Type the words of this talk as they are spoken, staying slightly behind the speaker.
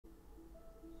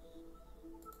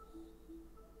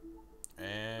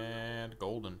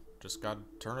Just gotta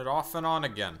turn it off and on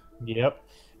again. Yep.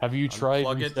 Have you tried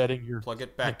resetting your... Plug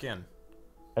it back in.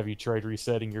 Have you tried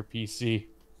resetting your PC?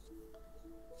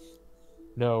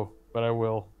 No, but I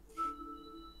will.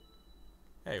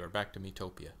 Hey, we're back to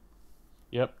Miitopia.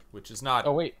 Yep. Which is not...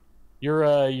 Oh, wait.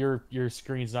 Your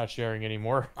screen's not sharing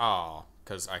anymore. Oh,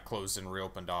 because I closed and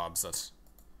reopened OBS. That's...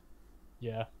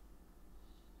 Yeah.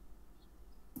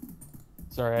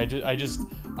 Sorry, I just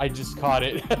caught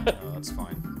it. No, that's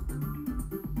fine.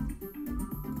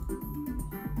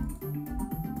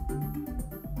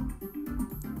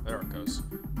 There it goes.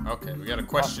 Okay, we got a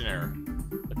questionnaire.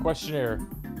 A questionnaire.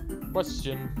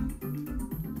 Question.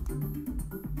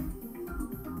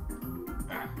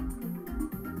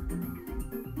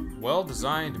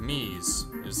 Well-designed Mii's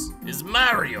is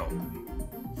Mario.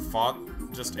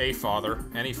 Just a father,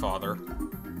 any father.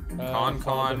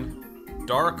 Con,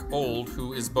 dark old,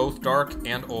 who is both dark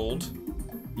and old.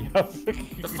 Yep.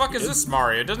 The fuck is this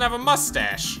Mario? It doesn't have a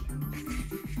mustache.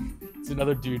 It's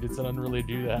another dude. It's an unrelated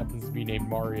dude that happens to be named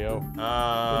Mario.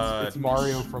 It's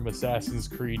Mario from Assassin's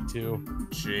Creed 2.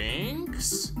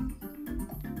 Jinx?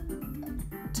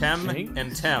 Tem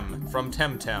and Tem from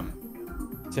Temtem.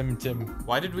 Tim.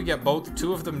 Why did we get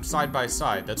two of them side by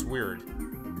side? That's weird.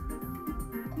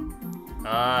 Do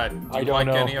you like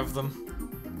any of them?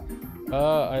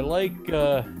 I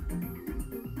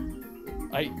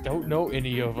don't know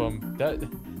any of them.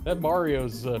 That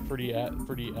Mario's pretty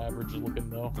average looking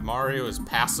though. The Mario is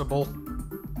passable.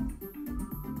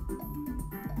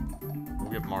 We'll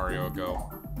give Mario a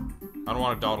go. I don't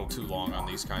want to dawdle too long on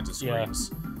these kinds of screens.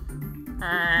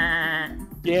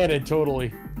 Ganon,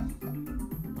 totally.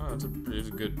 Oh, it's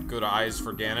a good eyes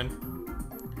for Ganon.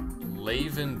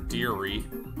 Laven Deary.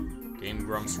 Game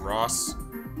Grumps Ross.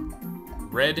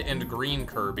 Red and Green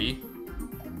Kirby.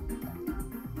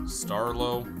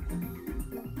 Starlo.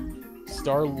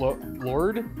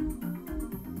 Lord?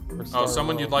 Oh,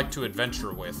 someone you'd like to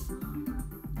adventure with.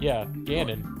 Yeah,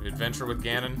 Ganon. Adventure with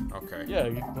Ganon? Okay. Yeah,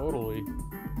 totally.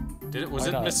 Was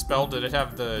it misspelled? Did it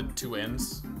have the 2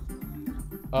 N's?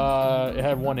 It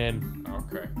had 1 N.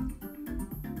 Okay.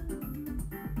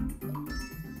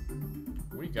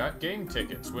 We got game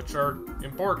tickets, which are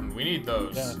important. We need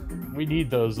those. Yeah, we need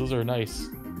those. Those are nice.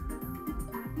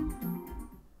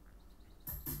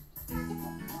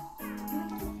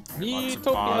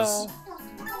 Miitopia.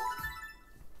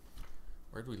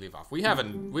 Where did we leave off? We have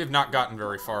not gotten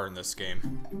very far in this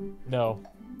game. No.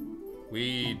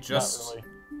 We just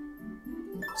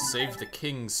saved the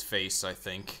king's face, I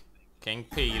think. King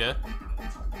Peter.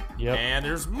 Yep. And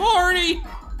there's Morty!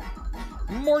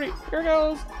 Morty, here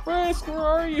goes! Frisk, where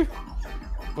are you?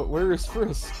 But where is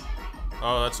Frisk?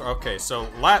 Oh, that's okay. So,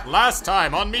 last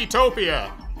time on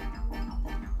Miitopia,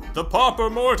 the Pauper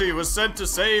Morty was sent to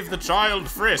save the child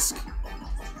Frisk.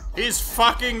 He's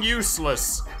fucking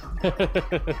useless.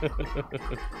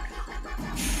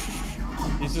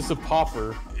 He's just a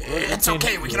pauper. It's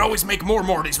okay, we can always make more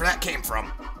Mortys where that came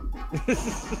from.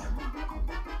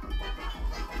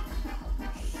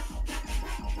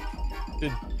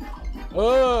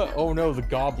 Oh no, the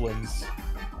goblins.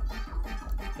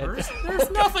 There's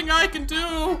nothing I can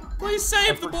do. Please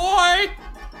save the boy.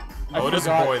 Oh, it is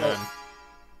a boy then.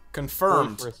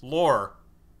 Confirmed. Lore.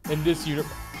 In this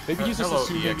universe, maybe he's just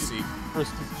assuming EXE.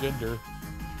 Frisk's gender.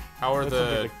 How are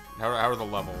the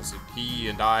levels? He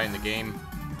and I in the game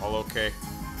all okay?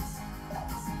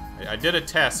 I did a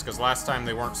test because last time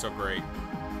they weren't so great.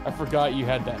 I forgot you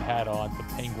had that hat on, the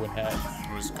penguin hat.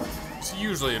 It's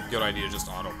usually a good idea to just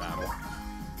auto battle.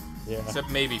 Yeah. Except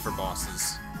maybe for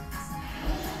bosses.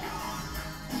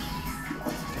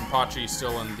 Kenpachi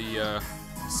still in the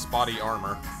spotty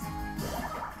armor.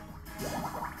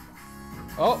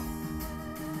 Oh!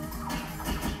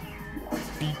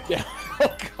 Beat down. Oh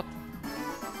god.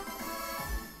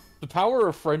 The power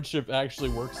of friendship actually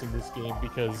works in this game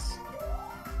because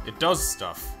it does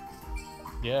stuff.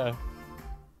 Yeah.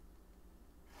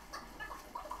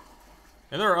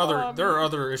 And there are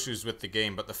other issues with the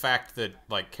game, but the fact that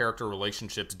like character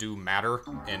relationships do matter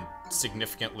and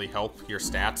significantly help your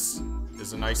stats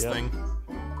is a nice thing.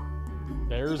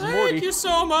 There's Morty. Thank you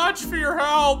so much for your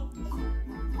help.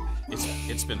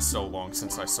 It's been so long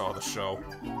since I saw the show.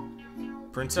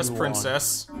 Princess.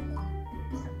 Princess.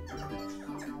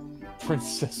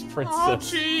 Oh,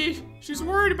 she's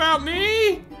worried about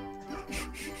me.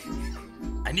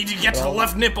 I need you to get to the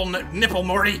left nipple,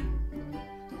 Morty.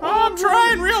 Oh, I'm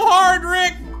trying real hard,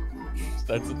 Rick.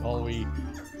 That's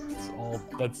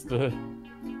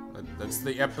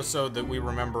the episode that we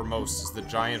remember most, is the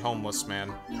giant homeless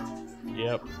man.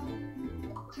 Yep.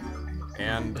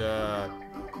 And,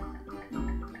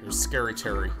 there's Scary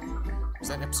Terry. Was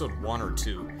that episode 1 or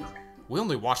 2? We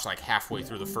only watched like halfway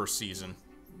through the first season.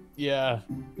 Yeah,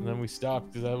 and then we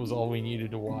stopped because that was all we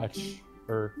needed to watch.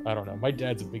 Or, I don't know. My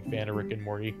dad's a big fan of Rick and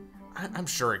Morty. I'm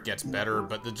sure it gets better,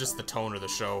 but just the tone of the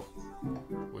show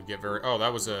would get very... Oh,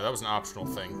 that was an optional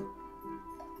thing.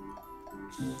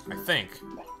 I think.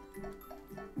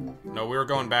 No, we were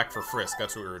going back for Frisk.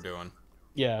 That's what we were doing.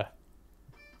 Yeah.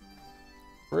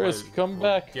 Frisk, come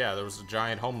back. Yeah, there was a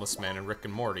giant homeless man in Rick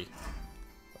and Morty.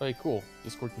 Okay, cool.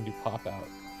 Discord can do pop out.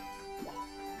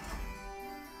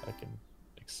 I can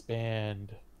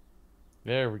expand.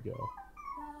 There we go.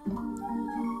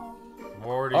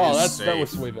 Morty that safe.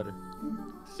 looks way better.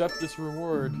 Accept this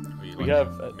reward. We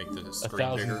have make the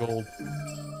 1,000 gold.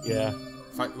 Yeah.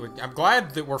 I'm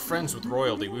glad that we're friends with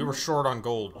royalty. We were short on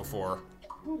gold before.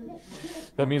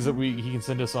 That means that he can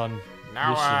send us on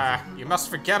now, you must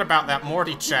forget about that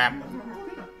Morty chap.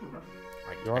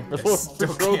 I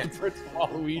still can't. Prince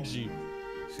Waluigi.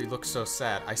 She looks so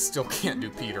sad. I still can't do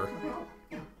Peter.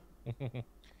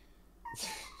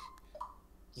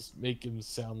 Just make him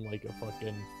sound like a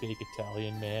fucking fake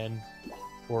Italian man,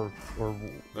 or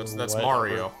that's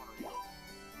Mario.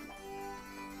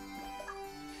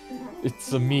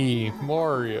 It's me,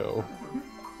 Mario.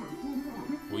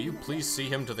 Will you please see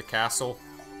him to the castle?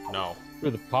 No. Or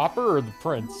the Popper or the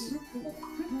Prince?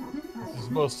 This is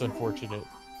most unfortunate.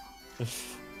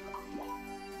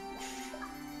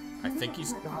 I think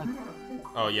he's...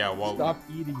 Oh, yeah, well... Stop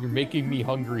eating, you're making me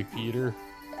hungry, Peter.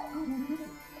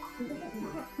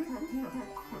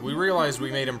 We realized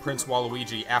we made him Prince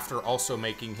Waluigi after also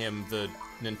making him the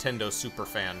Nintendo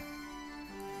superfan.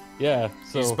 Yeah,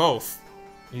 so... He's both.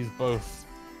 He's both.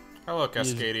 Hello,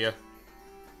 Cascadia.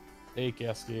 Hey,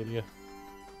 Cascadia.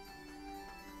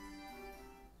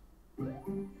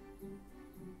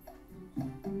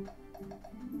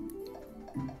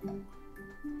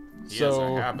 He has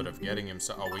a habit of getting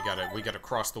himself. Oh, we gotta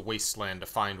cross the wasteland to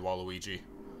find Waluigi.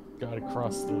 Gotta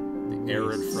cross the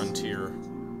arid frontier.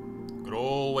 Good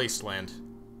old wasteland.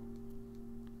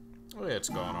 Oh, yeah, it's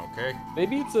going okay.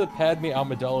 Maybe it's a Padme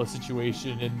Amidala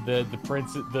situation, and the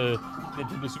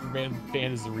Nintendo Superman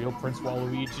fan is the real Prince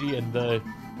Waluigi, and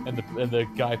the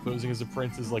guy posing as a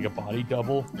prince is like a body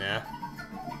double. Yeah.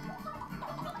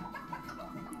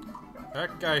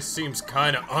 That guy seems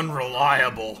kind of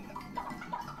unreliable.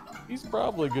 He's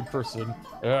probably a good person,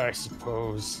 I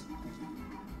suppose.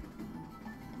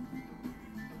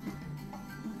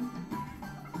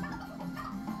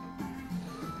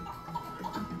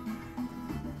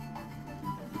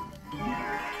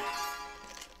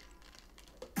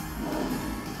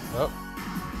 Oh.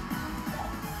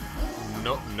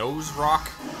 Nose rock?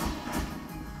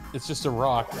 It's just a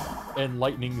rock, and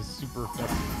lightning is super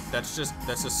effective.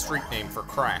 That's a street name for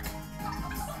crack.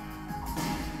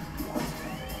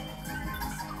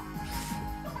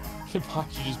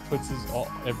 Hibachi just puts his all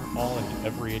into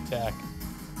every attack.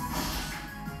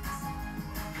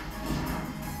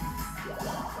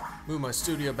 Move my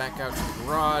studio back out to the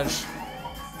garage.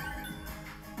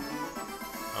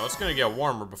 Oh, it's gonna get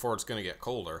warmer before it's gonna get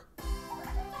colder.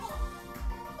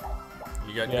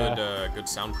 You got good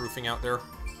soundproofing out there?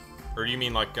 Or do you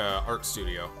mean like art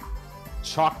studio?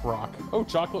 Chalk rock. Oh,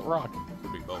 chocolate rock.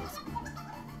 Could be both.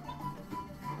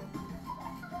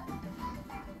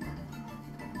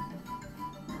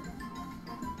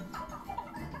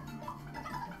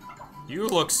 You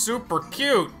look super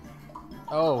cute!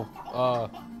 Oh,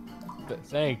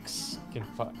 thanks.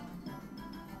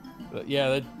 Yeah,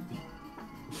 that...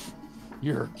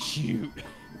 You're cute.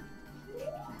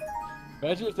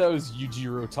 Imagine if that was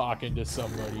Yujiro talking to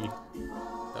somebody.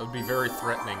 That would be very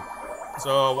threatening.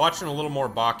 So, watching a little more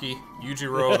Baki,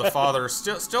 Yujiro, the father,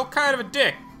 still kind of a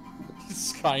dick.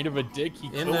 He's kind of a dick. He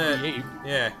killed the ape.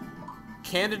 Yeah.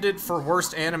 Candidate for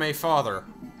worst anime father.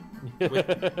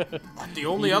 The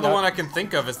only other one I can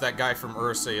think of is that guy from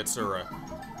Urusei Yatsura.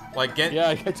 Like, yeah,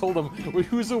 I told him,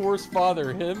 who's the worst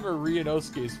father, him or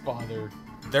Ryunosuke's father?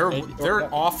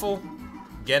 They're awful.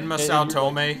 Genma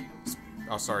Saotome.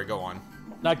 Oh, sorry, go on.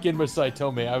 Not Genma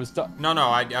Saitome, I was No,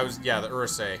 I was, yeah, the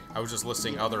Urusei. I was just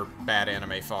listing other bad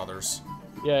anime fathers.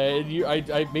 Yeah,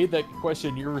 and I made that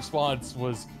question, your response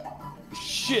was,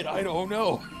 shit, I don't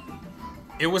know.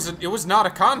 It was not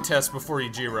a contest before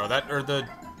Yujiro. The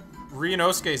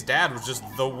Ryunosuke's dad was just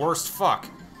the worst fuck.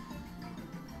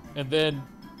 And then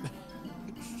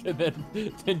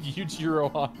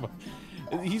Yujiro Hanma.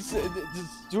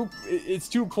 It's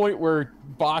to a point where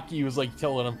Baki was like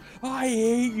telling him, I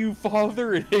hate you,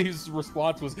 father, and his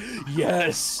response was,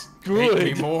 yes, good.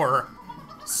 Hate me more.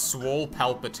 Swole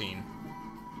Palpatine.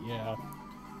 Yeah.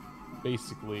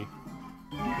 Basically.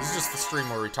 This is just the stream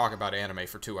where we talk about anime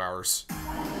for 2 hours.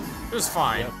 It was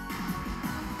fine. Yep.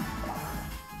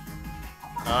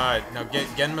 Now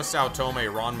Genma Saotome,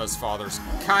 Ranma's father's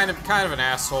kind of an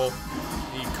asshole.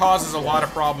 He causes a lot of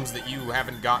problems that you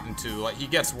haven't gotten to. Like, he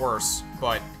gets worse,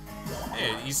 but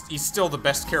he's still the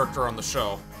best character on the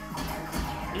show.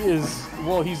 He is.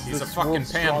 Well, he's a fucking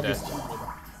panda.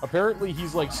 Apparently,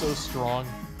 he's like so strong.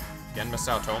 Genma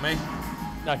Saotome?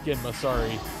 Not Genma,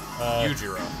 sorry.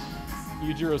 Yujiro.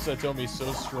 Yujiro Satomi is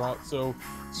so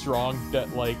strong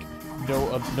that like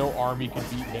no army can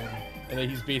beat him, and that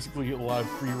he's basically allowed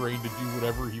free reign to do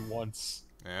whatever he wants.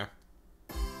 Yeah.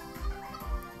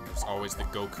 There's always the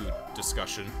Goku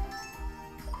discussion,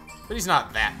 but he's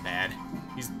not that bad.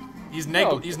 He's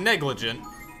negligent.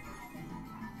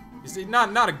 He's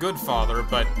not a good father,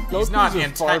 but he's not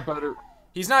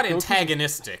He's not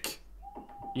antagonistic.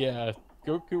 Yeah,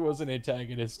 Goku wasn't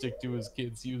antagonistic to his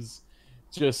kids. He was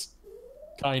just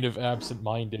kind of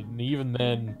absent-minded, and even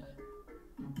then,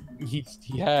 he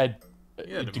had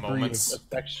a degree of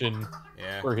affection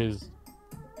for his.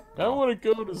 I want to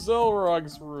go to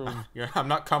Xelrog's room. I'm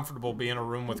not comfortable being in a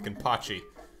room with Kenpachi.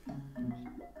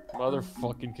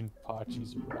 Motherfucking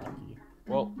Kenpachi's rocky.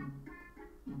 Well,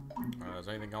 is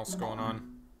anything else going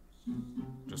on?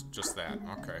 Just that.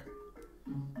 Okay.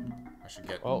 I should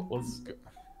get. Well, let's go.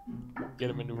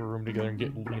 Get him into a room together and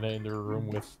get Lena into a room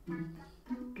with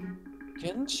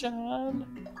Genshin.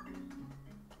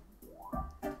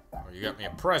 Oh, you got me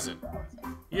a present.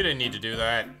 You didn't need to do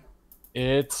that.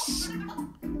 It's...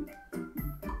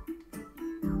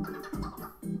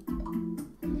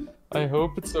 I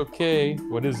hope it's okay.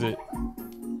 What is it?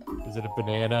 Is it a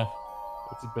banana?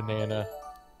 It's a banana.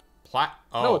 Oh,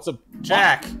 no, it's a...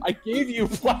 Jack! I gave you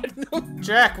platinum!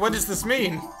 Jack, what does this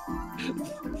mean?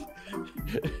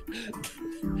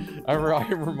 I'm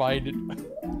reminded.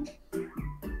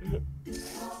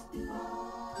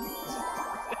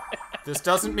 This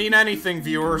doesn't mean anything,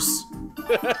 viewers.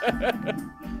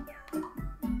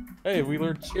 Hey, we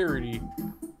learned charity.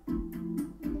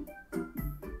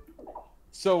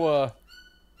 So,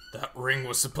 that ring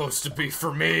was supposed to be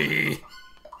for me.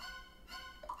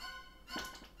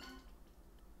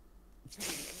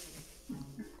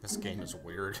 This game is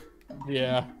weird.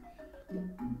 Yeah.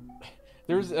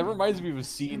 That reminds me of a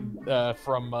scene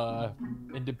from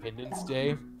Independence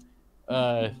Day,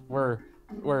 where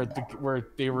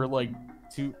they were like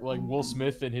Will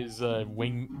Smith and his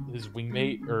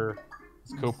wingmate or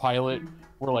his co-pilot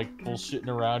were like bullshitting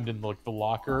around in like the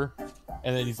locker,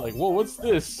 and then he's like, "Whoa, what's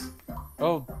this?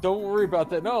 Oh, don't worry about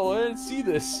that. No, I didn't see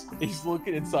this." And he's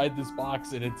looking inside this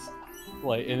box, and it's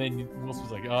like, and then Will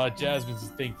Smith's like, Jasmine's a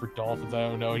thing for dolphins. I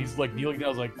don't know. And he's like kneeling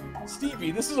down, like, "Stevie,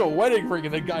 this is a wedding ring."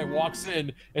 And the guy walks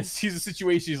in and sees the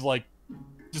situation. He's like,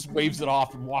 just waves it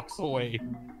off and walks away.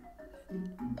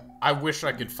 I wish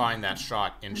I could find that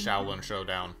shot in Shaolin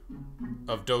Showdown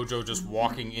of Dojo just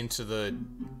walking into the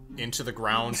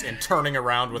grounds and turning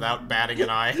around without batting an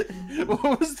eye.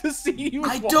 What was the scene?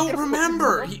 I don't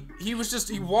remember. He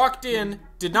walked in,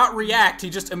 did not react. He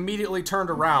just immediately turned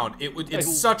around.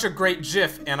 It's such a great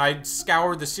GIF, and I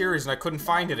scoured the series and I couldn't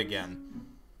find it again.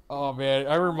 Oh man,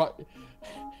 I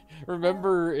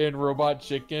remember in Robot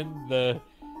Chicken the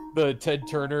Ted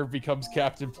Turner becomes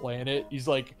Captain Planet. He's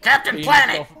like Captain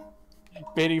Planet.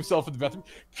 Baiting himself in the bathroom.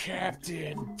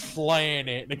 Captain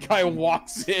Planet. And the guy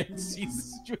walks in, sees the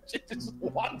situation, just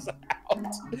walks out.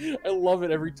 I love it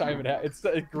every time it happens. It's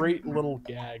a great little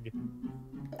gag.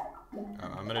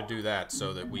 I'm gonna do that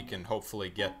so that we can hopefully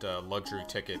get a luxury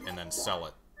ticket and then sell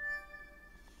it.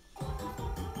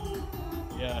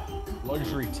 Yeah,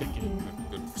 luxury ticket.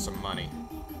 Good for some money.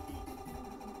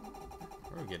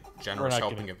 We're gonna get generous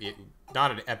helping of it.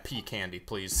 Not an EP candy,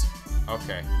 please.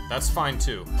 Okay, that's fine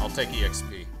too. I'll take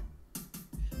EXP.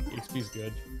 EXP's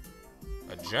good.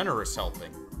 A generous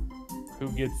helping.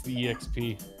 Who gets the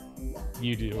EXP?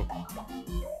 You do.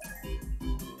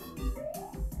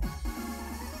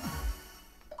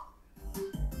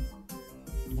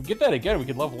 If we get that again, we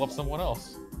could level up someone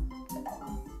else.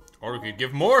 Or we could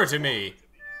give more to me.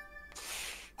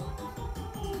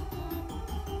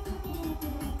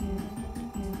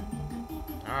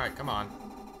 Alright, come on.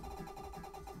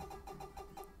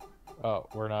 Oh,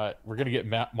 we're not. We're gonna get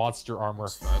monster armor.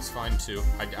 That's fine too.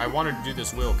 I wanted to do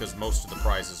this wheel because most of the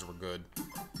prizes were good.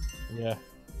 Yeah.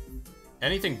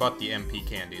 Anything but the MP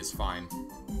candy is fine.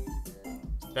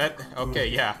 Okay,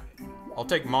 yeah. I'll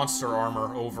take monster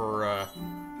armor over,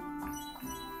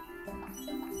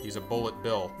 he's a bullet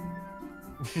bill.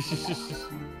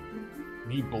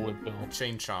 Me bullet bill.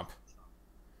 Chain chomp.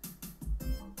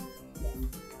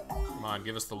 Come on,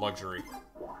 give us the luxury.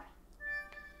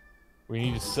 We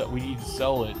need to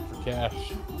sell it for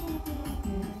cash.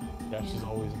 Dash is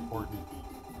always important.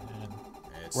 And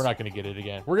It's... we're not gonna get it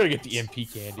again. We're gonna get the MP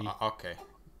candy. Okay.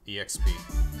 EXP.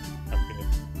 Okay.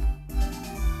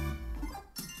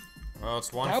 Well,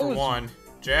 it's one for one.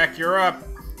 Jack, you're up.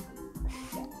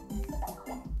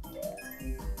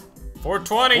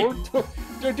 420.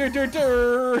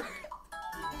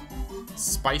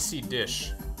 Spicy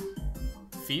dish.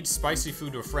 Feed spicy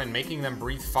food to a friend, making them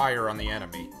breathe fire on the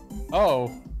enemy.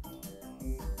 Oh.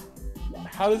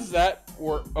 How does that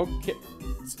work? Okay.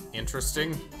 It's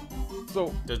interesting.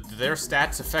 So, do their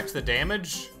stats affect the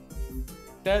damage?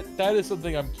 That is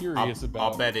something I'm curious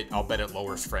about. I'll bet it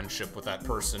lowers friendship with that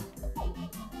person.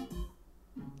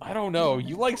 I don't know.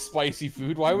 You like spicy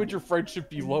food. Why would your friendship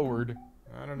be lowered?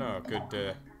 I don't know.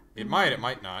 It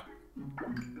might not.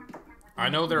 I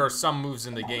know there are some moves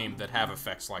in the game that have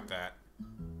effects like that.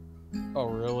 Oh,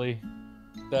 really?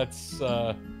 That's,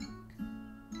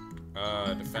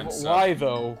 defense. Why,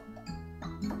 though?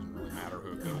 Doesn't really matter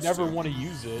who it goes Never to. want to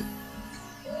use it.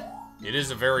 It is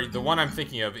the one I'm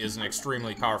thinking of is an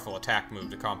extremely powerful attack move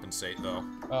to compensate, though.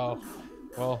 Oh.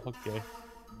 Well, okay.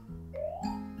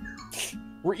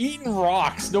 We're eating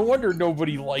rocks. No wonder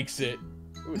nobody likes it.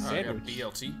 Ooh, a sandwich. Yeah,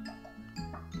 BLT.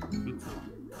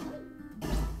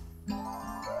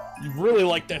 You really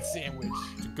like that sandwich.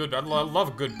 It's a good. I love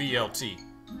a good BLT.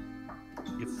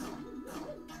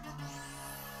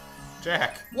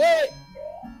 Jack. What?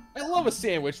 I love a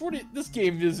sandwich. This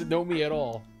game doesn't know me at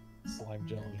all. Slime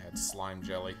jelly. I had slime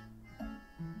jelly.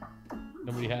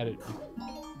 Nobody had it.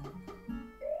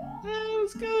 It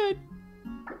was good.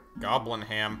 Goblin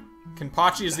ham.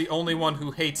 Kenpachi is the only one who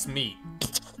hates meat.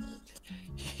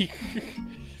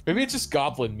 Maybe it's just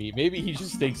goblin meat. Maybe he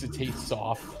just thinks it tastes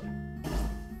soft.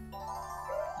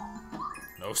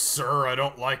 No, sir, I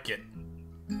don't like it.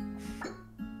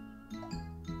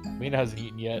 Mina hasn't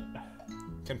eaten yet.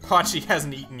 Kenpachi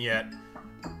hasn't eaten yet.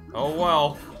 Oh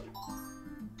well.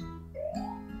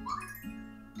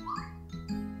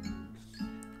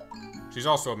 She's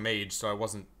also a mage, so I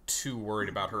wasn't too worried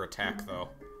about her attack, though.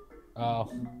 Oh.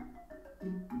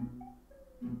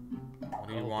 What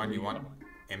do you want? You want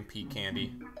MP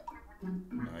candy?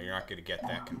 No, you're not gonna get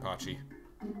that, Kenpachi.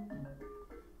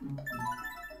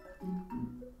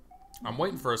 I'm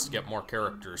waiting for us to get more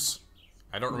characters.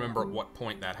 I don't remember at what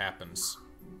point that happens.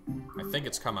 I think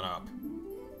it's coming up.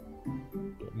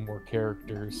 Get more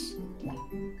characters.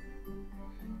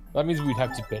 That means we'd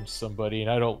have to bench somebody,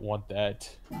 and I don't want that.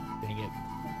 Dang it.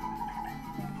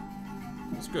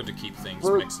 It's good to keep things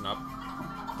mixing up.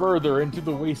 Further into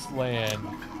the wasteland.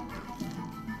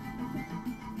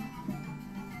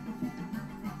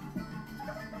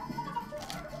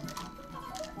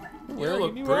 You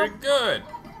look pretty good.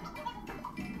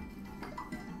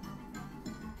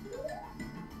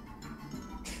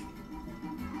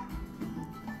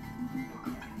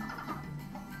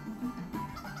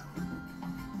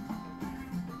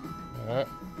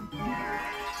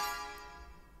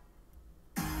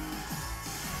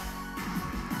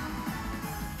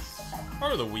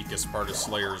 Part of the weakest part of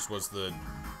Slayers was the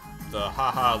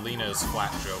haha Lena's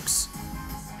flat jokes.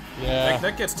 Yeah.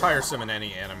 That gets tiresome in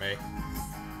any anime.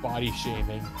 Body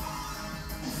shaming.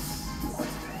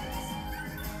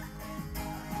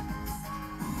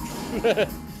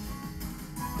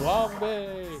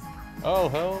 Flambe! Oh,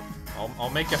 hell.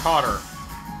 I'll make it hotter.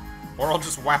 Or I'll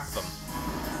just whack them.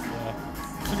 Yeah.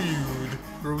 Cloud,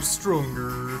 grow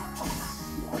stronger.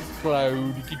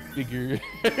 Cloud, get bigger.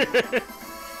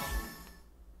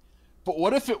 But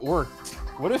what if it worked?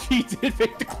 What if he did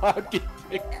make the cloud get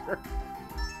bigger?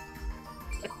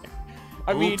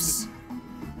 I mean,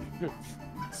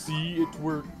 see, it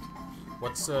worked.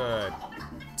 What's a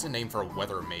name for a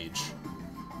weather mage?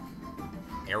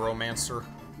 Aeromancer?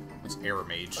 What's air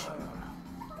mage?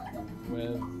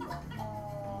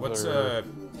 What's a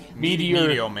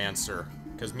meteomancer?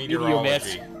 Because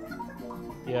meteorology.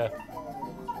 Yeah.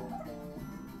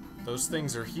 Those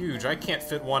things are huge. I can't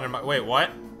fit one in my. Wait, what?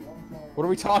 What are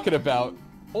we talking about?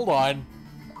 Hold on.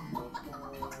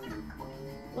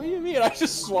 What do you mean? I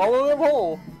just swallow them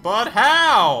whole. But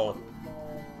how?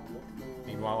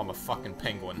 Meanwhile, I'm a fucking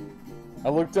penguin. I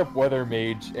looked up weather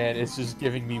mage, and it's just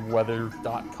giving me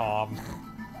weather.com.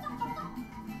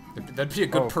 That'd be a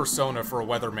good persona for a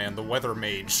weatherman, the weather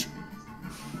mage.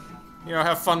 You know,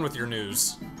 have fun with your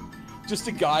news. Just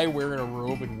a guy wearing a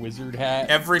robe and wizard hat.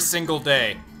 Every single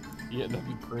day. Yeah, that'd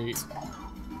be great.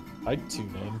 I'd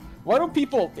tune in. Why don't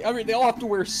people... I mean, they all have to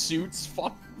wear suits.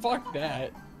 Fuck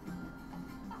that.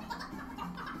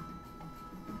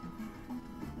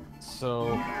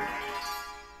 So...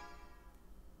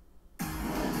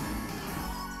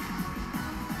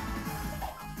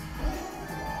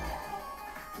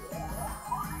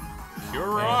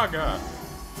 Naga!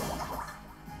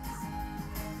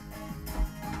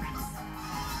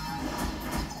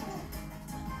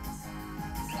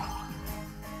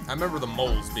 I remember the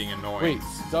moles being annoying. Wait,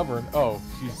 stubborn? Oh,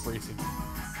 she's bracing.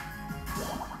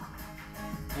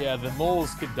 Yeah, the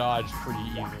moles could dodge pretty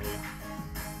easily.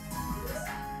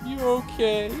 You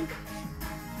okay?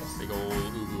 Big old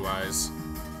ugu eyes.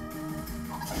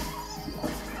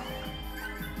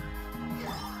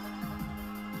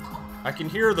 I can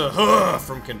hear the huh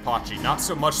from Kenpachi, not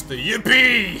so much the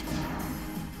yippee!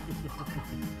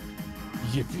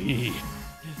 Yippee.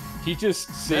 He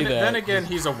just say that. Then again,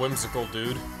 he's a whimsical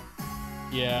dude.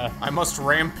 Yeah. I must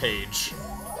rampage.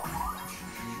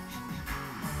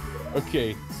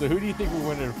 Okay, so who do you think would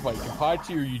win in a fight,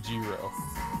 Kenpachi or Yujiro?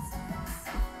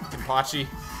 Kenpachi?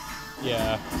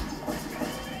 Yeah.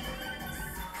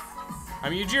 I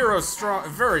mean, Yujiro's strong,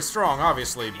 very strong,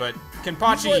 obviously, but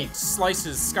Kenpachi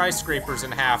slices skyscrapers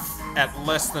in half at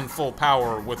less than full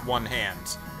power with one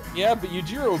hand. Yeah, but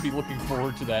Yujiro would be looking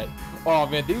forward to that. Oh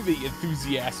man, they would be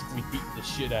enthusiastically beating the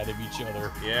shit out of each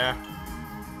other. Yeah.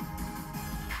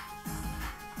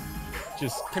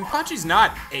 Just Kenpachi's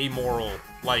not amoral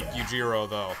like Yujiro,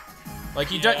 though. Like,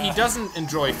 he doesn't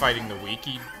enjoy fighting the weak.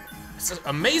 It's an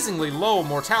amazingly low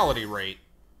mortality rate.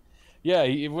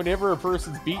 yeah, whenever a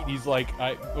person's beaten, he's like,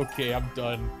 okay, I'm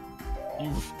done.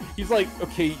 He's like,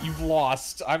 okay, you've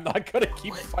lost. I'm not gonna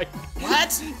keep fighting.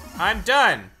 What? I'm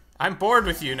done. I'm bored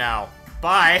with you now.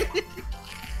 Bye.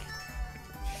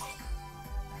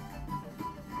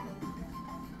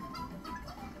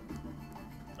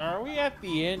 Are we at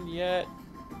the end yet?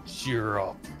 Cheer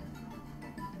up.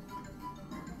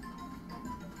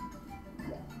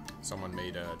 Someone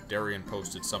made Darian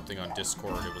posted something on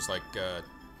Discord. It was like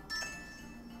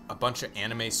a bunch of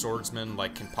anime swordsmen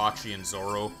like Kenpachi and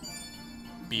Zoro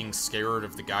being scared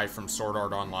of the guy from Sword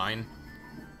Art Online.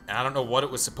 And I don't know what it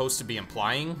was supposed to be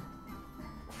implying.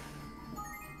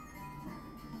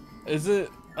 Is it?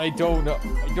 I don't know.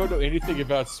 I don't know anything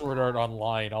about Sword Art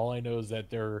Online. All I know is that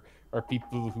there are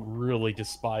people who really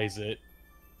despise it.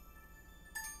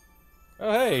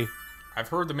 Oh, hey. I've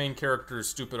heard the main character is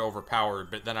stupid overpowered,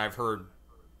 but then I've heard...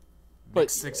 But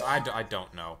I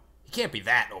don't know. He can't be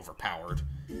that overpowered.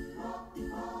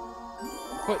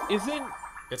 But isn't...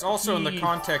 It's also in the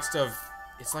context of...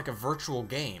 It's like a virtual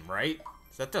game, right?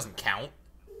 So that doesn't count.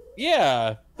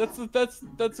 Yeah, that's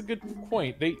a good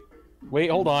point.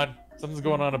 Wait, hold on. Something's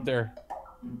going on up there.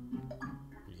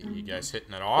 You guys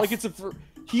hitting it off? Like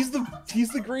he's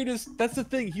the greatest. That's the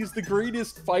thing. He's the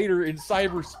greatest fighter in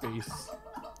cyberspace.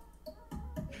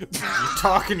 You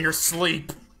talk in your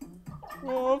sleep.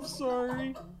 Oh, I'm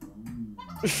sorry.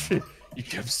 You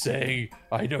kept saying,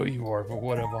 I know you are, but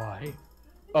what am I?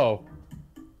 Oh.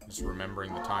 Just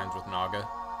remembering the times with Naga.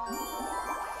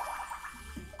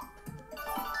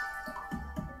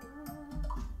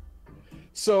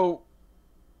 So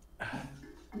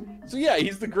yeah,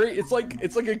 he's the great. It's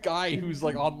like a guy who's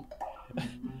like on.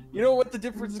 You know what the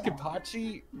difference is?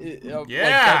 Kenpachi, yeah, like,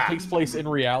 that takes place in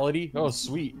reality. Oh,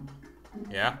 sweet.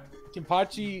 Yeah.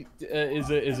 Kenpachi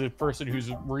is a person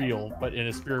who's real, but in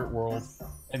a spirit world,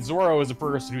 and Zoro is a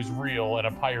person who's real and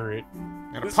a pirate.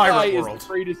 In a this pirate guy world. is the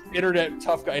greatest internet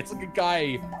tough guy. It's like a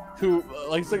guy who,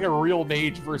 like, it's like a real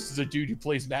mage versus a dude who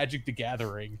plays Magic the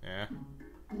Gathering. Yeah.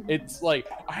 It's like,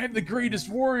 I am the greatest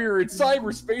warrior in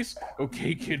cyberspace.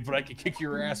 Okay, kid, but I can kick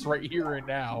your ass right here and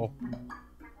now.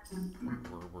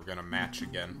 We're gonna match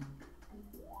again.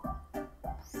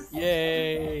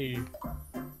 Yay!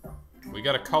 We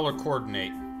gotta color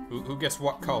coordinate. Who gets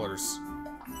what colors?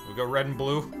 We go red and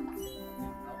blue?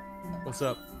 What's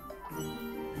up?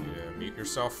 Yeah, mute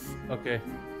yourself. Okay.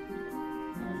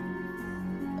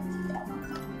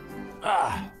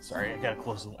 Ah, sorry,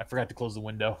 I forgot to close the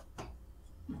window.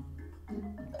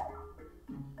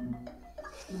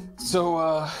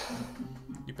 So,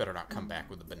 You better not come back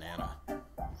with a banana.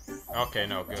 Okay,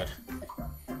 no, good.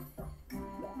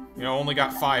 You know, only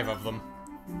got 5 of them.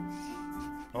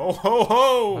 Oh ho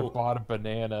ho! I bought a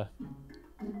banana.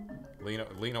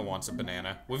 Lena wants a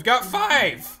banana. We've got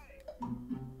 5!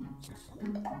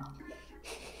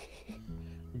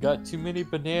 We got too many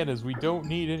bananas. We don't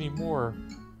need any more.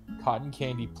 Cotton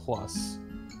candy plus.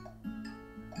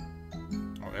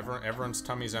 Oh, everyone's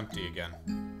tummy's empty again.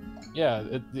 Yeah,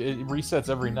 it resets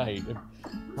every night. It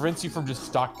prevents you from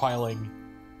just stockpiling.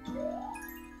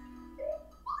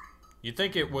 You'd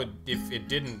think it would, if it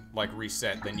didn't, like,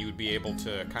 reset, then you would be able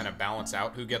to kind of balance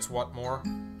out who gets what more.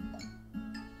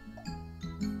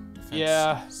 Defense,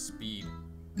 yeah. Speed.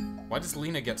 Why does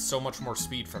Lena get so much more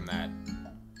speed from that?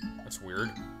 That's weird.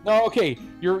 No, okay,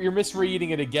 you're misreading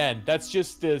it again. That's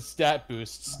just the stat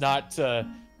boosts, not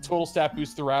total stat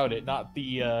boost throughout it, not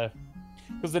the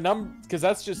because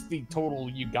that's just the total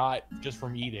you got just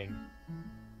from eating.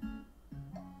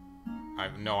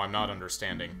 No, I'm not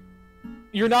understanding.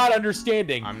 You're not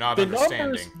understanding. I'm not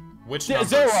understanding. Which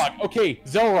numbers? Xelrog. Okay,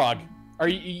 Xelrog. Are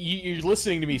you're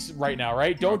listening to me right now,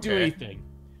 right? Don't do anything.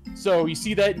 So you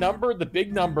see that number? The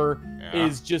big number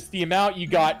is just the amount you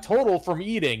got total from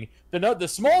eating. The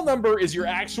small number is your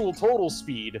actual total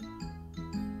speed.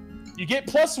 You get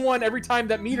 +1 every time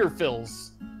that meter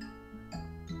fills.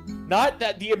 Not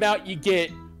that the amount you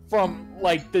get from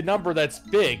like the number that's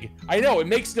big. I know it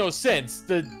makes no sense.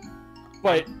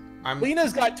 But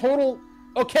Lena's got total.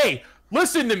 Okay,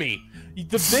 listen to me.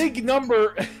 The big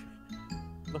number.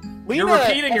 You're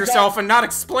repeating yourself and not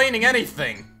explaining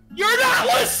anything. You're not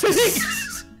listening!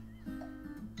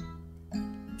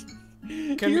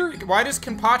 Why does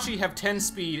Kenpachi have 10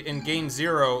 speed in game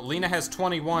 0? Lena has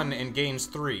 21 in games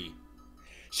 3.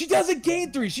 She doesn't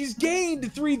gain 3. She's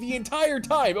gained 3 the entire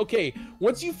time. Okay,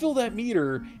 once you fill that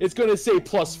meter, it's going to say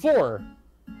 +4.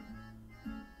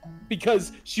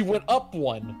 Because she went up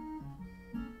 1.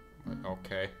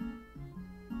 Okay.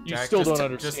 You Jack, still don't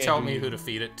understand. Just tell me who to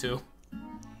feed it to.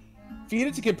 Feed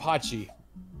it to Kenpachi.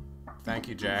 Thank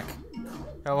you, Jack.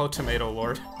 Hello, Tomato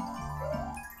Lord.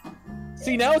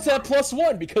 See, now it's at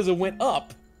 +1 because it went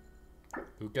up.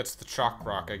 Who gets the chalk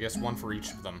rock? I guess one for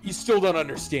each of them. You still don't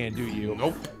understand, do you?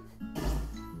 Nope.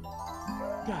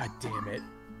 God damn it.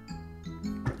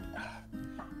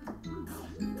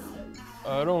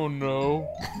 I don't know.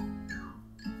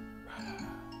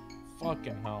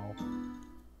 Fucking hell.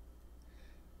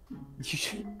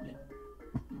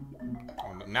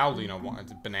 Oh, now Lena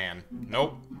wants banana.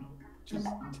 Nope. Just...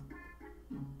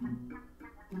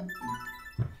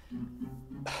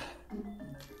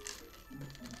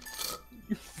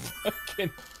 You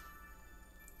fucking...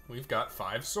 We've got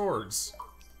 5 swords.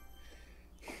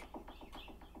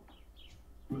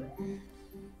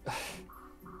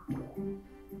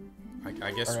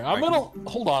 I guess... Right, I'm gonna...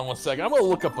 Hold on one second. I'm gonna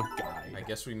look up a guy. I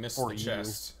guess we missed the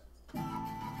chest.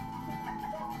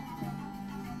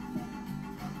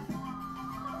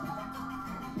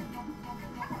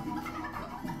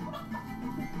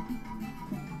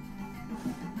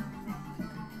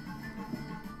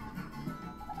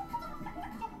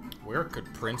 Where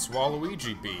could Prince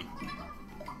Waluigi be?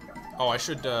 Oh, I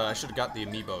should have got the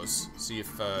amiibos. See if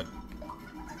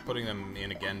putting them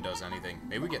in again does anything.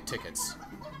 Maybe we get tickets.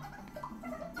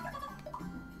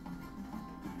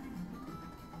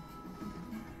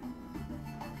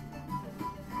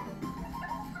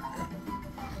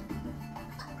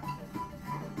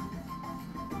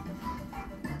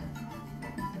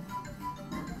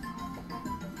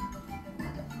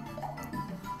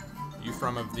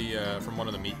 From one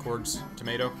of the meat cords,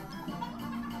 Tomato?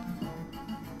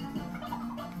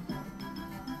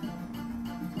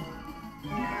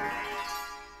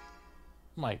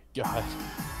 My God,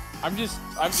 I'm just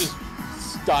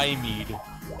stymied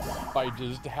by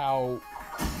just how.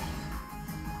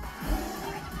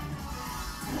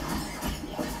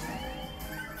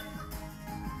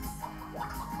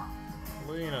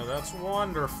 Lena, that's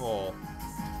wonderful.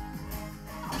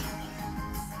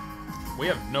 We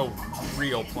have no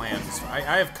real plans. I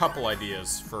have a couple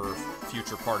ideas for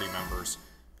future party members.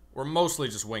 We're mostly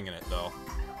just winging it, though.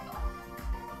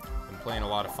 Been playing a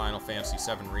lot of Final Fantasy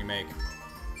VII Remake.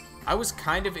 I was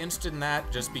kind of interested in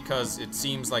that, just because it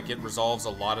seems like it resolves a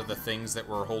lot of the things that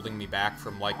were holding me back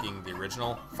from liking the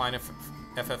original Final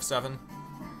FF7.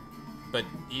 But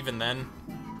even then,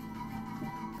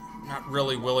 not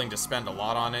really willing to spend a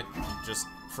lot on it, just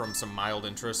from some mild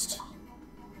interest.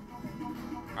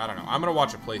 I don't know. I'm gonna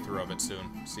watch a playthrough of it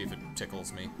soon, see if it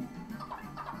tickles me.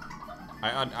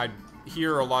 I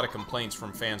hear a lot of complaints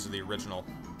from fans of the original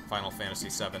Final Fantasy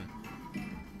VII,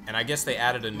 and I guess they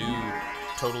added a new,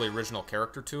 totally original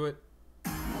character to it.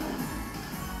 You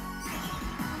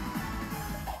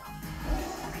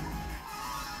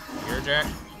here, Jack?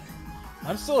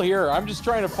 I'm still here. I'm just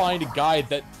trying to find a guide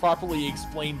that properly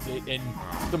explains it in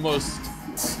the most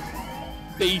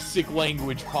basic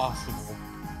language possible.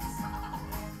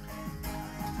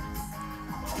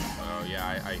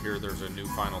 Yeah, I hear there's a new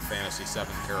Final Fantasy VII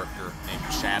character named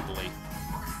Chadley.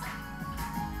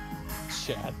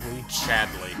 Chadley?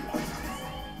 Chadley.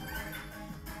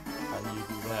 How do you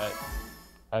do that?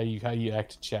 How do you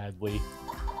act Chadley?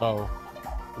 Oh.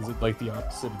 Is it like the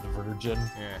opposite of the Virgin?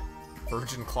 Yeah.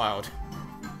 Virgin Cloud.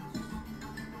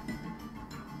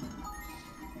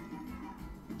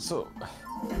 So...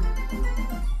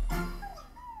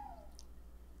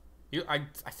 I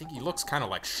think he looks kind of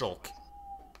like Shulk.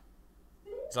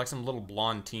 He's like some little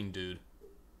blonde teen dude.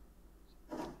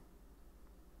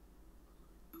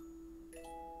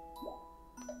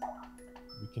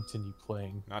 continue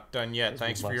playing. Not done yet.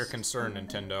 Thanks for your concern,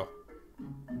 Nintendo.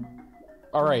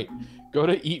 Alright, go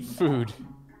to eat food.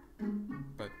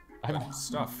 But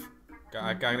stuff.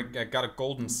 I got a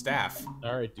golden staff.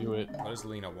 Alright, do it. What does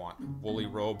Lena want? Woolly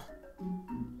robe.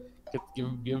 Give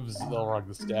Xelrog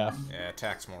the staff. Yeah,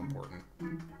 attack's more important.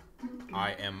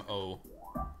 IMO.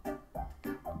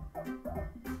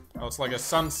 Oh, it's like a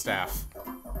sun staff.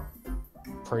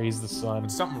 Praise the sun.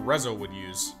 It's something Rezo would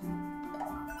use. I'm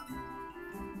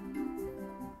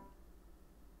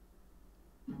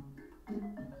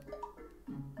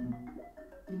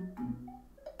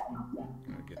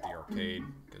gonna get the arcade,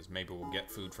 because maybe we'll get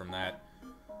food from that.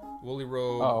 Woolly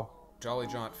robe. Oh. Jolly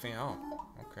Jaunt fan. Oh,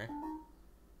 okay.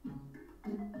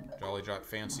 Jolly Jaunt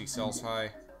fancy sells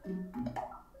high.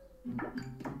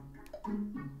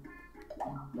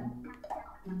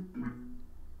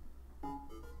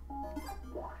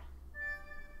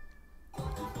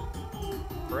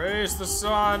 Praise the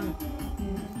sun!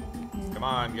 Come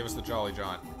on, give us the Jolly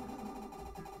Jaunt.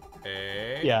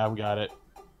 Hey. Yeah, we got it.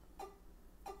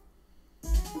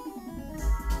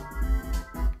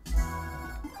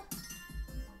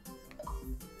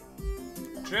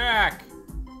 Jack!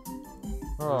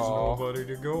 There's Oh. nobody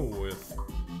to go with.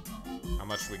 How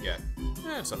much do we get?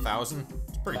 Eh, it's 1,000.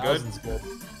 It's pretty Thousand's good.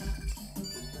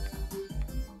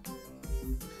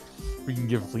 We can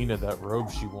give Lena that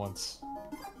robe she wants.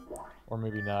 Or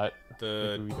maybe not.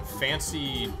 The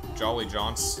fancy Jolly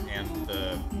Jaunts and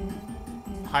the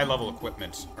high-level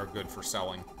equipment are good for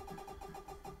selling.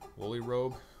 Woolly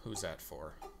robe? Who's that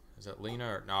for? Is that Lena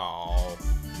or... No.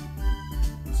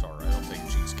 It's alright, I'll take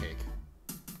cheesecake.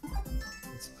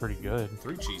 It's pretty good.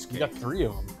 3 cheesecake. You got 3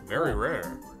 of them. Very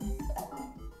rare.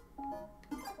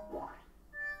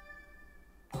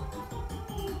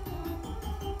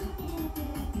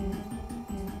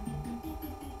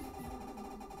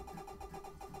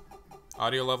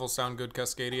 Audio levels sound good,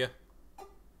 Cascadia?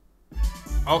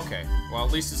 Okay, well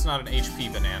at least it's not an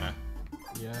HP banana.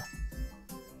 Yeah.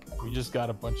 We just got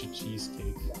a bunch of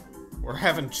cheesecake. We're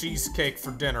having cheesecake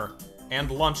for dinner. And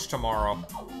lunch tomorrow.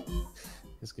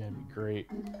 It's gonna be great.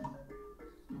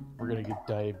 We're gonna get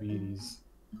diabetes.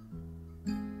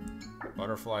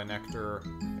 Butterfly nectar.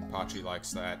 Pachi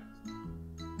likes that.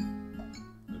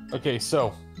 Okay,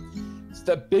 so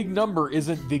that big number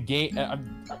isn't the game.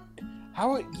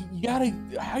 How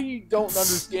you don't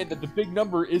understand that the big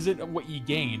number isn't what you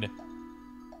gain?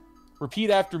 Repeat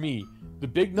after me. The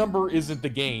big number isn't the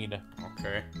gain.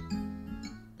 Okay.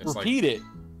 It's Repeat it.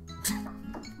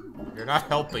 You're not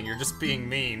helping. You're just being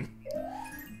mean.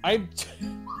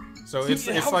 So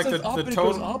See, it's like the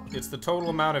total. It it's the total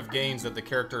amount of gains that the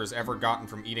character has ever gotten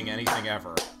from eating anything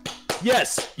ever.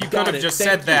 Yes, you could have just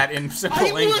said that in simple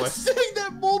English. I was saying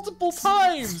that multiple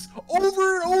times,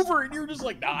 over and over, and you're just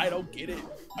like, nah, I don't get it.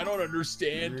 I don't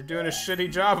understand. You're doing a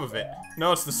shitty job of it.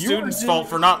 No, it's the student's fault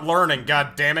for not learning.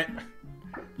 God damn it.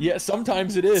 Yeah,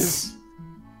 sometimes it is,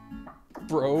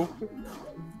 bro.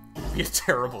 Be a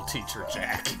terrible teacher,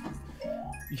 Jack.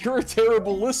 You're a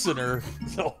terrible listener.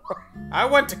 So. I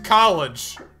went to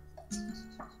college.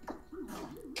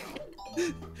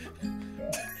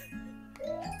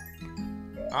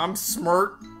 I'm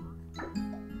smart.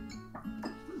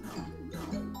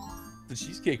 The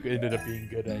cheesecake ended up being a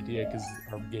good idea because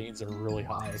our gains are really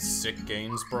high. Sick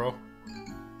gains, bro.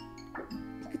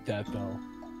 Look at that, though.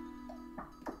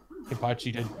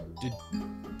 Kenpachi did...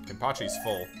 Kenpachi's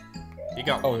full. He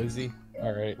got one. Oh, is he?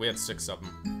 Alright. We had 6 of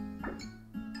them.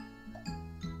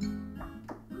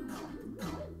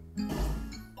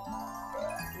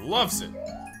 Loves it.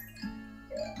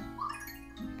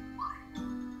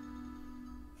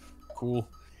 Cool.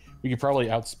 We could probably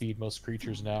outspeed most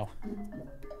creatures now.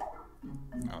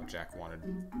 Oh, Jack wanted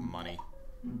money.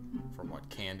 For what?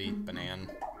 Candy? Banana?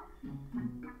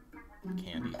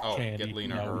 Candy. Oh, Candy. Get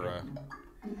Lena No, her,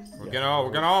 we're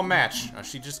gonna all match.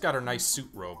 She just got her nice suit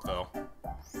robe, though.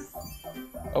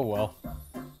 Oh, well.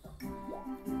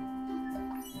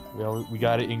 Well, we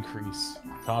gotta increase.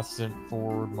 Constant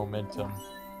forward momentum.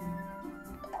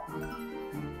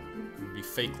 It'd be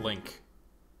fake Link.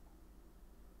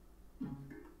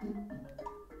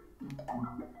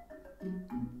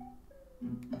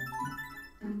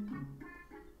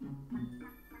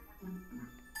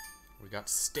 We got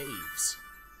staves.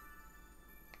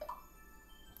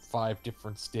 5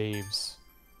 different staves.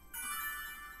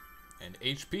 And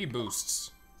HP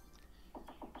boosts.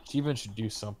 Steven should do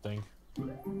something.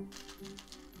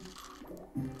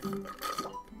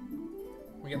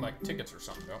 We get like tickets or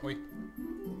something, don't we?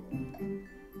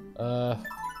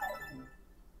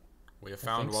 We have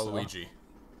found Waluigi.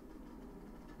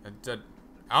 So.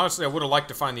 Honestly, I would have liked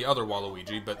to find the other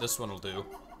Waluigi, but this one will do.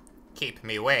 keep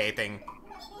me waiting.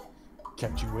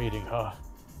 Kept you waiting, huh?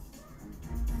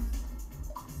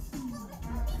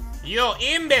 You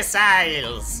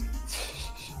imbeciles!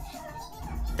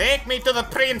 Take me to the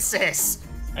princess!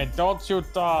 And don't you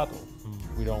dawdle.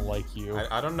 We don't like you.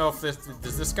 I don't know if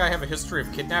does this guy have a history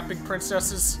of kidnapping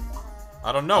princesses?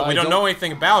 I don't know. We don't know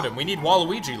anything about him. We need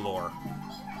Waluigi lore.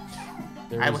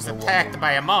 I was attacked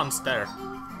by a monster.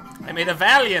 I made a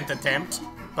valiant attempt,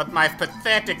 but my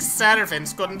pathetic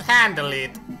servants couldn't handle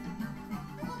it.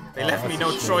 They left me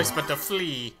no choice but to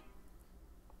flee.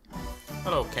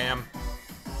 Hello, Cam.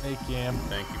 Hey, Cam.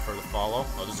 Thank you for the follow.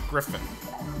 Oh, there's a griffin.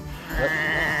 Yep.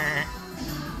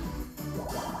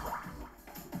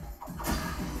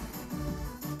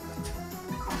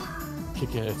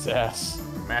 Kicking its ass.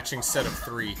 Matching set of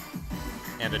 3.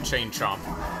 And a chain chomp.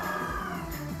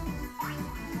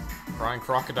 Crying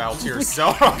crocodile tears.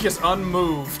 Xelrog is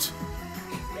unmoved.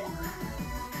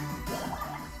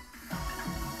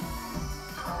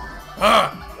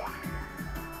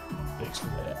 Thanks for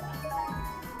that.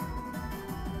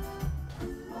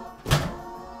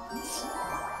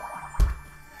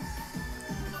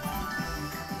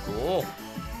 Cool.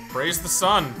 Praise the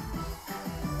sun.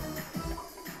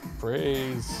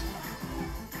 Praise.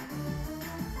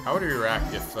 How would you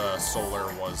react if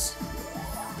Solar was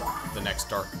the next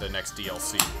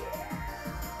DLC?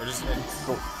 Or just,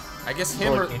 I guess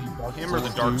him or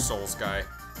the Dark Souls guy.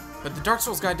 But the Dark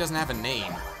Souls guy doesn't have a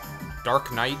name.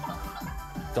 Dark Knight.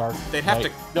 They'd have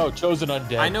to. No, Chosen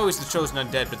Undead. I know he's the Chosen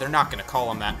Undead, but they're not going to call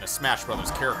him that in a Smash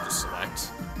Brothers character select.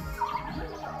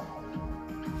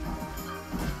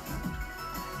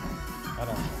 I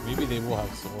don't know. Maybe they will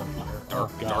have Solar here.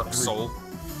 Dark Soul.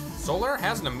 Solar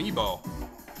has an amiibo.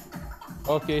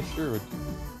 Okay, sure.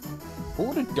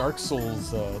 What would a Dark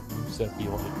Souls moveset be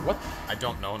like? What? I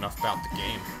don't know enough about the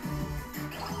game.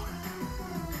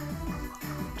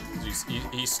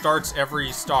 He starts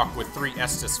every stock with 3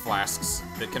 Estus flasks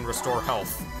that can restore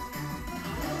health.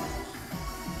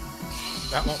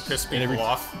 That won't piss people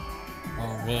off.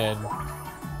 Oh, man.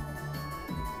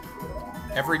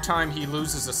 Every time he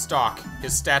loses a stock,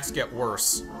 his stats get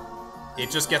worse.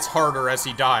 It just gets harder as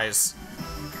he dies.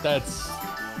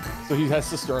 So he has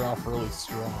to start off really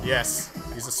strong. Yes,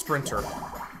 he's a sprinter.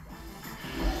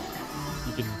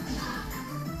 He can...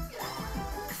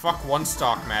 Fuck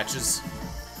 1-stock matches.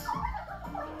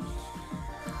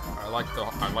 I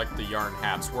like the yarn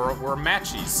hats. We're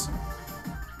matchies.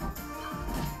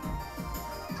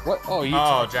 What? Oh,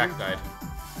 Jack died.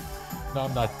 No,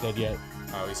 I'm not dead yet.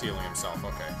 Oh, he's healing himself.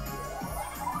 Okay.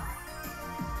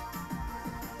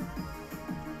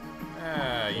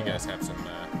 You guys have some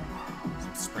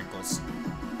sprinkles.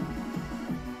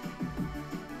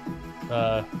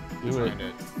 Do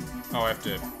it. Oh, I have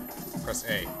to press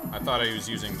A. I thought I was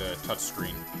using the touch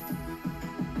screen.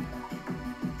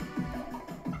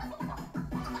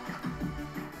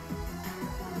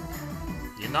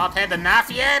 You not had enough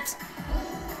yet?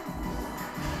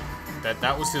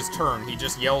 That was his turn. He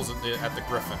just yells at the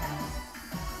griffin.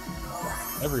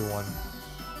 Everyone.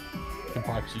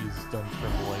 Kenpachi is done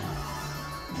trembling.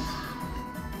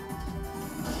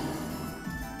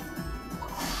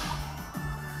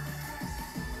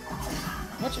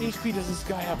 How much HP does this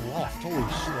guy have left? Holy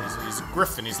shit. He's a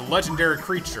griffin. He's a legendary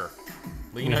creature.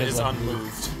 Lena is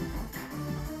unmoved.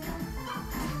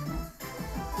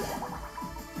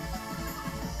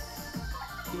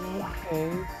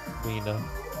 Okay, Lena.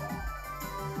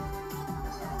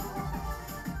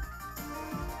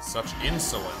 Such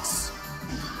insolence.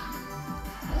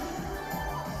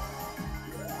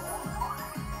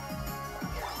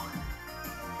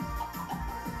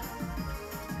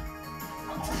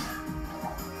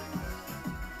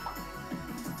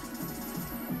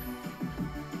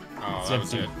 Oh, that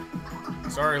was it.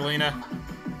 Sorry, Lena.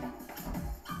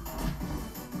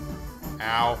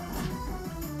 Ow.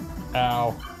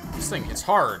 Ow. This thing hits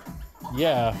hard.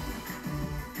 Yeah.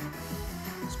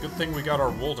 It's a good thing we got our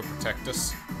wool to protect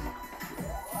us.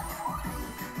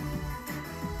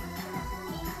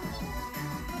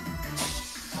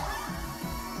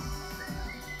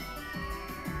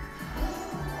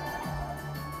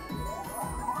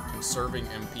 Conserving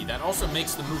MP. That also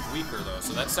makes the move weaker, though,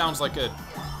 so that sounds like a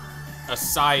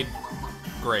side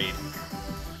grade.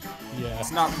 Yeah.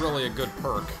 It's not really a good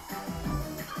perk.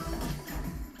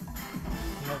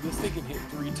 This thing can hit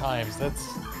 3 times. That's...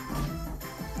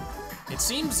 It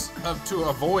seems to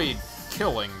avoid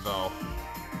killing, though.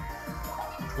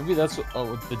 Maybe that's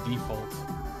the default.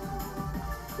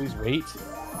 Please wait.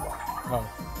 Oh.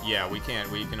 Yeah, we can't.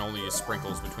 We can only use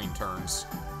sprinkles between turns,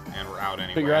 and we're out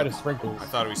anyway. But you're out of sprinkles. I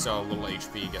thought we saw a little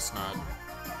HP. Guess not.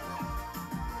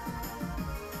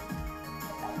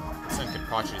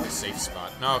 Apache to the safe spot.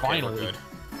 No, okay, Finally. we're good.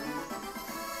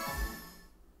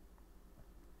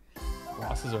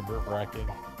 Losses are nerve-wracking.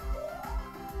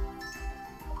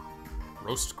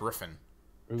 Roast Griffin.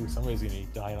 Ooh, somebody's gonna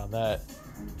die on that.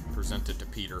 Presented to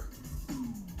Peter.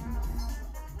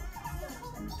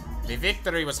 The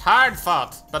victory was hard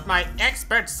fought, but my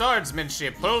expert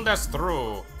swordsmanship pulled us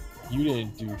through. You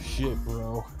didn't do shit,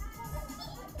 bro.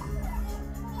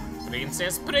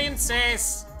 Princess,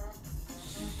 princess!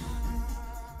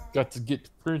 Got to get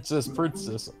princess.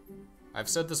 I've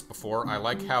said this before. I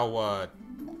like how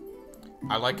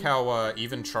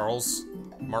even Charles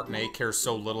Martinet cares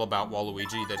so little about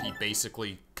Waluigi that he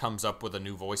basically comes up with a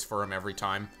new voice for him every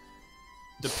time.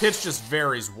 The pitch just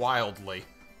varies wildly.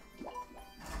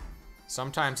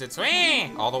 Sometimes it's Wee!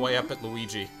 All the way up at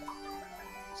Luigi.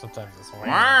 Sometimes it's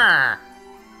Wah!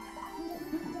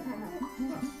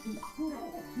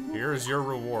 Here's your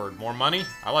reward. More money?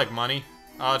 I like money.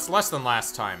 It's less than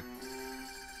last time.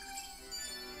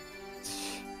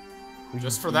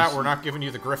 Just for that, we're not giving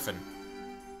you the Griffin.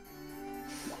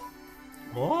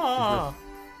 Wah!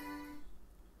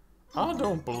 I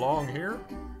don't belong here.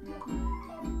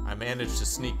 I managed to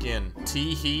sneak in.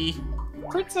 Tee-hee.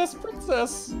 Princess.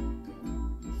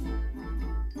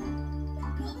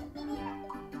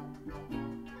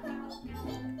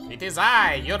 It is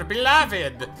I, your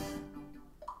beloved.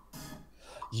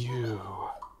 You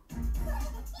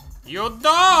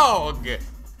dog!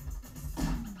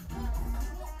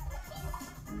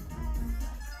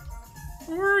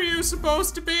 Where are you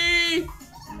supposed to be?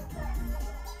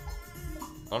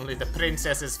 Only the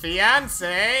princess's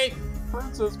fiancé.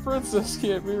 Princess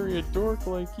can't marry a dork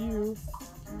like you.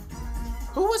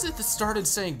 Who was it that started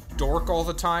saying dork all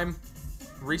the time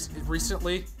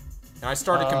recently? And I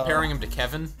started comparing him to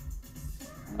Kevin.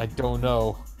 I don't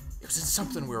know. It was in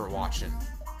something we were watching.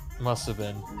 Must have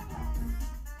been.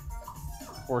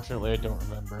 Fortunately, I don't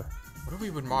remember. What have we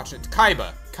been watching?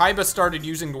 Kaiba. Kaiba started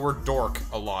using the word dork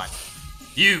a lot.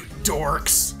 You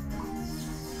dorks!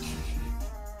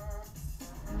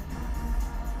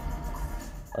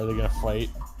 Are they gonna fight?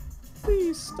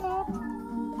 Please stop.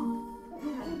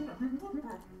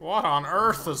 What on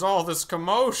earth is all this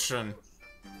commotion?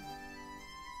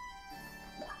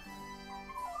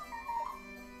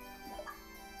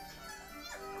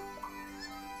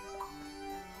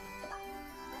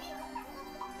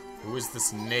 Who is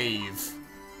this knave?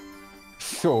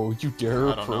 Oh, you dare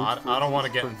I don't know. I don't want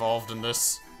to get involved in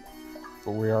this.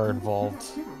 But we are involved.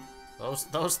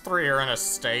 Those three are in a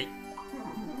state.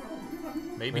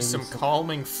 Maybe some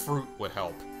calming fruit would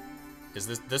help. This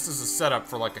is a setup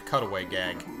for like a cutaway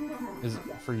gag. Is it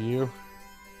for you?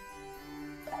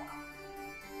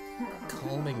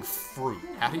 Calming fruit.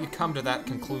 How do you come to that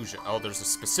conclusion? Oh, there's a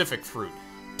specific fruit.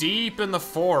 Deep in the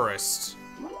forest.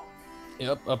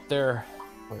 Yep, up there.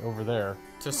 Wait, over there.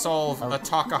 To solve a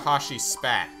Takahashi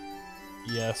spat.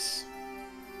 Yes.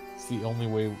 It's the only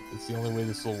way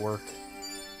this will work.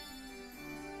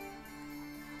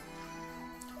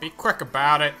 Be quick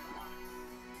about it.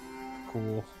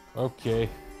 Cool. Okay.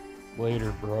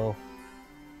 Later, bro.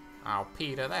 Oh,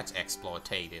 Peter, that's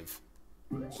exploitative.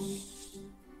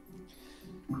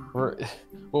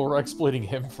 We're exploiting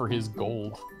him for his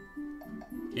gold.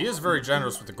 He is very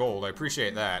generous with the gold. I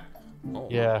appreciate that. Oh,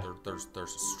 yeah. There's a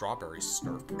strawberry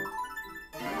snurp.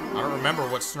 I don't remember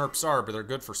what snurps are, but they're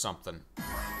good for something.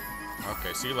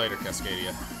 Okay, see you later,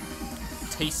 Cascadia.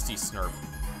 Tasty snurp.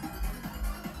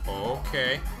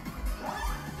 Okay.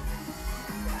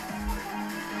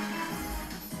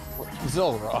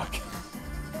 Xelrog.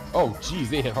 Oh, geez,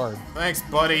 they hit hard. Thanks,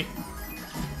 buddy.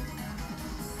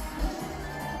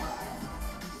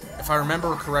 If I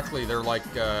remember correctly, they're like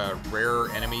rare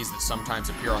enemies that sometimes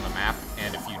appear on the map,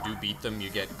 and if you do beat them, you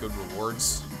get good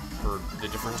rewards for the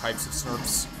different types of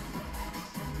snurps.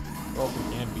 Well, if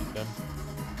we can beat them.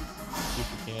 See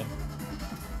if we can.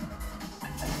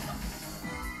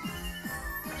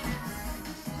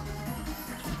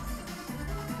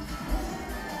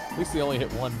 At least they only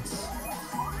hit once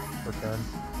per turn.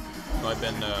 I've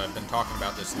been talking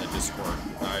about this in the Discord.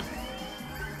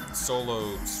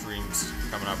 Solo streams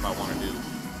coming up I want to do.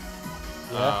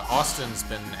 Yeah. Austin's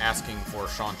been asking for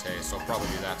Shantae, so I'll probably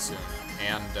do that soon.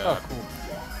 And oh, cool.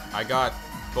 I got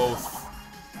both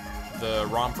the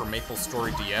ROM for Maple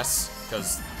Story DS,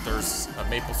 because there's a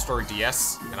Maple Story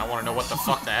DS, and I want to know what the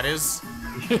fuck that is.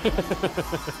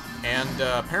 And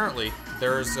apparently,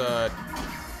 there's a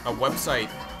website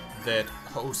that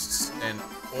hosts an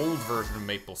old version of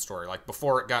Maple Story, like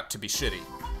before it got to be shitty.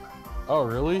 Oh,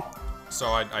 really? So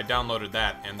I downloaded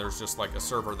that, and there's just like a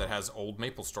server that has old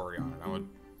Maple Story on it. I would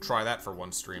try that for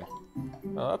one stream.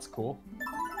 Oh, that's cool.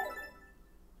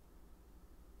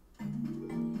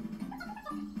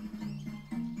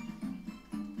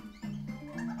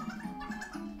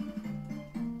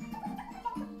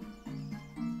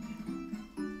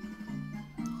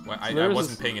 Well, I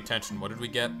wasn't paying attention. What did we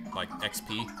get? Like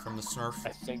XP from the Smurf? I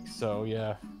think so,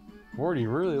 yeah. Morty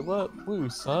really let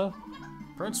loose, huh?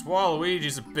 Prince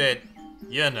Waluigi's a bit,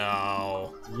 you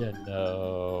know. You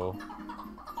know.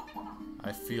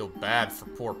 I feel bad for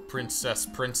poor Princess.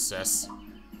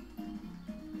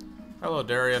 Hello,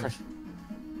 Darian.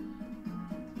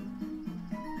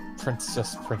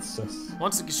 Princess.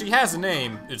 She has a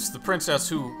name. It's the princess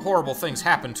who horrible things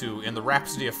happen to in the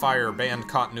Rhapsody of Fire band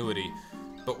continuity.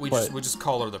 But we just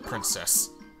call her the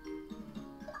princess.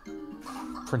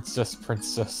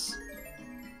 Princess.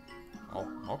 Oh,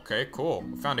 okay, cool.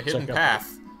 We found a hidden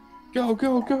path. Go!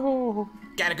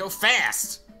 Gotta go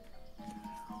fast!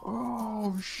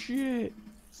 Oh, shit.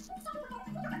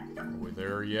 Are we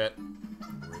there yet?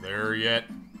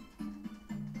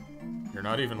 You're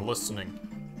not even listening.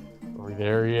 Are we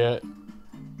there yet?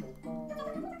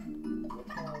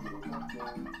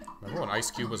 Remember when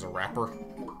Ice Cube was a rapper?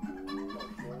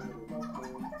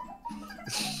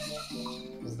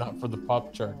 It's not for the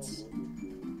pop charts.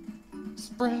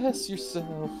 Express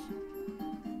yourself.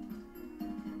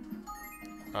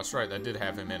 That's right, that did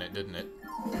have him in it, didn't it?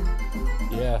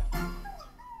 Yeah.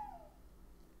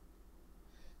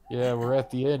 Yeah, we're at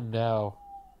the end now.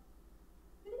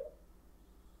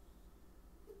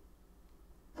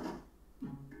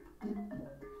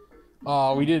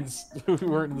 Oh, we didn't. We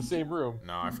weren't in the same room.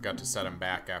 No, I forgot to set him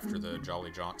back after the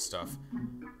Jolly Jaunt stuff.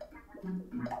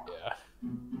 Yeah.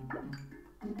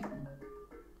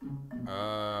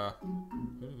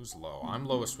 Who's low? I'm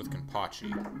lowest with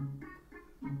Kenpachi.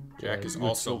 Jack is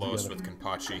also lowest with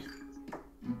Kenpachi.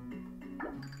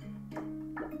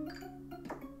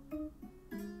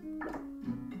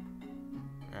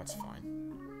 That's fine.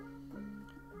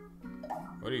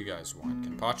 What do you guys want?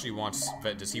 Kenpachi wants...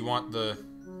 Does he want the...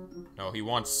 No, he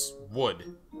wants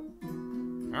wood.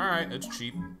 Alright, it's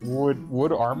cheap.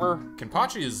 Wood armor?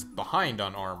 Kenpachi is behind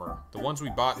on armor. The ones we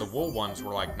bought, the wool ones,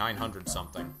 were like 900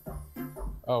 something.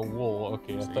 Oh, wool.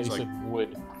 Okay, I thought you said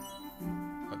wood.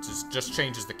 That just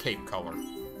changes the cape color.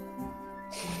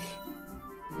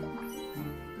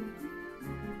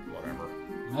 Whatever.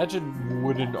 Imagine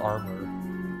wooden armor.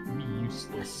 It'd be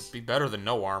useless. It'd be better than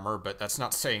no armor, but that's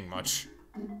not saying much.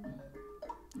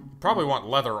 You probably want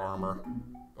leather armor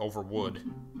over wood.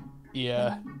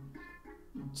 Yeah.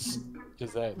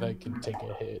 Because that can take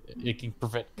a hit. It can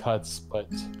prevent cuts, but...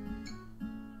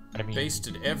 I mean...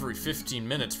 Basted every 15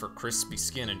 minutes for crispy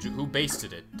skin, and who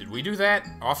basted it? Did we do that?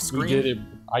 Off screen? We did it.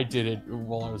 I did it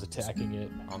while I was attacking it.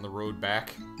 On the road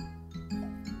back?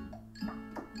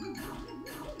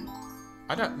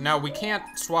 Now, we can't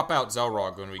swap out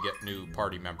Xelrog when we get new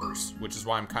party members, which is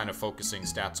why I'm kind of focusing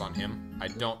stats on him. I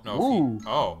don't know if he...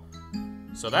 Oh.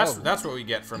 So that's what we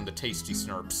get from the tasty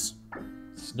snurps.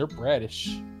 Snurp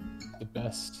radish. The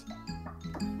best.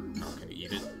 Okay,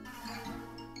 eat it.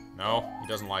 No, he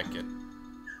doesn't like it.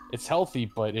 It's healthy,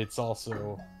 but it's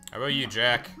also... How about you,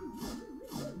 Jack?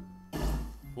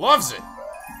 Loves it!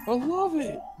 I love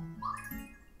it!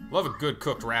 Love a good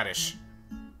cooked radish.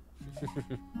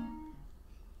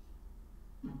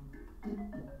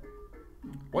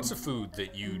 What's a food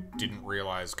that you didn't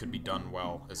realize could be done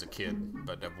well as a kid,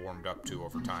 but have warmed up to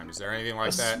over time? Is there anything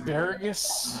like that?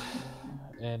 Asparagus.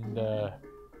 And, that's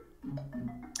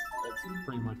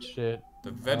pretty much it.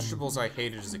 The vegetables I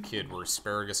hated as a kid were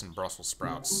asparagus and Brussels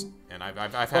sprouts, and I've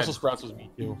had Brussels sprouts was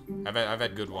me too. I've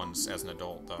had good ones as an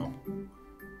adult though.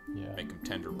 Yeah. Make them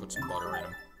tender, put some butter in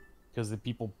them. Because the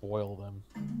people boil them,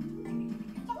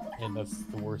 and that's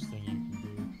the worst thing you can do.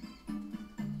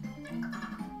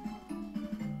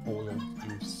 Boiled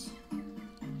goose.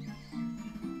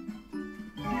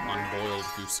 Unboiled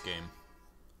goose game.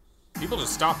 People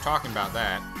just stopped talking about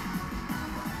that.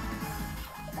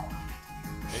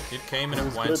 It came and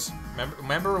it went.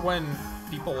 Remember when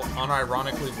people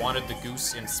unironically wanted the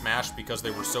goose in Smash because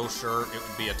they were so sure it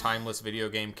would be a timeless video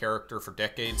game character for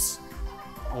decades?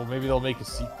 Well, maybe they'll make a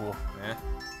sequel. Eh.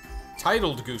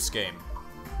 Titled Goose Game.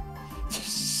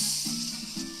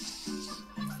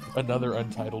 Another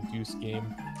untitled goose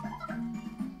game.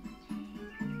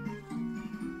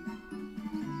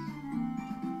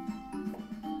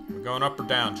 We're going up or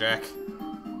down, Jack?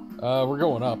 We're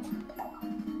going up.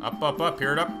 Up,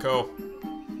 here it up, go.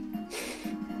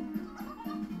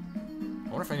 I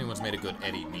wonder if anyone's made a good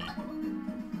Eddie me.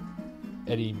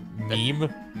 Eddie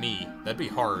meme? Me. That'd be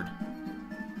hard.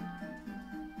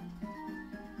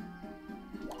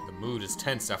 The mood is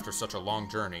tense after such a long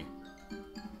journey.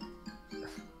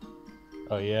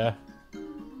 Oh, yeah?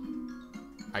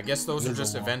 I guess those are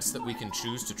just events that we can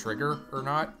choose to trigger or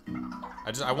not.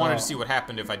 I wanted to see what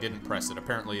happened if I didn't press it.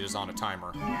 Apparently it is on a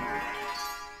timer.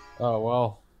 Oh,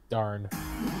 well, darn.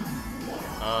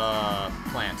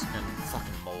 Plant and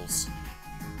fucking moles.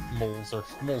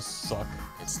 Moles suck.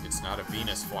 It's not a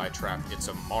Venus flytrap, it's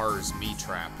a Mars me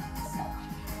trap.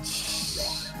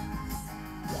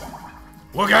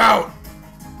 Look out!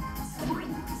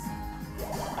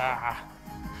 Ah.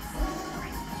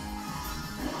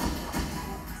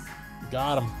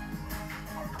 Got him.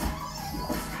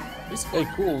 Hey,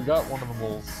 cool, we got one of the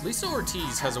moles. Lisa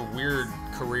Ortiz has a weird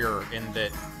career in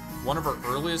that one of her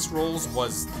earliest roles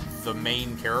was the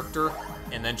main character,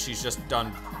 and then she's just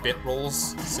done bit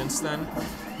roles since then.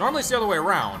 Normally it's the other way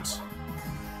around.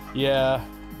 Yeah.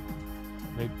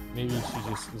 Maybe she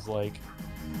just was like,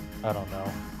 I don't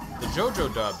know. The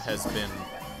JoJo dub has been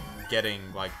getting,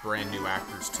 like, brand new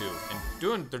actors, too,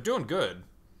 and they're doing good.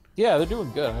 Yeah, they're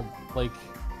doing good. Like...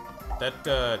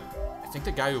 That, I think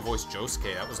the guy who voiced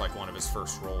Josuke, that was, like, one of his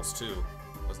first roles, too.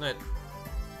 Wasn't it?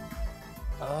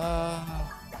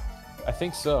 I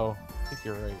think so. I think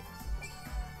you're right.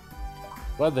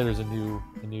 Glad there's a new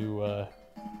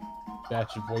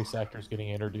batch of voice actors getting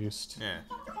introduced. Yeah.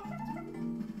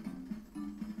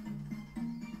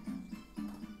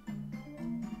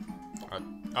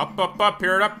 Up,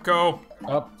 here it up, go!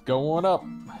 Up, going up.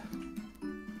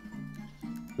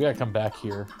 We gotta come back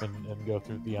here and go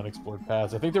through the unexplored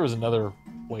paths. I think there was another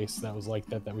place that was like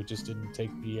that we just didn't take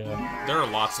the, There are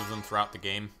lots of them throughout the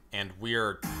game, and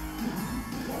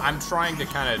I'm trying to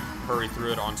kind of hurry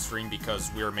through it on stream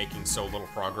because we're making so little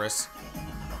progress.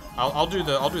 I'll do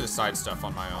the side stuff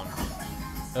on my own.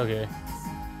 Okay.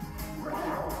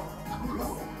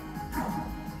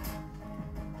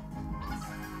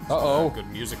 Uh-oh. Good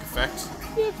music effect.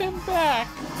 Give him back!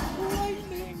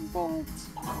 Lightning bolt!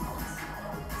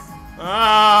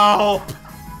 Help!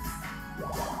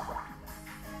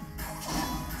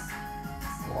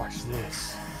 Watch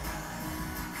this.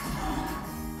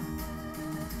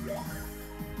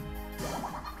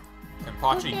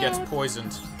 Kenpachi gets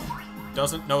poisoned.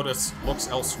 Doesn't notice, looks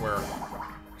elsewhere.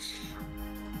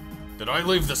 Did I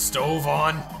leave the stove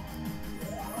on?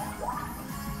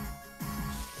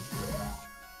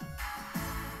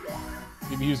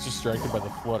 Maybe he was distracted by the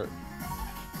flutter.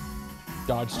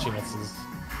 Dodge chances.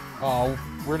 Oh,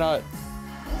 we're not...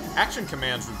 Action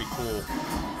commands would be cool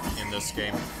in this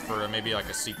game for maybe like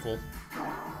a sequel.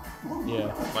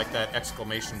 Yeah. Like that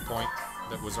exclamation point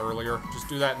that was earlier. Just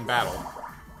do that in battle.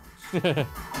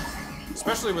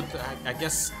 Especially with, I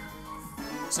guess,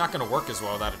 it's not going to work as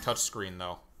well without a touchscreen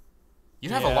though.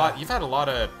 You've had a lot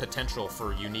of potential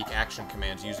for unique action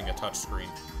commands using a touchscreen.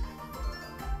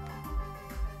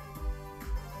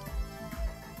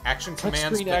 Action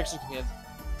commands. Touchscreen action commands.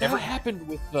 That happened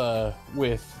with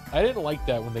I didn't like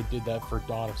that when they did that for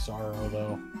Dawn of Sorrow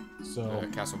though. So the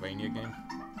Castlevania game.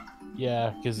 Yeah,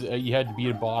 because you had to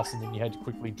beat a boss and then you had to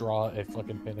quickly draw a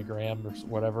fucking pentagram or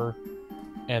whatever,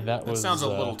 and that sounds a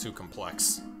little too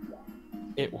complex.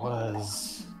 It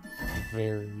was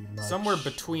very much somewhere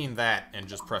between that and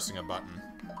just pressing a button,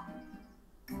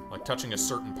 like touching a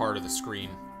certain part of the screen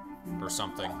or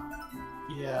something.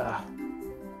 Yeah.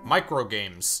 Micro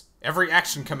games. Every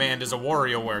action command is a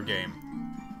WarioWare game.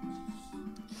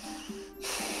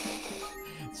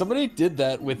 Somebody did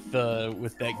that with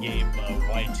that game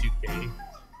Y2K.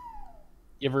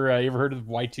 You ever heard of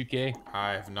Y2K?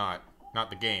 I have not.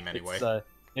 Not the game anyway.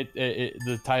 It's,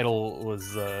 the title was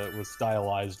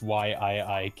stylized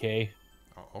YIIK.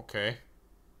 Oh, okay.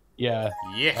 Yeah.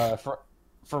 Yeah.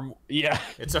 From yeah.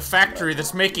 It's a factory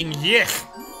that's making yick.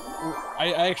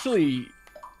 I actually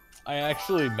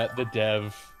met the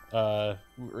dev at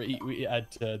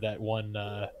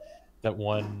that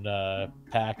one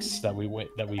PAX that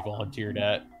we volunteered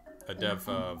at. A dev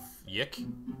of Yick?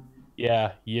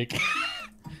 Yeah, Yick.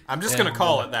 I'm just gonna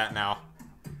call it that now.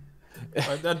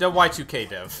 The Y2K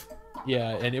dev.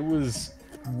 Yeah, and it was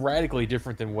radically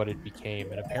different than what it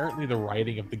became, and apparently the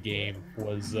writing of the game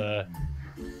was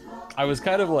I was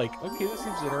kind of like, okay, this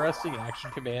seems interesting,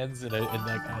 action commands in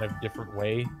that kind of different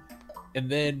way. And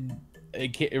then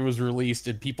it was released,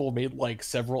 and people made like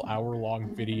several hour-long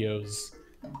videos.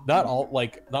 Not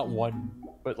one,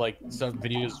 but like some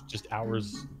videos just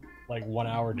hours, like 1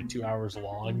 hour to 2 hours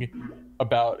long,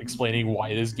 about explaining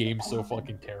why this game's so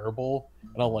fucking terrible.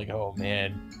 And I'm like, oh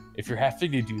man, if you're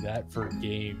having to do that for a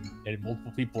game, and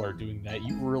multiple people are doing that,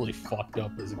 you really fucked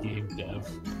up as a game dev.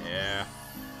 Yeah.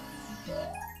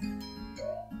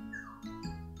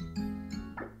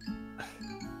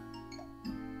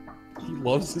 He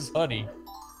loves his honey.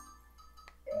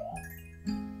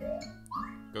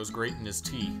 Goes great in his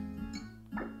tea.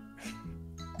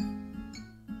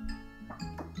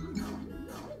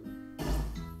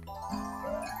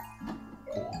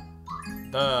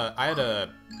 I had a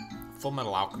Full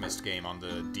Metal Alchemist game on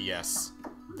the DS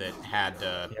that had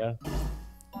Yeah.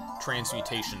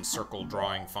 transmutation circle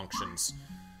drawing functions.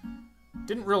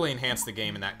 Didn't really enhance the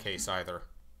game in that case either.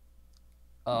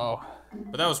 Oh.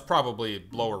 But that was probably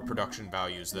lower production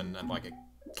values than like a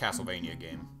Castlevania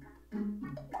game.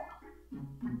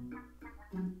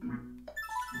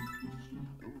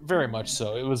 Very much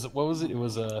so. It was, what was it? It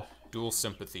was a... Dual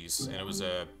Sympathies, and it was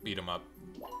a beat 'em up.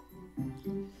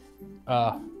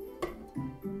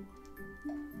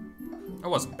 It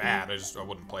wasn't bad, I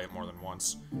wouldn't play it more than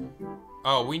once.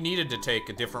 Oh, we needed to take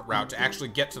a different route to actually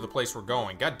get to the place we're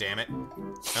going. God damn it.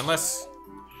 Unless...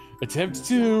 Attempt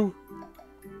 2!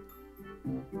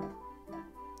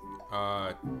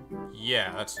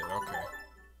 Yeah, that's it, okay.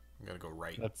 I gotta go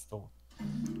right. That's the...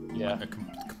 Yeah. A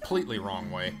completely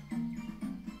wrong way.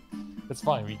 It's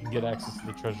fine, we can get access to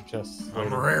the treasure chests later.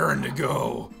 I'm raring to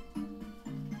go!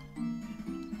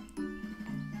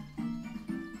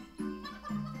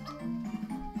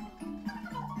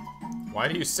 Why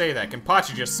do you say that?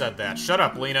 Kenpachi just said that. Shut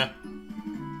up, Lena.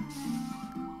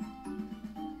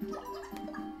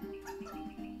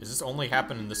 Does this only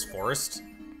happen in this forest?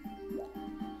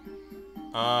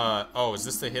 Oh, is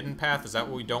this the hidden path? Is that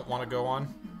what we don't want to go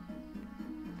on?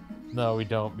 No, we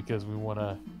don't, because we want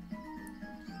to...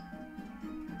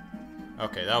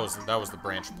 Okay, that was the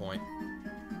branch point.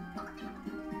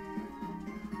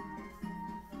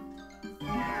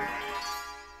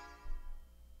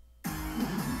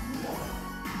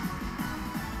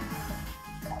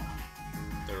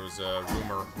 There was a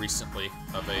rumor recently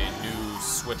of a new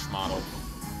Switch model.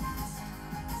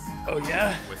 Oh,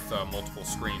 yeah? With multiple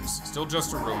screens. Still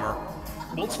just a rumor.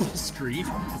 Multiple screen?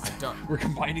 I don't... We're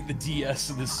combining the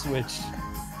DS and the Switch.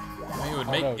 I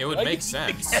mean, it would make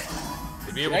sense.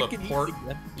 They'd be able to port...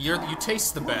 You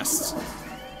taste the best.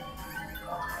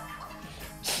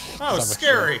 Oh,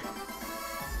 scary!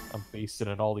 I'm basting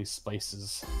in all these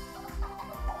spices.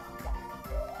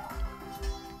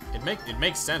 It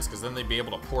makes sense, because then they'd be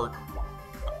able to port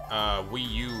Wii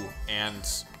U and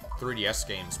 3DS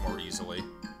games more easily.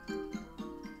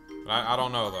 But I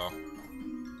don't know, though.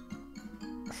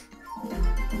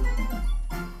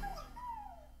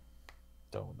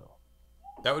 Don't know.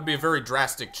 That would be a very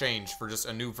drastic change for just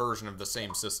a new version of the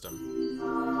same system.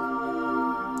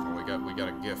 Oh, we got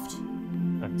a gift.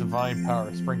 A divine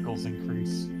power sprinkles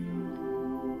increase.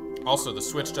 Also, the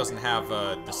Switch doesn't have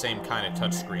the same kind of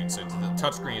touchscreen, so the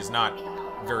touchscreen is not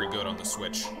very good on the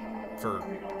Switch for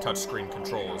touchscreen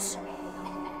controls.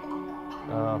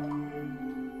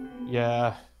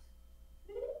 Yeah.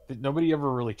 Nobody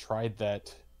ever really tried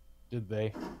that, did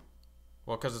they?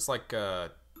 Well, because it's like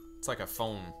a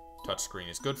phone touchscreen.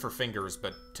 It's good for fingers,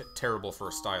 but terrible for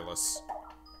a stylus.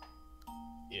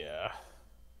 Yeah.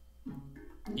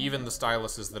 Even the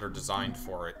styluses that are designed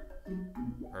for it.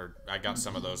 I got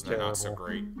some of those, and they're not so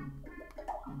great.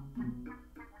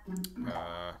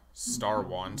 Star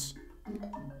Wand.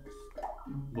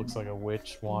 Looks like a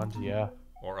witch wand, yeah.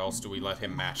 Or else do we let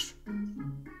him match?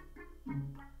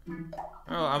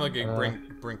 Oh, I'm gonna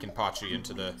bring Kenpachi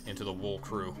into the wool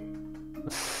crew.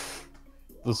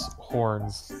 Those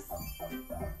horns.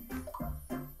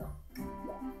 Oh,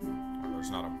 there's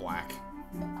not a black.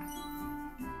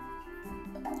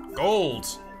 Gold.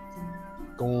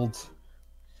 Gold.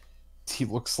 He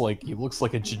looks like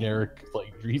a generic,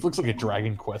 he looks like a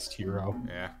Dragon Quest hero.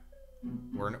 Yeah.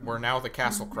 We're now the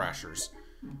Castle Crashers.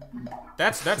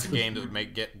 That's a game that would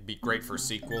be great for a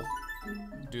sequel.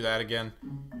 Do that again.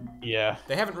 Yeah.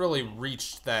 They haven't really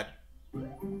reached that.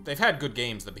 They've had good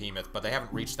games, the Behemoth, but they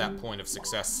haven't reached that point of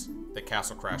success that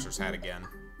Castle Crashers had again.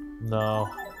 No,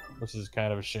 which is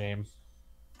kind of a shame.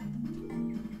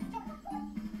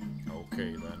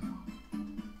 Okay then.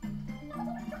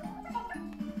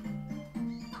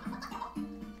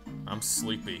 I'm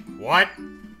sleepy. What?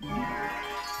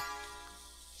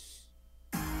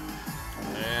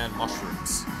 And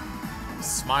mushrooms.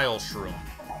 Smile shroom.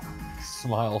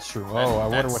 Smile shroom. Oh, I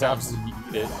wonder what happens when you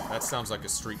eat it. That sounds like a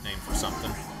street name for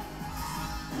something.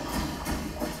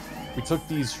 We took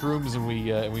these shrooms and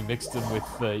we mixed them with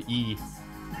E.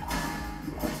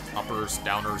 Uppers,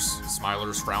 downers,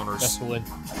 smilers, frowners.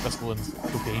 Mescaline,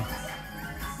 cocaine.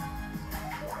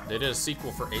 They did a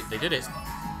sequel for they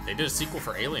did a sequel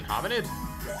for Alien Hominid?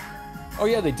 Oh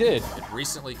yeah, they did. It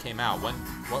recently came out.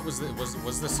 What was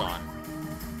this on?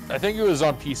 I think it was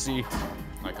on PC.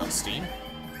 Like on Steam?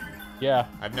 Yeah.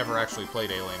 I've never actually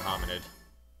played Alien Hominid.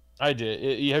 I did.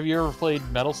 Have you ever played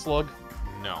Metal Slug?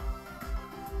 No.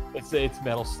 It's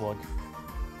Metal Slug.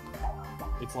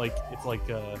 It's like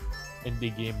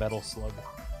indie game Metal Slug.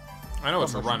 I know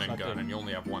it's a run and gun, and you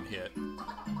only have one hit.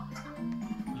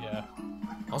 Yeah.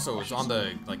 Also, it was on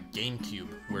the GameCube,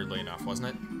 weirdly enough, wasn't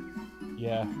it?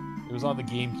 Yeah, it was on the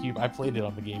GameCube. I played it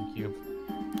on the GameCube.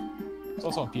 It's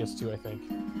also on PS2, I think.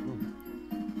 Ooh.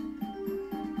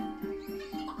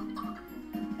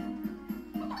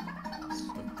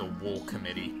 The Wool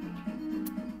Committee.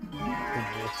 The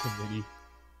Wool Committee.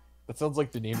 That sounds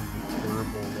like the name of a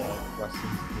terrible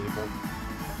wrestling table.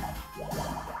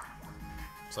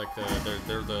 It's like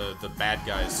they're the bad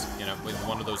guys, you know, in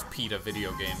one of those PETA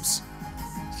video games.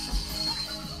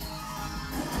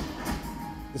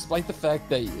 Despite the fact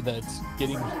that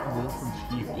getting wool from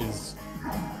sheep is...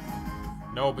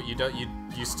 No, but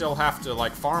you still have to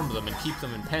like farm them and keep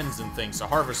them in pens and things to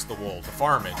harvest the wool, to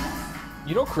farm it.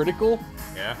 You know, Critical?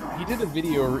 Yeah. He did a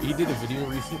video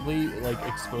recently, like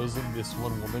exposing this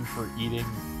one woman for eating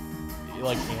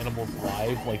like animals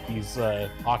live, like these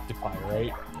octopi,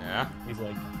 right? Yeah. He's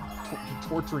like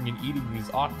torturing and eating these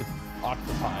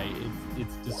octopi.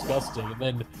 It's disgusting. And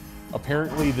then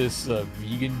apparently this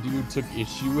vegan dude took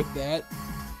issue with that,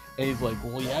 and he's like,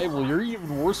 "Well, yeah, well, you're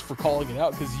even worse for calling it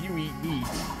out because you eat meat."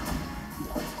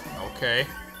 Okay.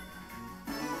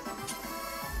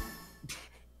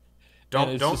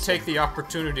 Don't take the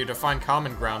opportunity to find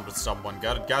common ground with someone.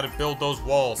 Gotta build those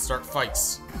walls, start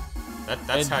fights.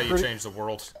 That's how you change the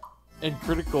world. And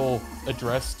Critical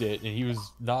addressed it, and he was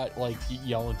not like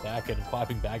yelling back at him,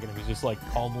 clapping back at him. He was just like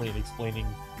calmly and explaining,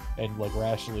 and like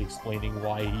rationally explaining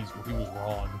why he was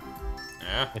wrong.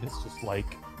 Yeah. And it's just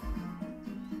like,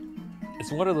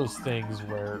 it's one of those things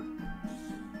where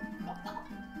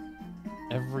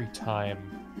every time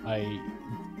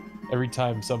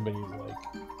somebody's like,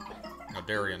 now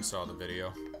Darian saw the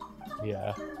video.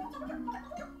 yeah.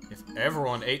 If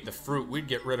everyone ate the fruit, we'd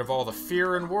get rid of all the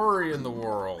fear and worry in the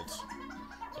world.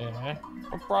 Yeah.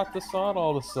 What brought this on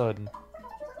all of a sudden?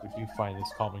 If you find this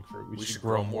calming fruit, we should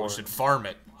grow more. We should farm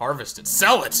it, harvest it,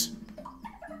 sell it.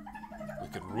 We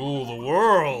could rule the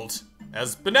world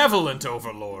as benevolent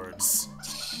overlords.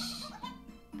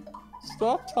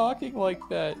 Stop talking like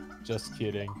that. Just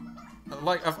kidding.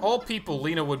 Like, of all people,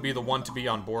 Lena would be the one to be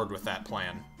on board with that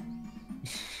plan.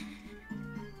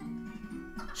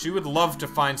 She would love to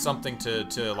find something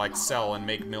to like, sell and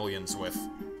make millions with.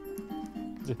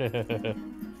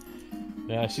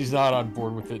 Yeah, she's not on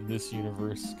board with it in this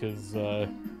universe, because,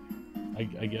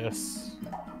 I guess...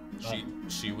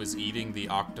 She was eating the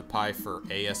octopi for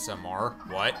ASMR?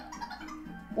 What?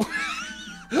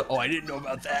 Oh, I didn't know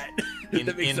about that.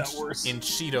 That makes that worse. In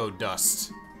Cheeto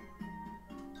dust.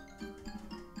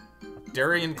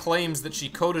 Darian claims that she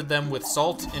coated them with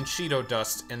salt and Cheeto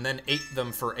dust and then ate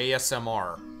them for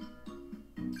ASMR.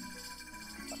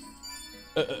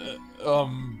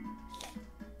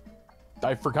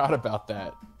 I forgot about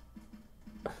that.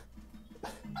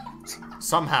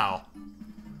 Somehow.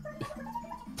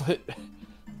 But...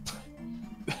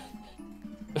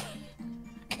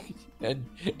 and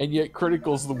yet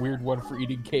Critical's the weird one for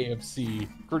eating KFC.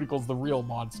 Critical's the real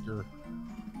monster.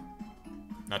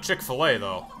 Now Chick-fil-A,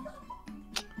 though.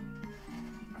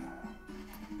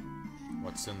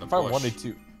 What's in the bush? If I wanted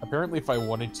to. Apparently, if I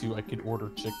wanted to, I could order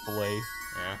Chick-fil-A.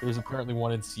 Yeah. There's apparently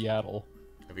one in Seattle.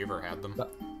 Have you ever had them?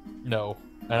 No,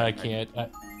 and I can't.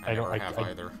 I don't have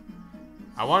either.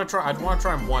 I want to try. I'd want to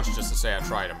try them once just to say I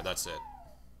tried them, but that's it.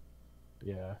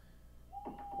 Yeah.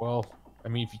 Well, I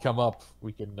mean, if you come up,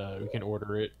 we can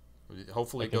order it.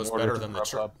 Hopefully, it goes better than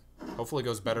the Hopefully, it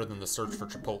goes better than the search for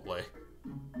Chipotle.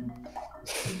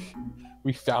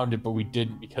 We found it, but we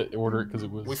didn't order it because it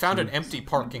was. We found an empty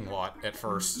parking lot at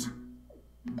first.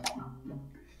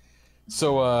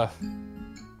 So,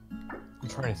 I'm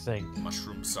trying to think.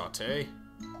 Mushroom sauté.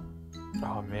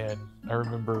 Oh man, I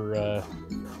remember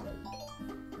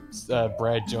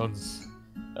Brad Jones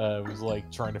was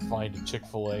like trying to find a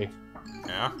Chick-fil-A.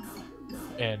 Yeah.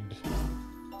 And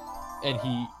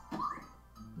he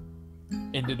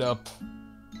ended up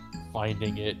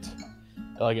finding it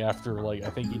like after like I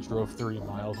think he drove 30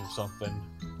 miles or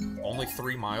something. Only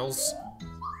 3 miles?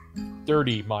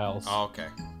 30 miles. Oh, okay.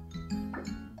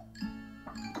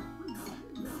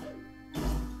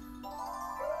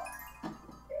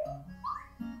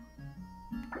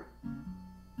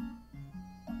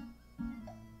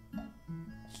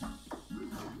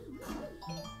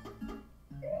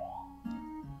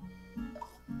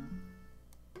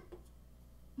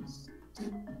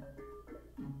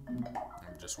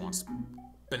 Just wants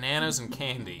bananas and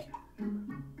candy.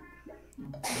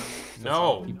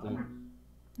 No.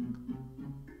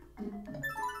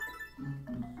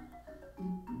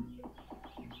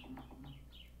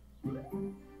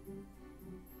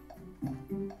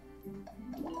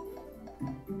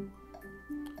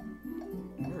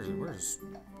 Where's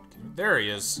there he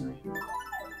is.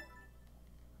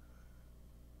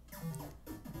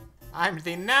 I'm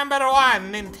the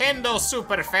 #1 Nintendo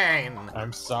super fan.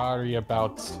 I'm sorry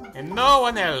about... And no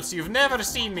one else. You've never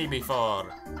seen me before.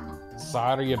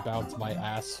 Sorry about my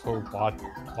asshole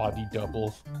body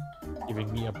double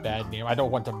giving me a bad name. I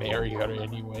don't want to marry her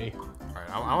anyway. Alright,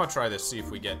 I want to try this, see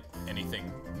if we get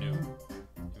anything new.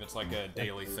 If it's like a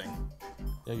daily thing.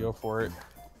 Yeah, go for it.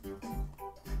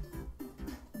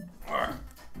 Alright.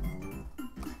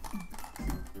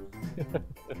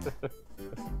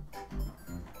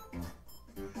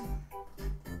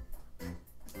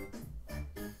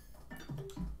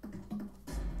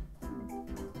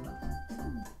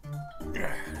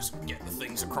 Just get the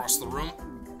things across the room.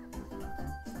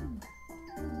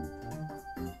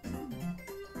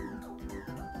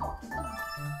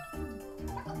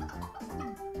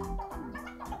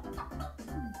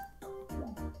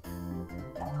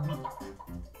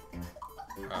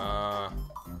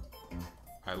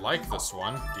 I like this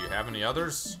one. Do you have any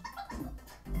others?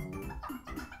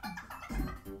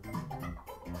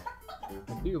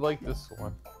 I do like this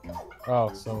one.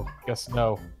 Oh, so guess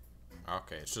no.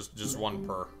 Okay, it's just one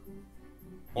per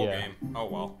whole game. Oh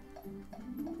well.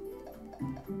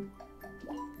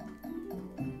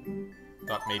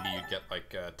 Thought maybe you'd get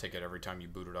like a ticket every time you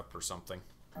boot it up or something.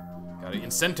 Gotta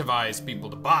incentivize people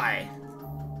to buy.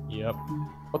 Yep.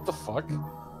 What the fuck?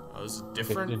 Oh, this is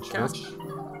different. In church?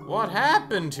 What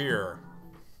happened here?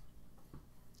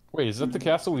 Wait, is that the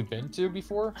castle we've been to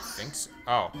before? I think so.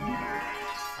 Oh.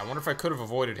 I wonder if I could have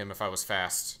avoided him if I was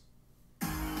fast.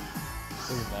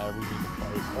 Doesn't matter, we need to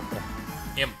fight. What the?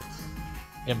 Imp.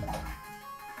 Imp.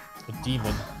 A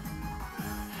demon.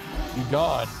 Be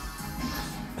gone.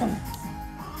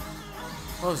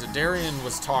 What was it? Darian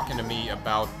was talking to me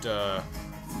about,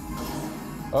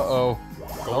 Uh-oh.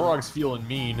 Xelrog's feeling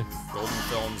mean. Golden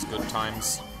Films, Good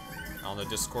Times on the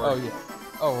Discord. Oh, yeah.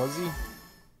 Oh, was he?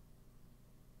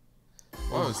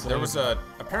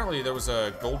 Apparently there was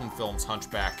a Golden Films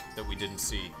Hunchback that we didn't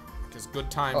see. Because Good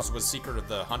Times was Secret of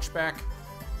the Hunchback.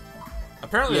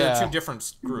 Apparently they're two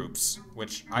different groups,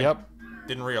 which I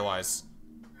didn't realize.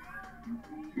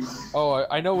 Oh,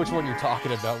 I know which one you're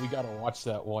talking about. We gotta watch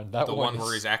that one. The one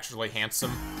where he's actually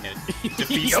handsome and it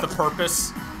defeats the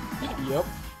purpose. Yep.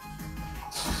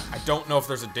 I don't know if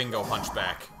there's a Dingo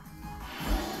Hunchback.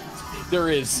 There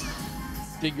is.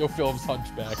 Dingo Films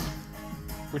Hunchback.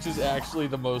 Which is actually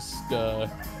the most,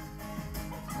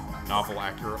 novel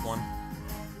accurate one.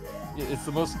 It's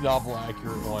the most novel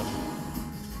accurate one.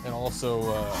 And also,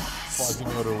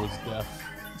 Quasimodo was deaf.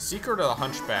 Secret of the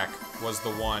Hunchback was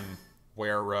the one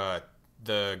where,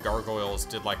 the gargoyles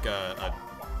did like a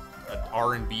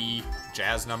R&B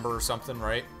jazz number or something,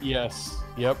 right? Yes.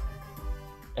 Yep.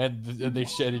 And they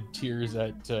shedded tears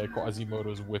at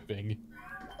Quasimodo's whipping.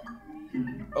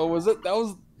 Oh, was it? That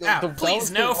was...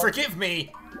 please, no, forgive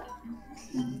me!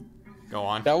 Go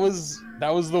on. That was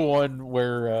the one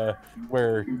where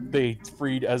they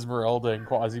freed Esmeralda and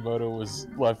Quasimodo was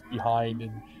left behind,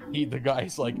 and the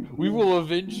guy's like, "We will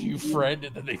avenge you, friend,"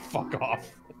 and then they fuck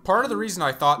off. Part of the reason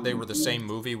I thought they were the same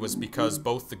movie was because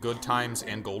both the Good Times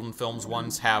and Golden Films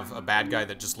ones have a bad guy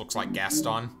that just looks like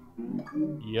Gaston.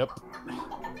 Yep.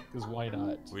 Because why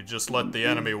not? We just let the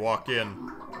enemy walk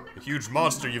in. A huge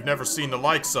monster you've never seen the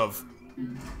likes of.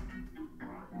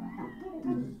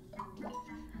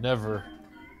 Never.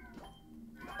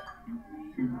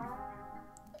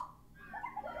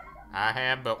 I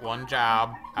have but one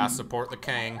job. I support the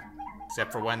king.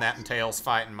 Except for when that entails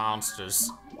fighting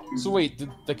monsters. So wait,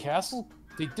 the castle,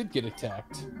 they did get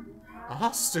attacked.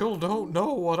 I still don't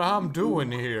know what I'm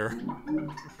doing here.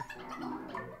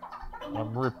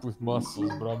 I'm ripped with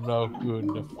muscles, but I'm no good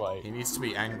in a fight. He needs to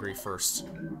be angry first.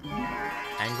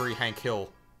 Angry Hank Hill.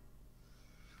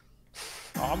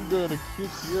 I'm gonna kick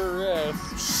your ass.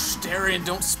 Shh, Darian,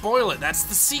 don't spoil it. That's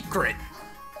the secret.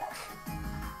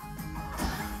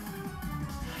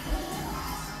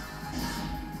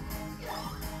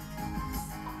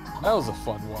 That was a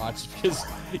fun watch because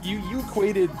you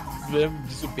equated them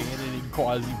just abandoning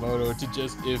Quasimodo to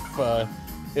just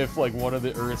if like one of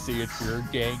the Urusei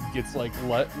gang gets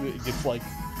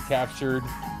captured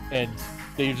and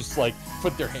they just like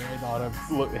put their hand on him,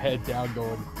 head down,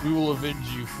 going, "We will avenge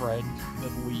you, friend," and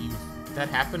then leave. That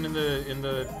happened in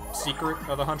the Secret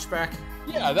of the Hunchback?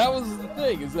 Yeah, that was the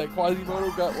thing, is that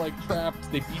Quasimodo got like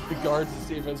trapped, they beat the guards to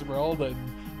save Esmeralda,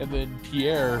 and then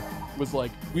Pierre was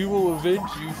like, "We will avenge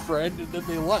you, friend," and then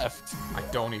they left. I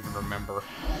don't even remember.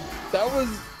 That was...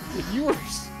 you were...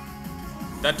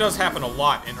 That does happen a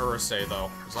lot in Urusei, though.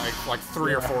 It's like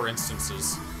 3 or 4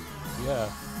 instances. Yeah.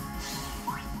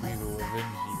 We will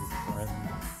avenge you, friend.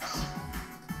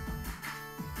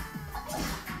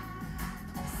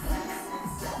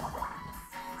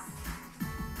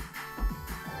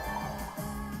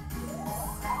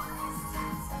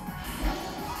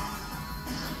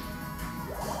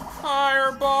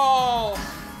 ball!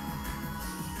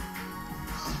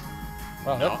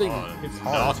 Wow, that thing is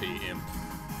hard. Naughty imp.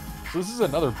 So this is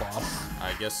another boss.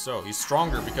 I guess so. He's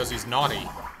stronger because he's naughty.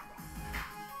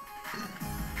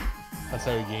 That's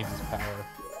how he gains his power.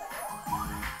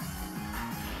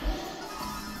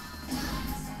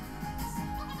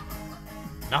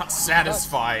 Not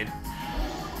satisfied.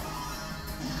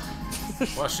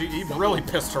 Well, he really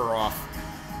pissed her off.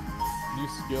 New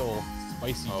skill,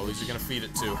 spicy. Oh, is he gonna feed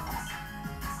it too?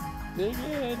 Dig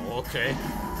in. Okay.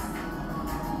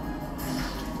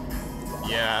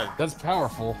 Yeah. That's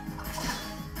powerful.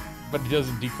 But it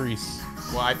doesn't decrease.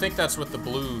 Well, I think that's what the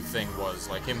blue thing was,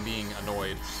 like him being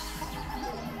annoyed.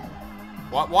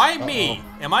 Why me?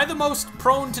 Am I the most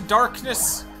prone to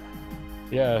darkness?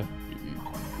 Yeah.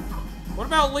 What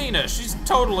about Lena? She's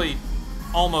totally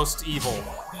almost evil.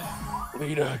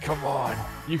 Lena, come on.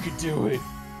 You can do it.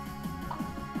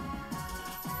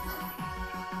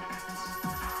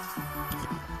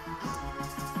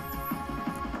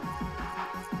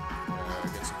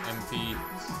 Get some MP.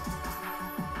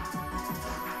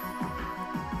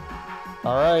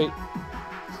 All right.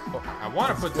 I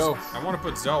want to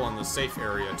put Zell in the safe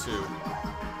area too,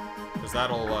 because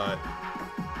that'll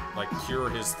like cure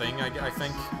his thing. I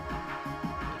think.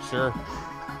 Sure.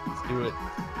 Let's do it.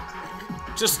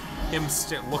 Just him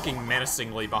looking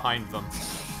menacingly behind them.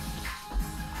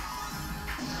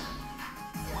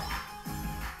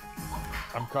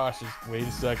 I'm cautious. Wait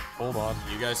a sec. Hold on.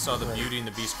 You guys saw the Beauty and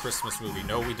the Beast Christmas movie?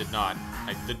 No, we did not.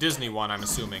 The Disney one, I'm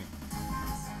assuming.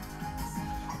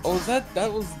 Oh,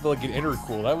 that was like an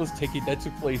interquel. That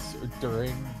took place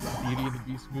during the Beauty and the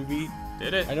Beast movie.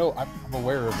 Did it? I know. I'm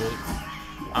aware of it.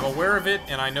 I'm aware of it,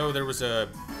 and I know there was a.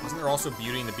 Wasn't there also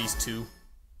Beauty and the Beast 2?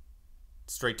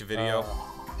 Straight to video.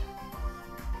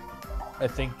 I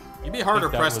think. You'd be harder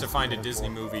pressed to find a Disney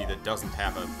movie that doesn't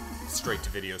have a straight to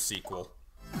video sequel.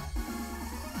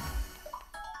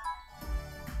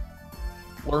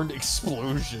 Learned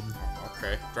explosion.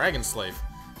 Okay, Dragon Slave.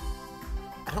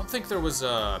 I don't think there was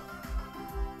a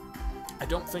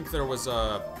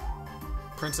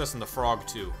Princess and the Frog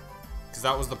 2, because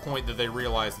that was the point that they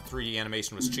realized the 3D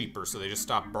animation was cheaper, so they just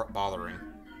stopped bothering.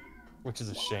 Which is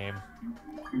a shame.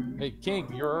 Hey,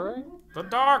 King, you alright? The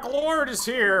Dark Lord is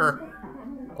here!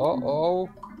 Uh-oh.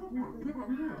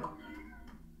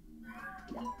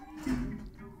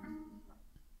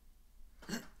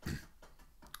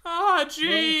 Ah,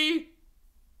 gee!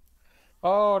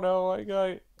 Oh no, I got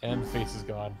it. And the face is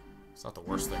gone. It's not the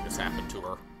worst thing that's happened to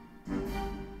her.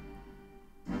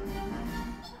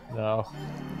 No.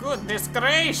 Goodness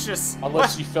gracious!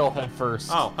 Unless she fell head first.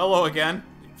 Oh, hello again.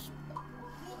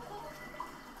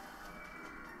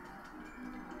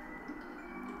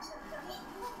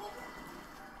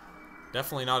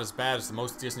 Definitely not as bad as the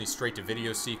most Disney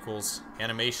straight-to-video sequels.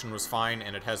 Animation was fine,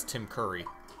 and it has Tim Curry.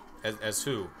 As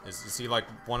who? Is he like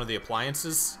one of the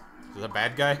appliances? Is he a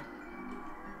bad guy?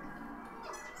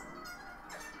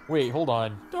 Wait, hold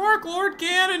on. Dark Lord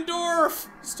Ganondorf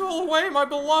stole away my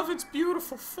beloved's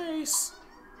beautiful face.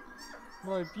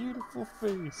 My beautiful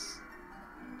face.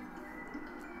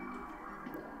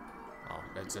 Oh,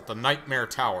 it's at the Nightmare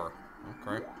Tower.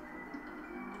 Okay.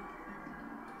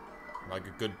 Like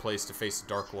a good place to face the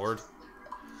Dark Lord.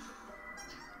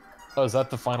 Oh, is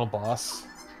that the final boss?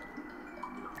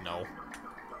 No.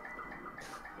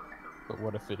 But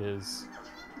what if it is?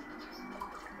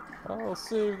 I'll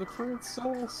save the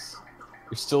princess.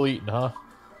 You're still eating, huh?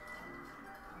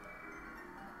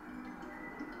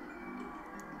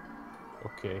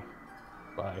 Okay.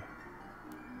 Bye.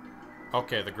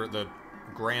 Okay, the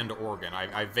Grand Organ.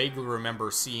 I vaguely remember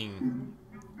seeing,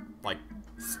 like,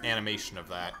 animation of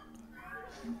that.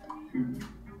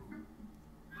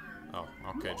 Oh,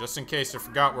 okay. Just in case I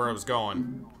forgot where I was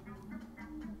going.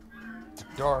 The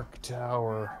Dark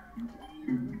Tower.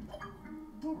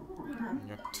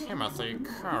 Timothy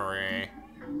Curry.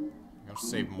 I'll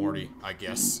save Morty, I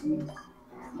guess.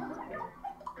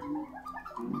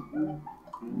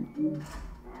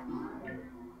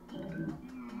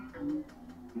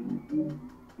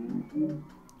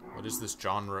 What is this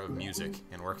genre of music,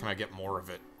 and where can I get more of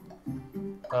it?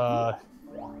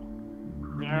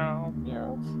 Meow,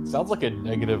 meow. Sounds like a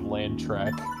Negative Land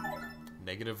track.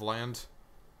 Negative Land?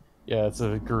 Yeah, it's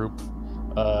a group.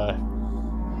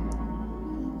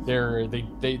 They were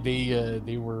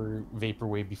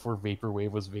vaporwave before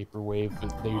vaporwave was vaporwave,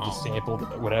 but they just sampled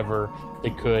whatever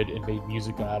they could and made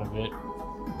music out of it.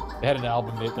 They had an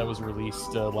album that was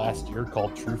released last year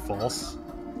called True False.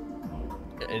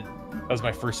 That was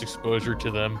my first exposure to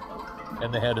them,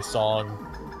 and they had a song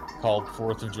called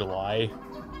 4th of July,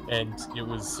 and it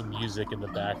was some music in the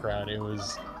background. It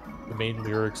was the main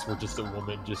lyrics were just a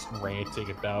woman just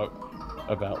ranting about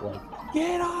like,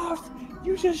 get off!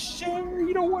 You just share.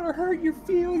 You don't want to hurt your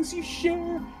feelings. You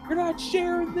share. You're not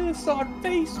sharing this on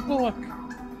Facebook.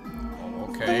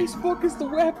 Okay. Facebook is the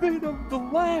weapon of the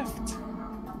left.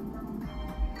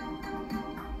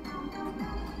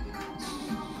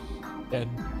 And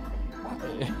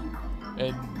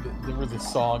there was a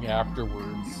song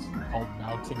afterwards called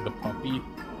 "Mounting the Puppy."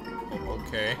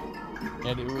 Okay.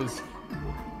 And it was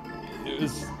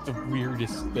the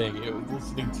weirdest thing.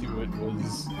 Listening to it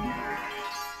was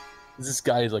this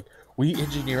guy is like, we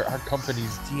engineer our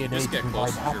company's DNA to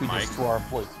provide happiness to our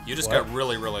employees. You just got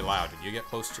really, really loud. Did you get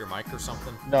close to your mic or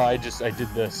something? No, I did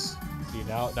this. See,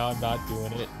 now I'm not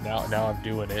doing it. Now I'm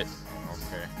doing it.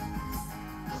 Okay.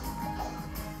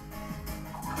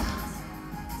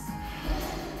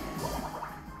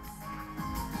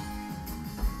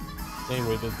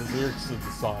 Anyway, the lyrics of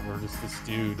the song were just this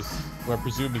dude, who I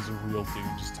presume is a real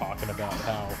dude, just talking about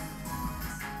how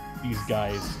these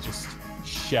guys just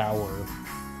shower.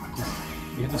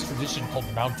 We have this tradition called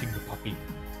mounting the puppy,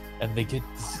 and they get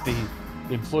the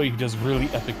employee who does really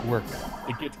epic work.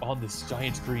 They get on this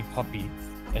giant green puppy,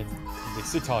 and they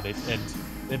sit on it, and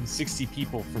then 60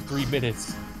 people for 3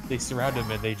 minutes they surround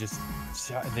him, and they just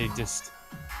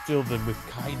fill them with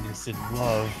kindness and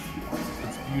love.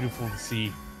 It's beautiful to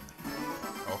see.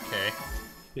 Okay.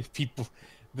 If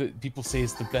people say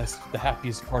it's the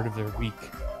happiest part of their week.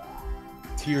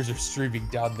 Tears are streaming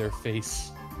down their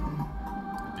face.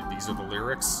 These are the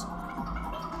lyrics?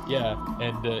 Yeah,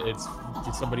 and it's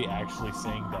somebody actually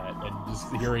saying that, and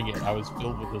just hearing it, I was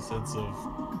filled with a sense of,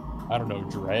 I don't know,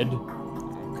 dread.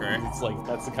 Okay. It's like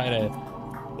that's the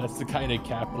kind of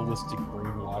capitalistic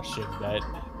brainwashing that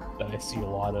I see a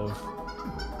lot of.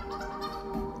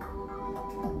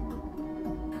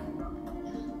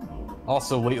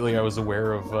 Also, lately I was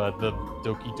aware of the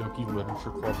Doki Doki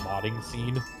Literature Club modding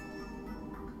scene.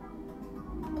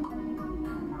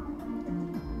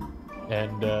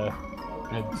 And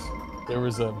there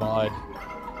was a mod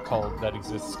called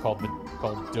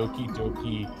Doki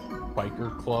Doki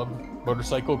Biker Club,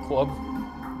 Motorcycle Club.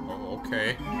 Oh,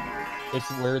 okay. It's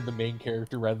where the main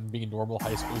character, rather than being a normal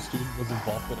high school student, was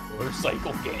involved in a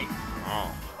motorcycle gang.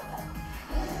 Oh.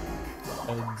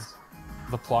 And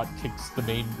the plot kicks, the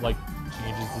main,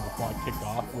 changes in the plot kick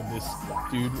off when this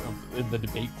dude in the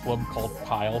debate club called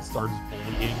Kyle starts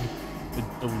bullying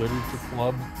the literature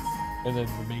club, and then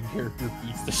the main character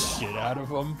beats the shit out of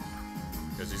him.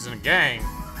 Because he's in a gang.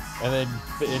 And then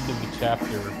the end of the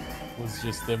chapter was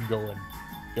just them going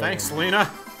Thanks, Lena.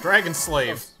 Dragon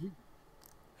Slave.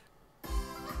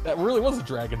 That really was a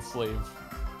Dragon Slave.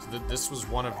 So this was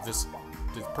one of this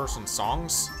person's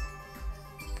songs?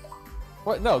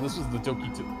 What? No, this was the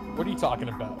Doki Doki. What are you talking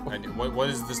about? What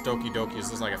is this Doki Doki? Is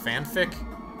this like a fanfic?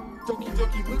 Doki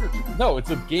Doki Literature. No,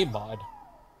 it's a game mod.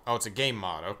 Oh, it's a game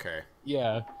mod. Okay.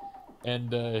 Yeah,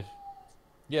 and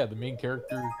yeah, the main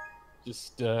character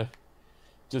just takes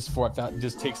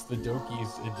the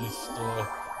Dokis and just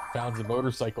founds a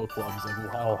motorcycle club. He's like,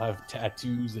 well, I'll have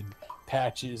tattoos and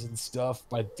patches and stuff.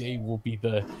 By day we'll be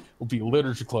a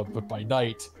literature club, but by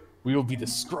night we will be the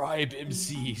scribe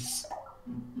MCs.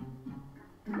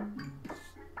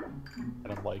 And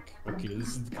I'm like, okay, this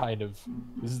is the kind of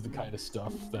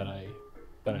stuff that I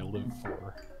live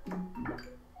for.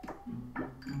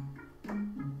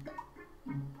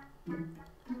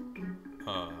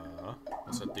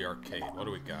 What's at the arcade? What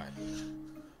do we got?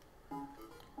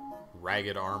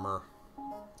 Ragged armor.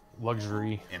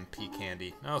 Luxury. MP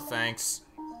candy. No thanks.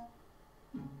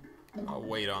 I'll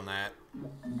wait on that.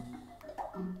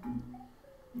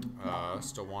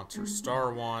 Still wants her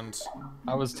star wand.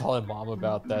 I was telling Mom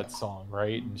about that song,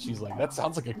 right? And she's like, that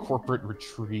sounds like a corporate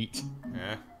retreat.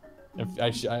 Yeah.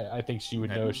 I think she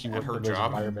would know. She worked in those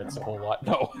job? environments a whole lot.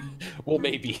 No. Well,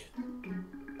 maybe.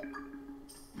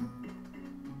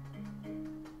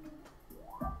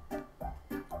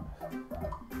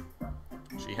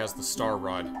 She has the star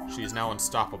rod. She is now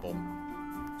unstoppable.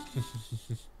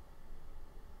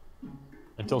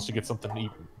 Until she gets something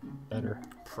even better.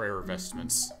 Prayer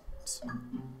vestments. It's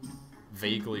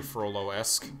vaguely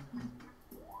Frollo-esque.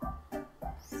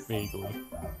 Vaguely.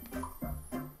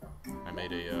 I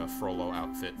made a Frollo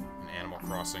outfit in Animal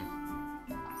Crossing.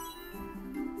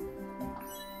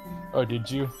 Oh, did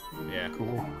you? Yeah.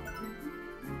 Cool.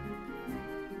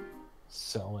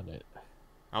 Selling it.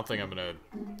 I don't think I'm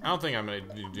gonna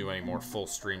do any more full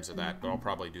streams of that, but I'll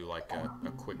probably do like a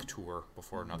quick tour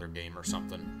before another game or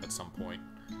something at some point.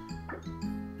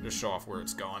 Just show off where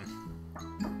it's going.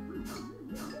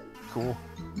 Cool.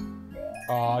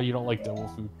 You don't like Devil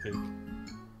Food Pig.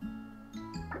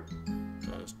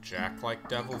 Just Jack like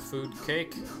devil food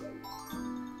cake?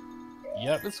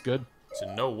 Yep, it's good. It's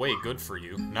in no way good for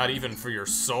you. Not even for your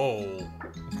soul.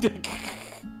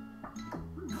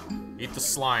 Eat the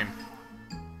slime.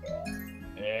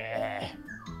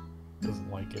 Doesn't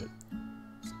like it.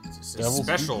 It's Devil's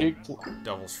special fruit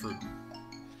devil's fruit.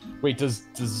 Wait, does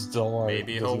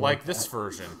Maybe he'll like this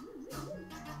version.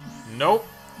 Nope.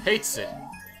 Hates it.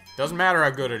 Doesn't matter how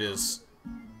good it is.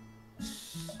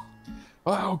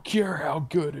 I don't care how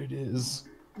good it is.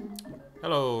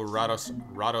 Hello,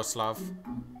 Radoslav.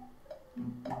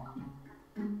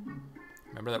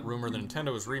 Remember that rumor that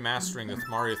Nintendo was remastering the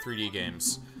Mario 3D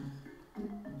games?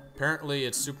 Apparently,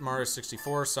 it's Super Mario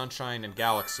 64, Sunshine, and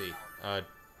Galaxy.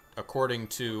 According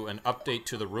to an update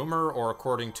to the rumor, or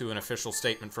according to an official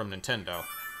statement from Nintendo?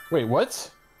 Wait, what?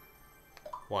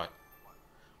 What?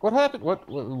 What happened?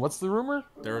 What's the rumor?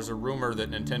 There is a rumor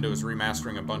that Nintendo is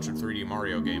remastering a bunch of 3D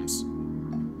Mario games.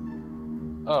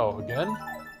 Oh, again?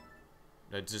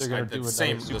 It's just the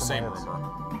same rumor.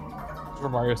 Super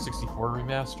Mario 64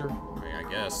 remaster? I mean, I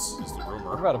guess is the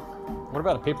rumor. What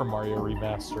about a Paper Mario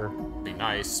remaster? Be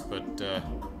nice, but that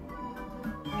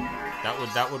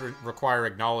would require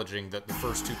acknowledging that the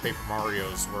first two Paper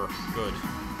Marios were good.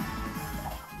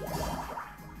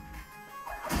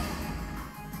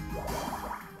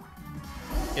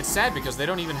 It's sad because they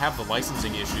don't even have the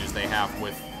licensing issues they have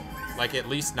with, like, at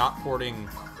least not porting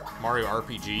Mario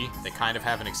RPG. They kind of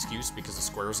have an excuse because of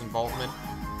Square's involvement.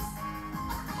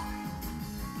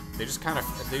 They've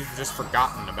just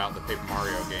forgotten about the Paper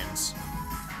Mario games.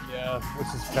 Yeah, which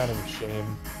is kind of a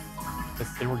shame.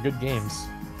 They were good games.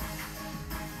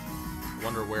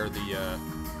 Wonder where the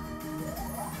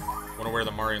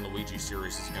Mario and Luigi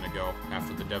series is gonna go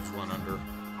after the devs went under.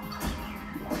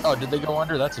 Oh, did they go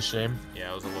under? That's a shame.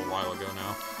 Yeah, it was a little while ago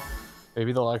now.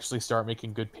 Maybe they'll actually start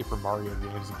making good Paper Mario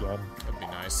games again. That'd be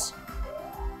nice.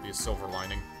 Be a silver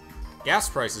lining. Gas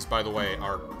prices, by the way,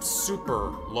 are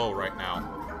super low right now.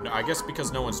 No, I guess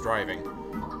because no one's driving.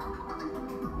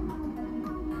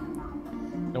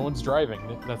 No one's driving.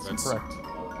 That's correct.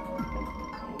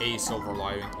 A silver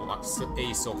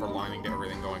lining to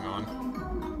everything going on.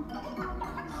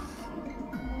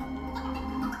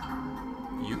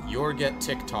 Your get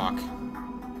TikTok.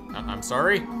 I'm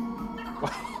sorry?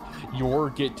 Your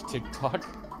get TikTok?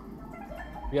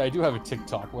 Yeah, I do have a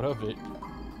TikTok. What of it?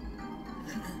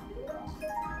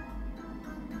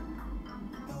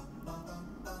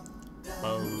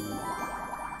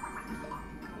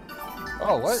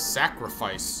 Oh, what?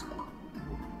 Sacrifice.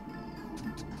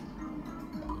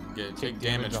 Take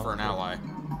damage for an ally.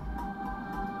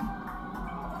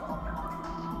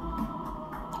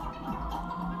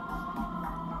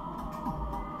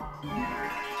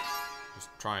 Just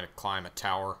trying to climb a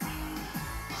tower.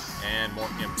 And more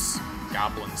imps.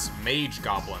 Goblins. Mage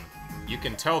goblin. You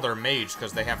can tell they're mage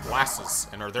because they have glasses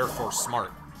and are therefore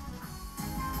smart.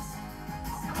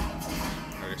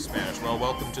 Okay, Spanish. Well,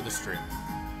 welcome to the stream.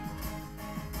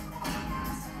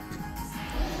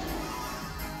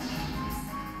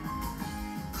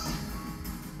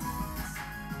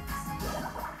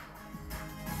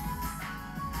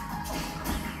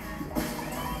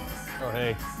 Oh,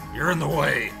 hey. You're in the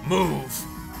way. Move.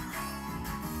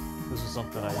 This is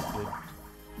something I did.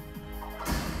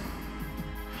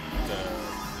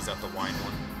 Is that the wine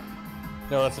one?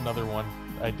 No, that's another one.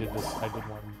 I did one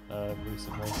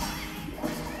recently.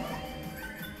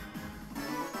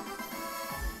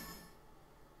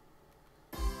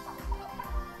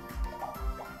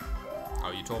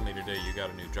 Oh, you told me today you got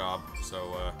a new job,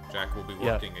 so Jack will be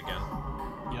working again.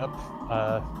 Yep.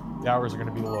 The hours are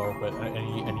going to be low, but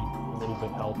any little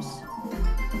bit helps.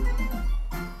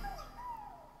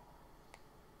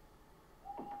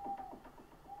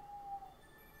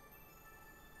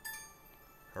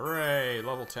 Hooray!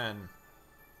 Level 10.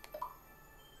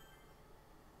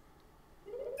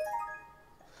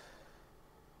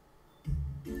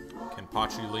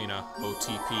 Kenpachulina,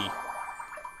 OTP.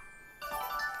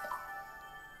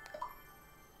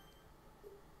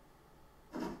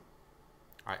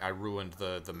 I ruined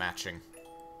the matching.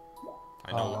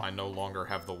 I no longer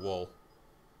have the wool.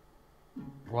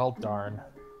 Well, darn.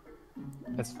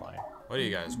 That's fine. What do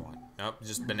you guys want? Nope,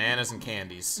 just bananas and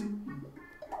candies.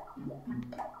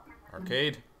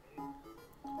 Arcade?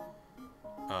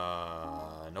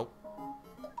 Nope.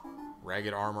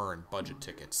 Ragged armor and budget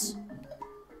tickets.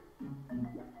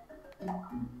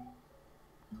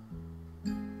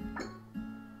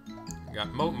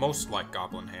 Got most like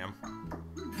Goblin Ham.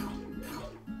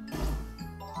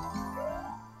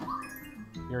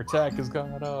 Your attack has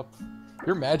gone up.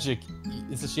 Your magic,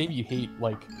 it's a shame you hate,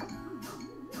 like...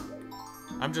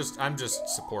 I'm just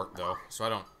support though, so I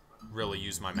don't really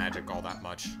use my magic all that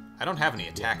much. I don't have any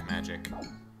attack magic.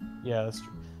 Yeah, that's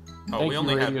true. Oh, Thank we you,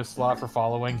 only Radio had Slot, for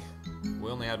following. we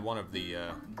only had one of the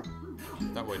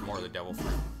that way more of the devil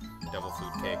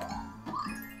food cake.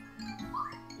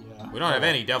 Yeah. We don't have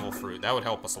any devil fruit. That would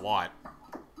help us a lot.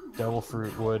 Devil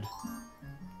fruit would.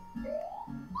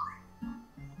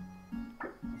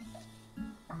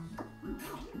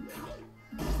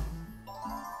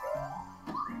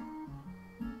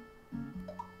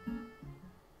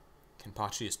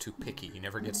 Kenpachi is too picky. He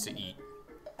never gets to eat.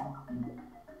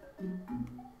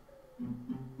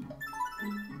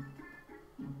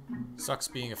 Sucks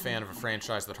being a fan of a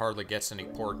franchise that hardly gets any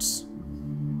ports.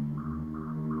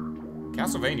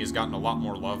 Castlevania's gotten a lot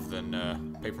more love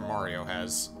than Paper Mario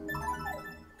has.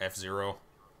 F-Zero.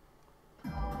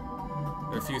 There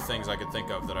are a few things I could think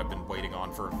of that I've been waiting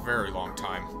on for a very long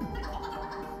time.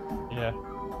 Yeah.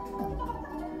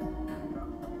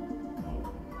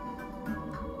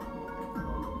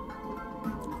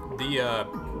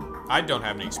 I don't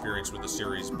have any experience with the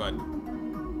series, but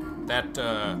that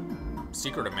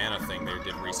Secret of Mana thing they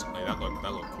did recently, that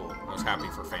looked cool. I was happy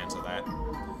for fans of that.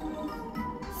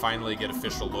 Finally get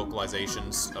official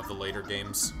localizations of the later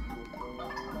games,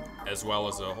 as well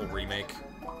as a whole remake.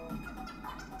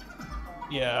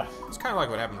 Yeah. It's kind of like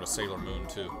what happened with Sailor Moon,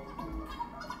 too.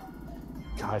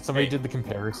 God, somebody did the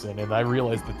comparison, and I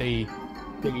realized that they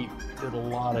did a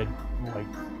lot of, like,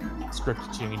 script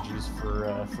changes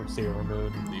for Sailor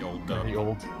Moon. The old dub. The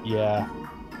old, yeah.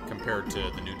 Compared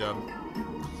to the new dub.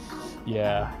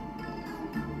 Yeah.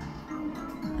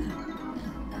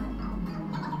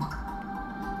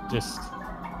 Just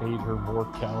made her more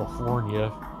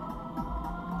California.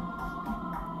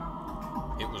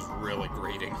 It was really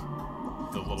grating.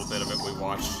 The little bit of it we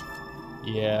watched.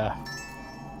 Yeah.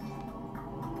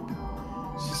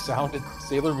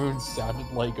 Sailor Moon sounded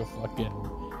like a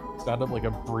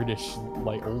British,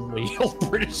 like, old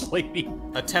British lady.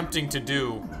 Attempting to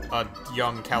do a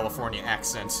young California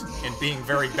accent and being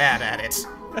very bad at it.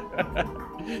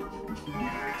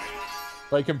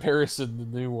 By comparison, the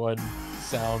new one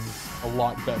sounds a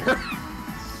lot better.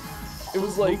 It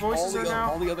was like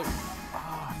all the other.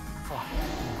 Fuck.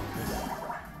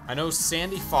 I know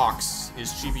Sandy Fox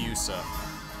is Chibiusa,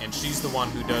 and she's the one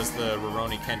who does the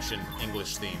Rurouni Kenshin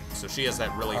English theme, so she has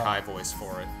that really high voice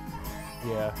for it.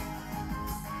 Yeah.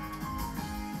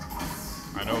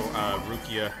 I know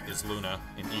Rukia is Luna,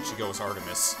 and Ichigo is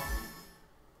Artemis.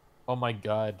 Oh my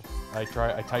god. I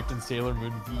typed in Sailor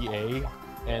Moon VA,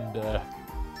 and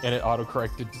it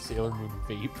autocorrected to Sailor Moon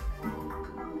Vape.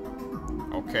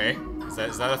 Okay.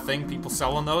 Is that a thing people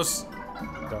sell on those?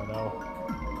 Don't know.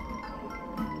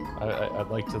 I'd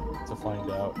like to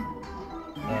find out.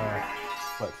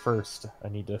 But first, I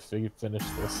need to finish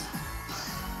this.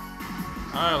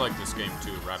 I like this game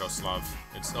too, Radoslav.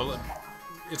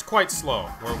 It's quite slow.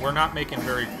 We're not making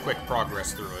very quick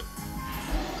progress through it.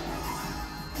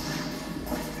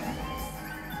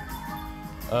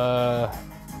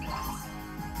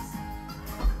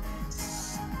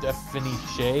 Stephanie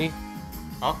Shea?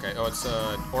 Okay, oh, it's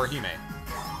Orihime.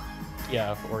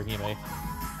 Yeah, Orihime.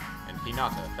 And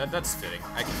Hinata. That's fitting.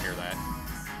 I can hear that.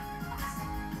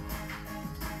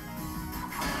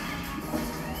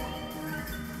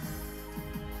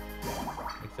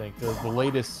 I think the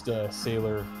latest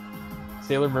Sailor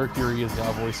Mercury is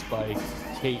now voiced by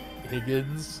Kate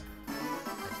Higgins.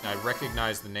 I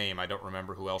recognize the name. I don't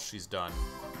remember who else she's done.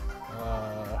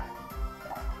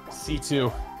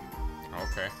 C2.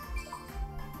 Okay.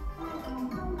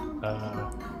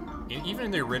 Even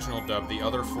in the original dub, the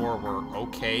other four were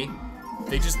okay.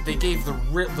 They gave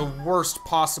the worst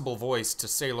possible voice to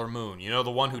Sailor Moon. You know,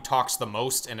 the one who talks the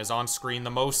most and is on screen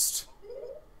the most?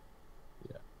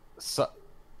 Yeah.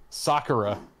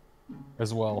 Sakura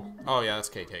as well. Oh yeah, that's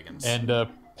Kate Higgins. And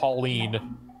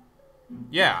Pauline.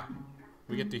 Yeah.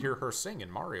 We get to hear her sing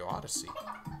in Mario Odyssey.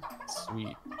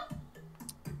 Sweet.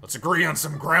 Let's agree on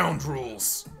some ground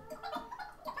rules.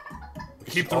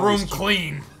 Keep the room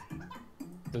clean.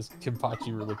 Does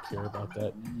Kenpachi really care about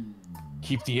that?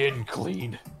 Keep the inn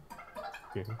clean.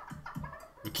 Okay.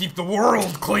 We keep the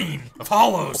world clean of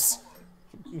hollows.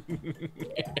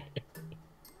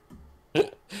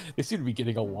 They seem to be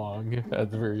getting along,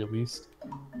 at the very least.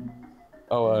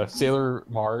 Oh, Sailor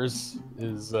Mars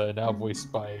is now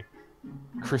voiced by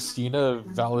Christina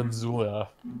Valenzuela.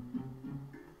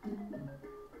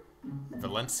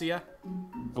 Valencia?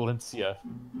 Valencia.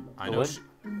 I know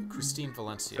Christine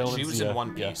Valencia. She was in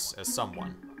One Piece as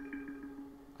someone.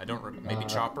 I don't remember. Maybe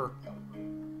Chopper?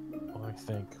 Oh, I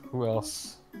think. Who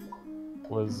else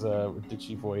did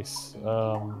she voice?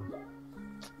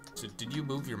 So did you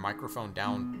move your microphone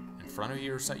down in front of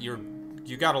you or something? You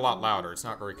You got a lot louder. It's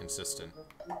not very consistent.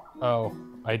 Oh,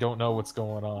 I don't know what's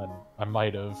going on. I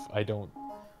might have. I don't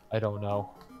know.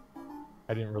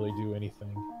 I didn't really do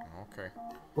anything. Okay.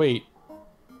 Wait.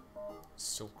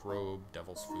 Silk robe,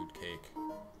 devil's food cake.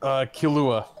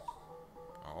 Killua.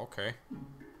 Oh, okay.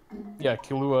 Yeah,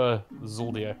 Killua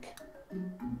Zoldyck.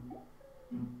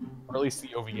 Or at least the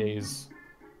OVAs.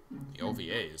 The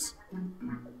OVAs?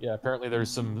 Yeah, apparently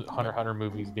there's some Hunter x Hunter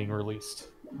movies being released.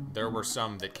 There were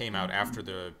some that came out after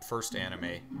the first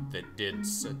anime that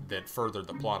furthered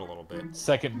the plot a little bit.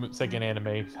 Second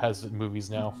anime has movies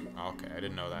now. Okay, I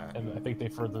didn't know that. And I think they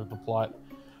furthered the plot.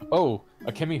 Oh,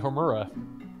 Akemi Homura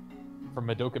from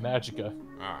Madoka Magica.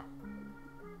 Ah.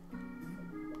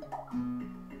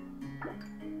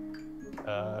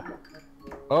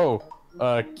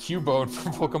 Cubone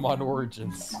from Pokemon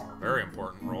Origins. Very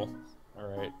important role.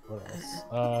 Alright, what else?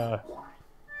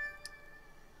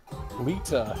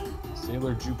 Lita,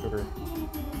 Sailor Jupiter.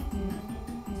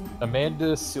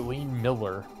 Amanda Celine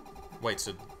Miller. Wait,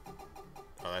 so...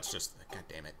 Oh, that's just... God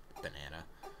damn it. Banana.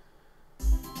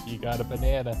 You got a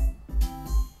banana.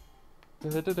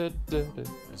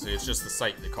 See, it's just the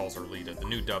site that calls her Lita. The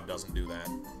new dub doesn't do that.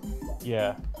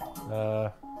 Yeah.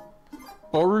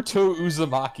 Boruto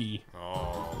Uzumaki.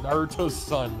 Oh. Naruto's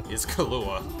son. Is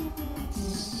Killua.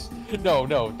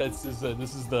 No, this is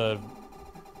the...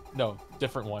 No,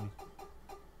 different one.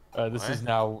 This is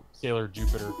now Sailor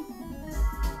Jupiter.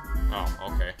 Oh,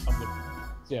 okay.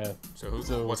 Yeah. So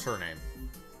what's her name?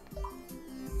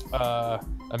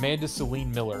 Amanda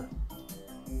Celine Miller.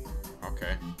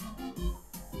 Okay.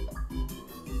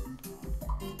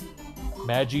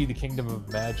 Magi, the Kingdom of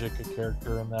Magic, a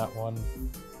character in that one.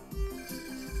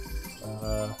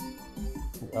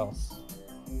 Who else?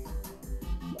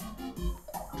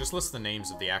 Just list the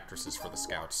names of the actresses for the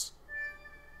Scouts.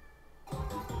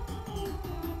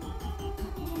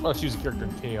 Oh, she was a character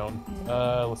in K-On!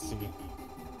 Let's see.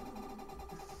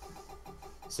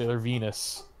 Sailor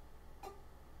Venus.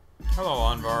 Hello,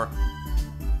 Anvar.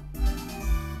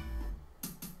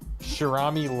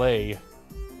 Shirami Lei.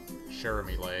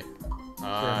 Jeremy Lay.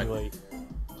 Shirami Lei.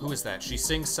 Who is that? She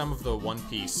sings some of the One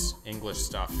Piece English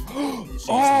stuff. She's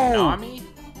Oh! Nami?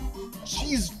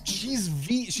 She's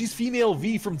female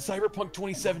V from Cyberpunk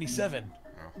 2077. Oh,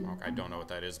 okay. I don't know what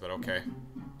that is, but okay.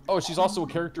 Oh, she's also a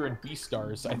character in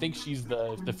Beastars. I think she's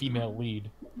the female lead,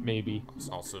 maybe.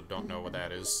 Also don't know what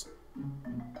that is.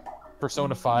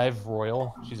 Persona 5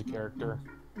 Royal, she's a character.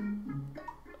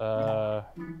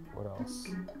 What else?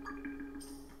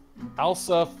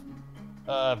 Elsa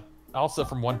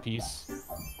from One Piece.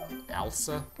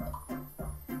 Elsa?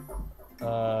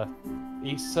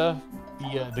 Asa,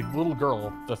 the little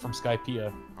girl from Skypiea,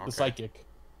 Okay. the psychic.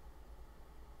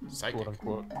 Psychic? Quote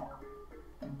unquote.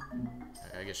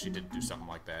 I guess she did do something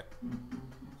like that.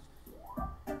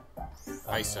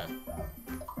 Isa.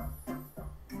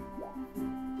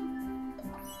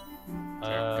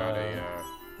 Got a,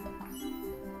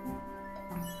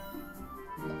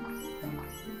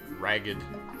 ragged...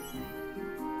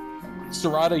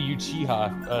 Sarada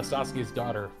Uchiha, Sasuke's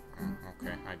daughter.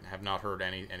 Okay, I have not heard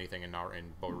anything in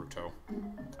Boruto.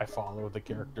 I follow the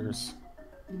characters.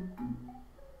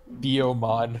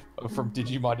 Biomon from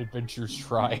Digimon Adventures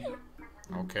Try.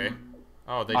 Okay.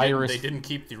 Oh, they didn't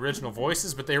keep the original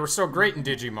voices, but they were so great in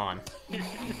Digimon.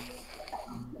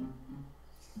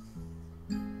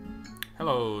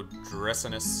 Hello,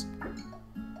 Dressinus.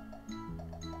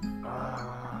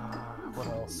 What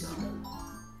else?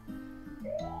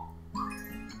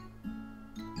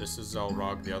 This is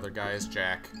Xelrog, the other guy is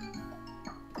Jack.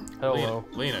 Hello.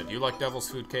 Lena, do you like Devil's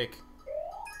Food Cake?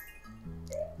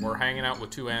 We're hanging out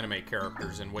with 2 anime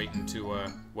characters and waiting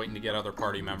to get other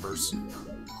party members.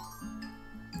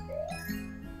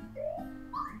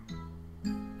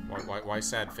 Why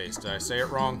sad face? Did I say it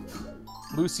wrong?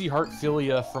 Lucy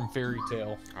Heartfilia from Fairy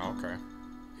Tail. Oh, okay.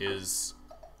 Is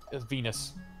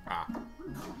Venus. Ah.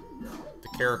 The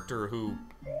character who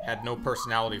had no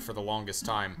personality for the longest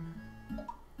time,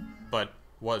 but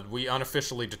what we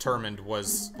unofficially determined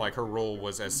was, like, her role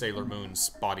was as Sailor Moon's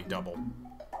body double.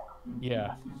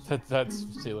 Yeah, that's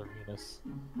Sailor Venus.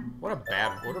 What a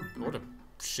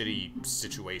shitty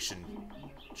situation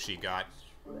she got.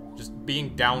 Just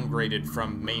being downgraded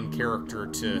from main character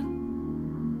to...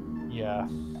 Yeah.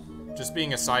 Just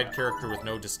being a side character with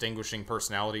no distinguishing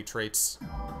personality traits.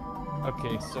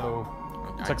 Okay, so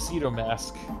Tuxedo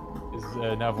Mask is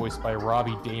now voiced by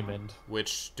Robbie Damon.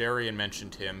 Which, Darian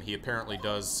mentioned him. He apparently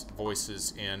does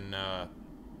voices in,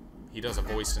 he does a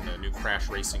voice in the new Crash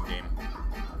Racing game.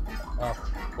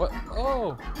 What?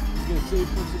 Oh! He's gonna save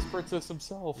Princess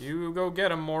himself. You go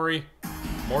get him, Morty.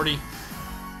 Morty.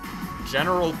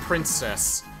 General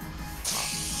Princess.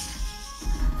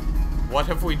 What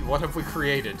have we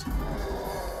created?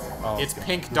 Oh, it's God.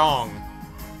 Pink Dong.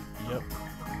 Yep.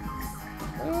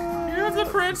 You have the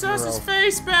princess's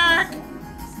face back!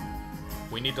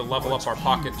 We need to level up our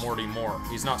Pocket Morty more.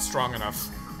 He's not strong enough.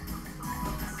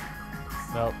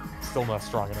 Nope, still not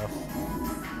strong enough.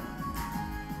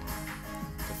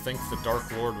 To think the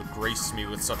Dark Lord would grace me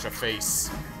with such a face.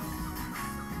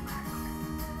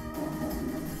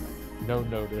 No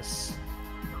notice.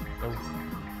 No.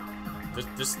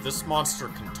 This monster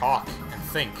can talk and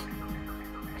think.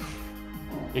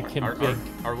 It can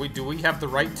think. Do we have the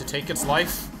right to take its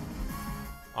life?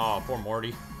 Oh, poor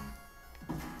Morty.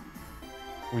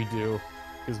 We do,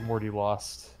 because Morty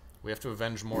lost. We have to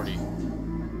avenge Morty.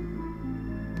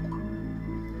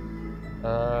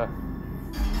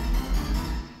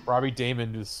 Robbie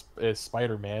Damon is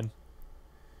Spider-Man.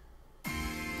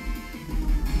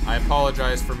 I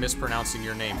apologize for mispronouncing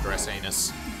your name, Dress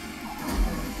Anus.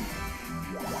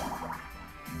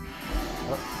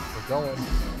 Oh, we're going.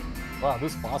 Wow,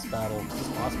 this boss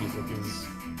music is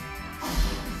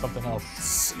something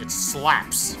else. It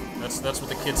slaps. That's what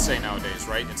the kids say nowadays,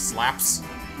 right? It slaps.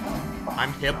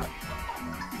 I'm hip.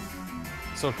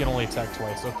 So it can only attack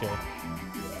twice, okay.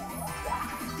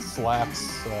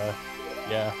 Slaps,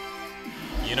 yeah.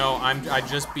 You know, I'd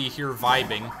just be here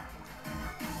vibing.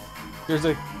 There's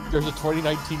a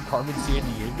 2019 Carmen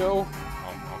Sandiego?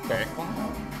 Oh, okay.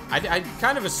 I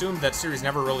kind of assumed that series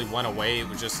never really went away. It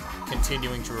was just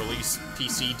continuing to release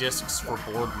PC discs for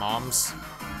bored moms.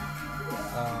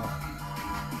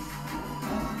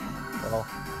 Well,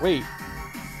 wait.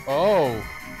 Oh,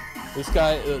 this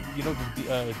guy, you know,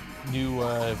 the new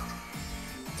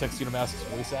Tuxedo Mask's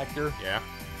voice actor? Yeah.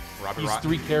 Robbie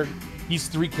He's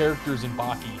three characters in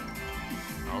Baki.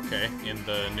 Okay, in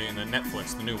the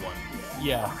Netflix, the new one.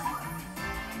 Yeah.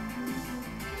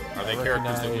 Are they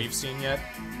characters that we've seen yet?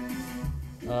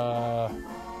 No.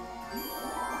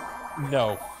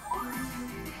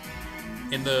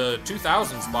 In the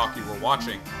 2000s Baki we're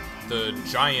watching, the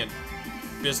giant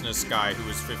business guy who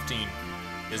is 15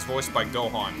 is voiced by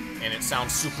Gohan, and it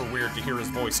sounds super weird to hear his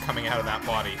voice coming out of that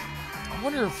body. I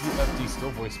wonder if UFD's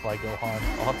still voiced by Gohan.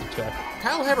 I'll have to check.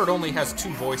 Kyle Hebert only has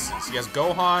two voices. He has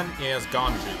Gohan, and he has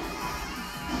Ganju.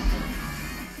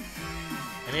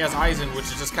 And he has Aizen, which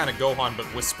is just kind of Gohan, but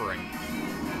whispering.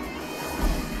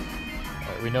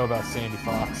 Alright, we know about Sandy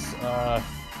Fox.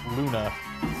 Luna.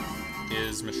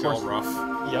 Is Michelle Ruff.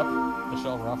 Yep,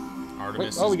 Michelle Ruff.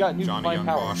 Artemis we got new Johnny Divine Young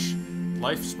Power. Bosch.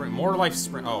 Life Spring, more Life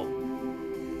Spring. Oh,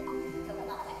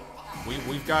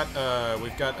 we've got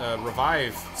a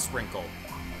revive sprinkle.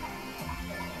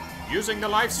 Using the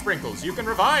life sprinkles, you can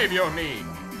revive your knee.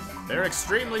 They're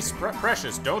extremely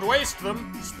precious. Don't waste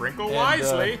them. Sprinkle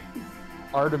wisely.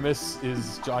 Artemis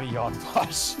is Johnny Young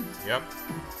Bosch. Yep.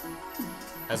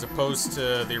 As opposed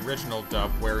to the original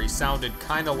dub, where he sounded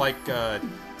kind of like a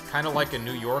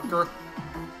New Yorker,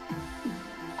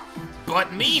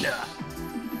 but meaner.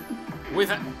 With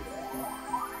a...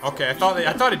 Okay, I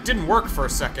thought it didn't work for a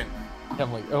second.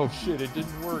 I'm like, oh shit, it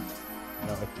didn't work.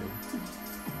 No, it did.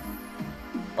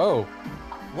 Oh.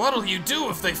 What'll you do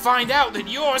if they find out that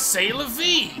you're Sailor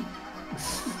V?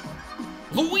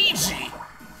 Luigi!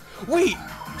 Wait,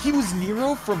 he was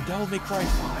Nero from Devil May Cry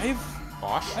 5?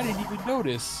 Bosch? I didn't even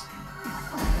notice.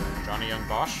 Johnny Young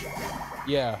Bosch?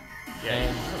 Yeah. Yeah,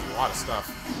 he does a lot of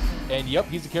stuff. And yep,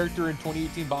 he's a character in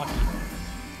 2018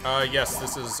 Baki. Yes,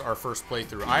 this is our first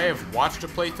playthrough. I have watched a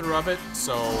playthrough of it,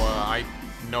 so I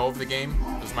know of the game.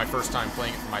 This is my first time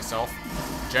playing it for myself.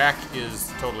 Jack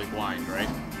is totally blind, right?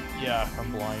 Yeah,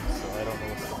 I'm blind, so I don't know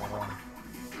what's going on.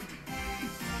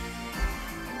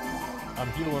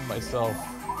 I'm healing myself.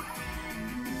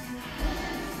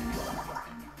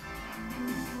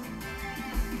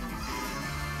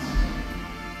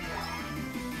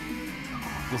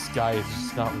 This guy is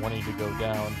just not wanting to go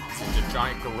down. He's a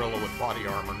giant gorilla with body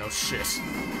armor, no shit.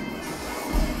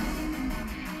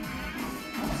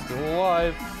 Still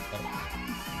alive.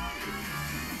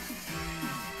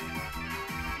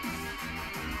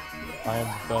 I am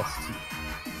the best.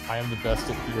 I am the best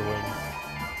at healing.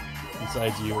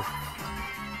 Besides you.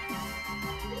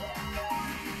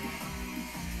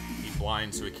 He's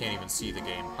blind, so he can't even see the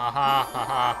game. Ha ha ha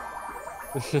ha.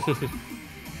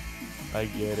 I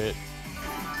get it.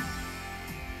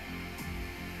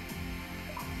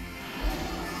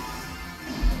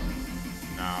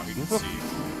 Now he can see.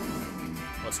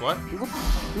 What's what?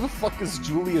 Who the fuck is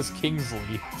Julius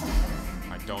Kingsley?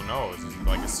 I don't know. Is this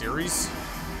like a series?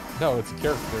 No, it's a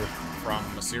character. From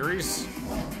a series?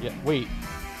 Yeah, wait.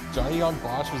 Johnny Young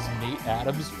Bosch was Nate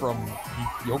Adams from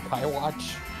Yokai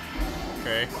Watch?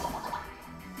 Okay.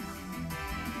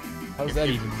 How does that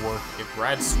even work? If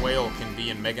Brad Swale can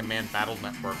be in Mega Man Battle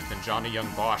Network, then Johnny Young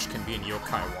Bosch can be in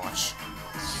Yokai Watch.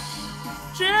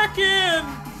 Jackin!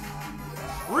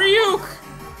 Ryuk!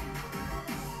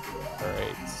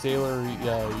 Alright, Sailor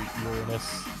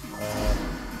Uranus.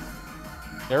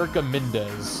 Erica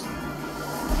Mendez.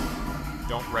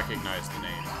 Don't recognize the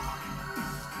name.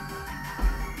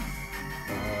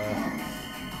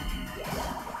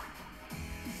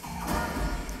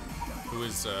 Who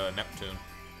is Neptune?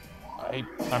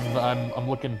 I'm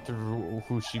looking through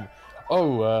who she.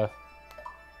 Oh,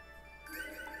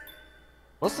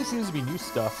 mostly seems to be new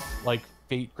stuff like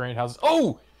Fate Grand Houses.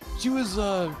 Oh, she was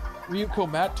Ryuko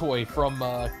Matoi from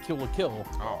Kill la Kill.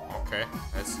 Oh, okay.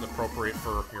 That's appropriate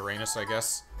for Uranus, I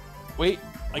guess. Wait,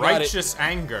 I got Righteous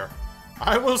anger.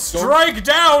 I will strike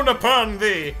down upon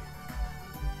thee!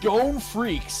 Gone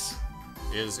Freaks.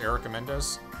 Is Erica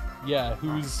Mendez? Yeah,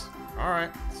 who's...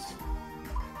 Alright.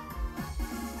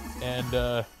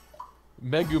 And,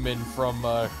 Megumin from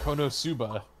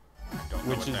Konosuba. I don't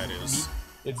know what that is.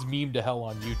 It's meme to hell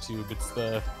on YouTube. It's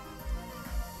the...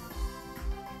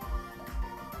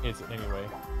 Anyway.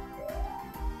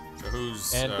 So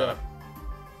who's, and,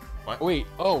 what? Wait,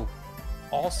 oh.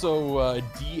 Also,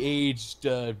 de-aged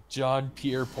John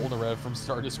Pierre Polnareff from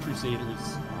Stardust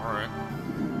Crusaders. Alright.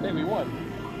 Hey, we won.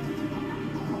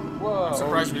 Whoa. I'm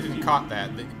surprised we didn't caught that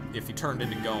if he turned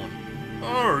into Gon.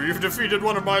 Oh, you've defeated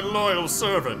one of my loyal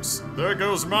servants. There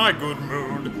goes my good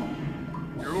mood.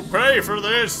 You'll pay for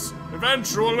this,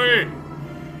 eventually.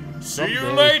 See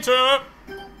you later.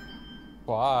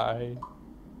 Bye.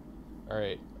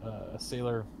 Alright,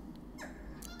 Sailor...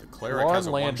 The cleric Lauren has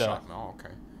a Landa. one-shot. Oh,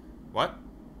 okay. What?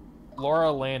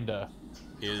 Laura Landa.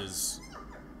 Is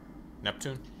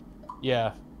Neptune?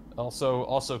 Yeah. Also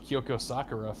Kyoko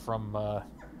Sakura from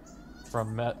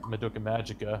Madoka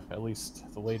Magica, at least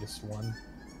the latest one.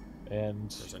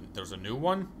 And there's a new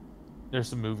one? There's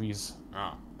some movies.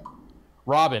 Oh.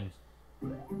 Robin.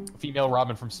 Female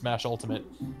Robin from Smash Ultimate.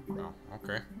 Oh,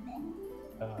 okay.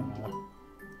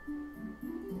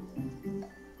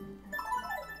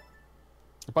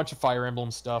 A bunch of Fire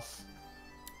Emblem stuff.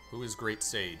 Who is Great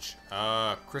Sage?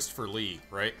 Christopher Lee,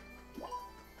 right?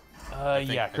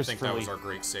 Yeah, Christopher Lee. I think that was our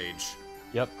Great Sage.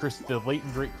 Yep, the late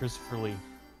and great Christopher Lee.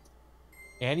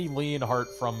 Annie Leonhardt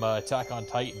from Attack on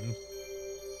Titan.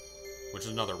 Which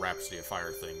is another Rhapsody of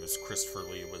Fire thing. This Christopher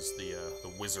Lee was the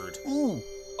wizard. Ooh!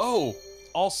 Oh!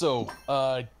 Also,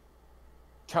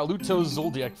 Kaluto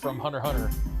Zoldyck from Hunter x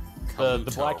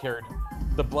Hunter.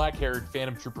 The black-haired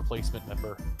Phantom Troop replacement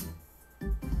member.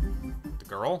 The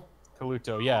girl?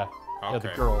 Kaluto, yeah. Okay. Yeah, the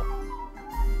girl.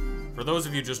 For those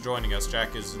of you just joining us,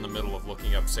 Jack is in the middle of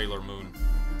looking up Sailor Moon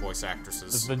voice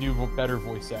actresses. This is the new, better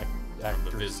voice actresses.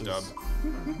 The Viz dub.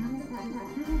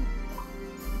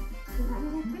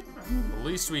 The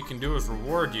least we can do is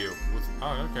reward you with,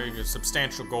 oh, okay,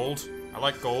 substantial gold. I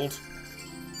like gold.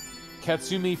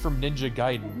 Katsumi from Ninja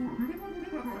Gaiden.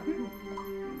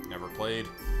 Never played.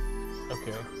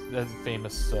 Okay, that's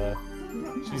famous,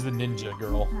 she's the ninja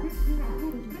girl.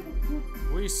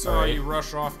 We saw you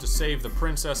rush off to save the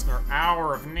princess in her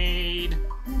hour of need.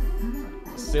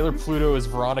 Sailor Pluto is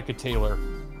Veronica Taylor.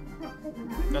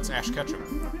 That's Ash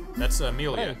Ketchum. That's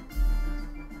Amelia. Hey.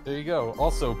 There you go.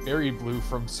 Also, Berry Blue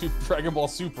from Dragon Ball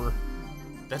Super.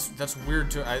 That's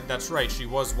weird too. That's right. She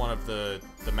was one of the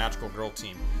magical girl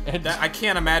team. And I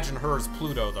can't imagine her as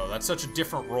Pluto though. That's such a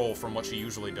different role from what she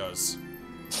usually does.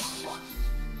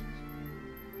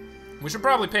 We should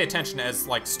probably pay attention as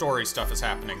like story stuff is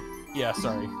happening. Yeah,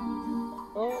 sorry.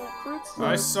 Oh, princess.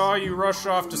 I saw you rush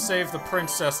off to save the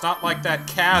princess, not like that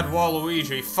cad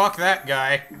Waluigi. Fuck that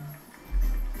guy.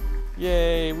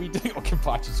 Yay, we did. Oh,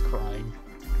 Kenpachi's crying.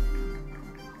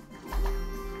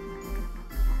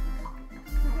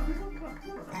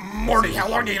 Morty, how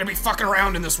long are you gonna be fucking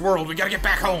around in this world? We gotta get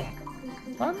back home.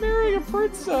 I'm marrying a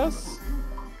princess.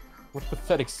 What a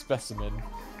pathetic specimen.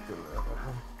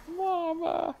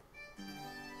 Mama.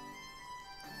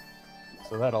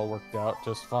 So that all worked out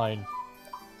just fine.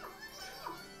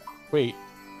 Wait.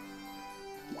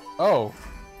 Oh.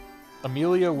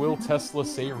 Amelia Will Tesla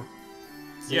Sayron.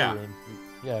 Yeah.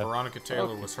 Yeah. Veronica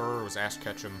Taylor was her, it was Ash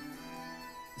Ketchum.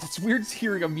 It's weird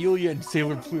hearing Amelia and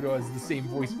Sailor Pluto as the same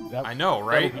voice. I know,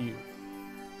 right?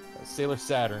 Sailor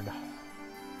Saturn.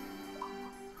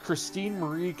 Christine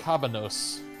Marie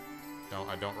Cabanos. No,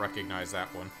 I don't recognize that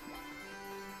one.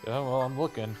 Yeah, well, I'm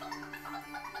looking.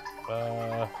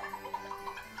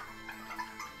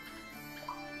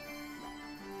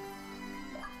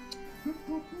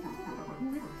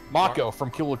 Mako from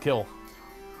Kill la Kill.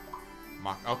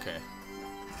 Okay.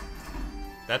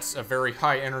 That's a very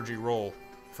high energy role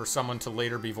for someone to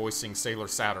later be voicing Sailor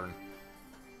Saturn.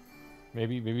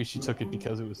 Maybe she took it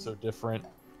because it was so different.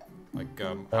 Like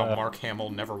how Mark Hamill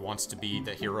never wants to be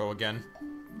the hero again.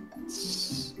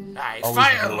 I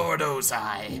fire Lord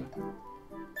Ozai.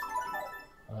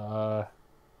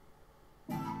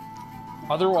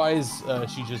 Otherwise,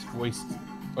 she just voiced.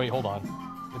 Wait, hold on.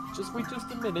 Just wait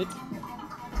just a minute.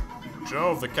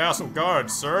 Jove, the castle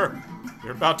guards, sir.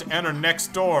 You're about to enter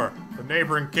next door, the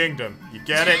neighboring kingdom. You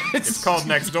get it? It's called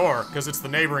next door because it's the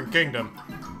neighboring kingdom.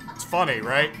 It's funny,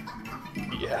 right?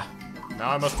 Yeah. Now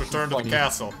I must return to the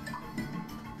castle.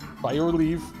 By your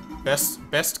leave. Best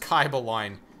Kaiba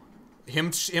line.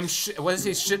 What is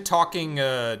he shit talking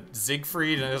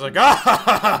Siegfried, and it's like,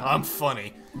 ah, I'm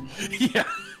funny. Yeah.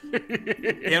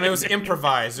 And it was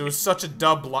improvised. It was such a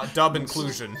dub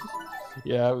inclusion.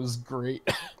 Yeah, it was great.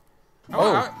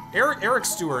 Eric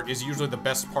Stewart is usually the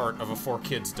best part of a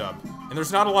 4Kids dub, and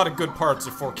there's not a lot of good parts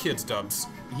of 4Kids dubs.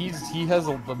 He has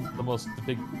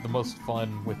the most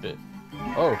fun with it.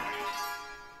 Oh,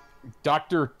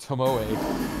 Dr. Tomoe is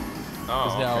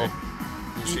now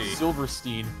Keith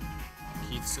Silverstein.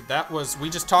 We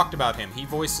just talked about him. He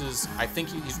voices, I think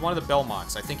he's one of the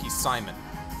Belmonts. I think he's Simon.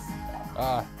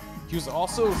 He was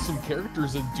also some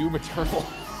characters in Doom Eternal.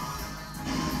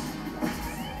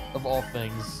 Of all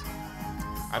things.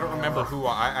 I don't remember who.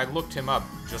 I looked him up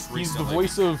just recently.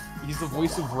 He's the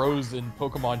voice of Rose in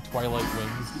Pokemon Twilight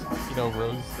Wings. You know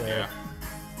Rose. Yeah.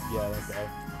 Yeah, that guy.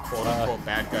 Quote unquote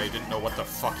bad guy. He didn't know what the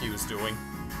fuck he was doing.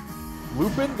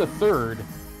 Lupin the Third.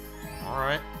 All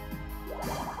right.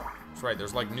 That's right.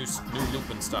 There's like new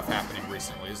Lupin stuff happening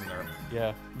recently, isn't there?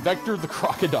 Yeah. Vector the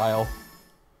Crocodile.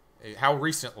 How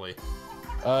recently?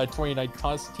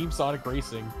 2019 Team Sonic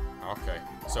Racing. Okay.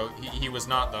 So he was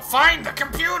not the find the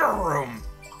computer room.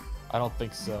 I don't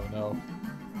think so. No.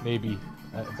 Maybe.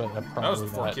 But probably that was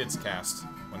the not. 4Kids cast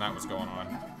when that was going on.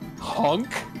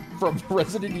 Hunk from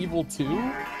Resident Evil 2?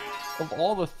 Of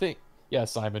all the things. Yeah,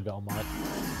 Simon Belmont.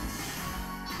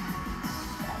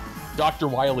 Dr.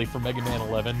 Wily from Mega Man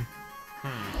 11.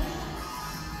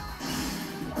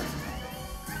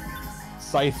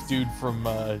 Scythe Dude from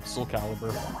Soul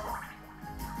Calibur.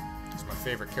 That's my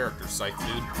favorite character, Scythe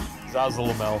Dude.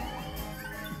 Zazalamel.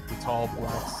 The tall,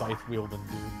 black, scythe-wielding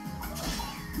dude.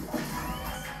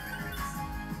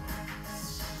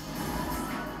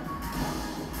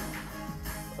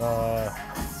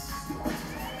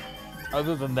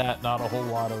 Other than that, not a whole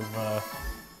lot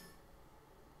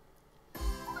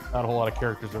of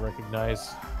characters to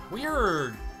recognize.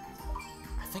 Weird.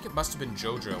 I think it must have been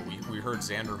JoJo. We heard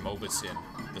Xander Mobus in,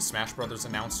 the Smash Brothers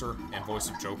announcer and voice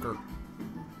of Joker.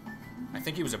 I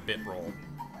think he was a bit role.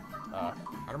 I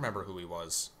don't remember who he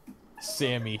was.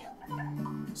 Sammy.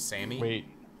 Sammy? Wait.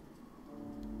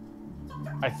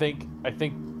 I think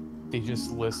they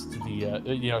just list the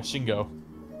Shingo.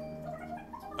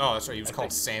 Oh, that's right. He was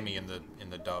called Sammy in the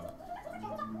dub.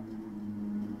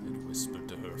 It whispered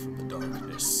to her from the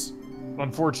darkness.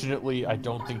 Unfortunately, I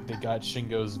don't think they got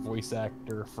Shingo's voice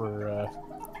actor for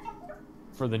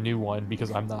the new one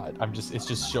because it's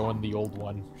just showing the old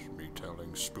one. Me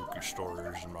telling spooky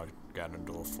stories in my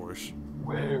Ganondorf voice.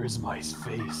 Where is my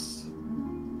face?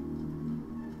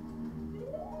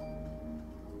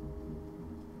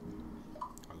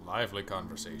 A lively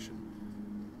conversation.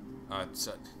 I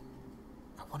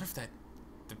wonder if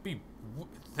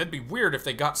that'd be weird if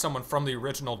they got someone from the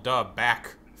original dub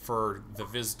back for the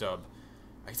Viz dub.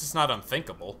 I guess it's not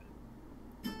unthinkable.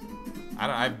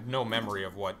 I have no memory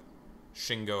of what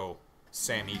Shingo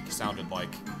Sammy sounded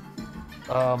like.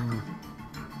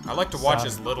 I like to watch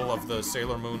as little of the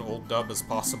Sailor Moon old dub as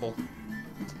possible.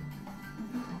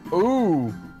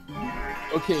 Ooh.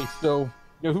 Okay, so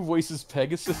you know who voices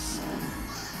Pegasus?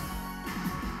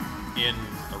 In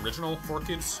original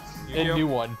 4Kids? And new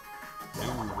one.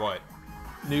 New what?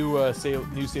 New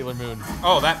Sailor Moon.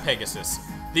 Oh, that Pegasus.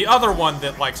 The other one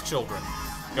that likes children.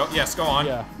 Go on.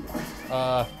 Yeah.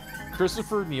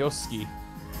 Christopher Nioski.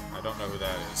 I don't know who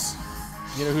that is.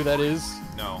 You know who that is?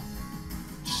 No.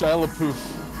 Shia LaPoof.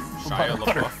 Shia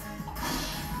LaBeouf?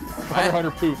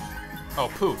 Hunter Poof. Oh,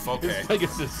 Poof, okay. It's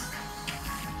Pegasus.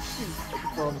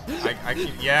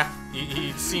 Yeah,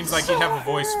 he seems like he'd have a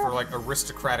voice for, like,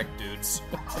 aristocratic dudes.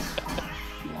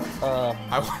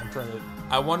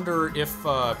 I wonder if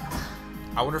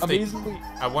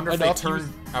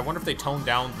they toned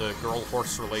down the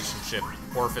girl-horse relationship,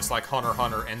 or if it's like Hunter x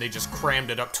Hunter and they just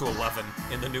crammed it up to 11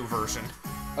 in the new version.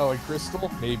 Oh, and Crystal?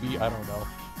 Maybe, I don't know.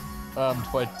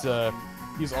 But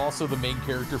he's also the main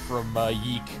character from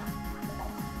Yeek.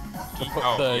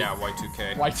 Yeah,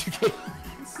 Y2K. Y2K.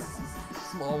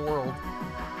 Small world.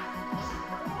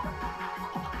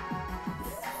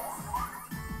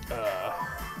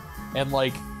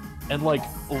 And like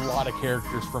a lot of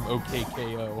characters from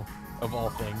OKKO, of all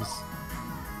things.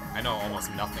 I know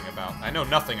almost nothing about. I know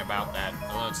nothing about that.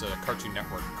 Although it's a Cartoon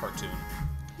Network cartoon.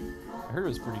 I heard it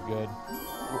was pretty good.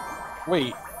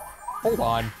 Wait, hold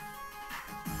on.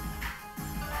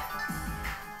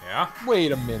 Yeah?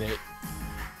 Wait a minute.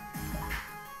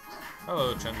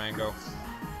 Hello, Chen Mango.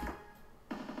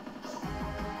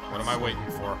 What am I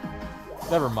waiting for?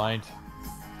 Never mind.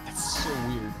 That's so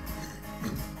weird.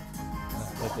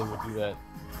 That they would do that.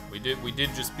 We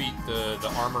did just beat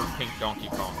the armored pink Donkey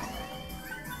Kong.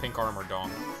 Pink armor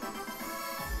dong.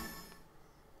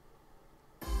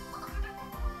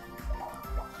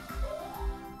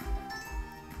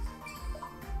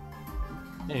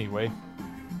 Anyway.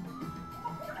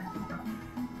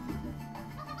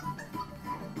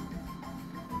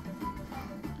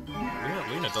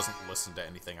 Lena doesn't listen to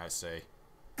anything I say.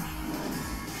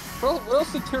 Well, what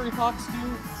else did Terry Hawks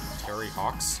do? Terry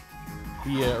Hawks?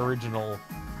 The original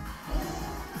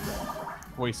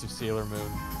voice of Sailor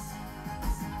Moon.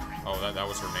 Oh, that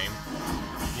was her name?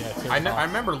 Yeah, Terry Hawks. I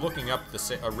remember looking up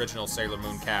the original Sailor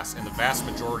Moon cast, and the vast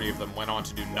majority of them went on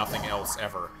to do nothing else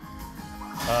ever.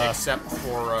 Except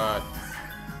for, I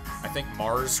think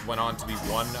Mars went on to be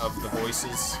one of the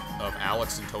voices of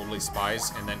Alex in Totally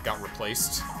Spies, and then got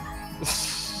replaced.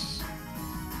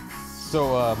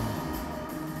 So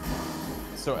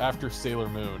after Sailor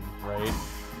Moon, right?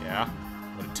 Yeah?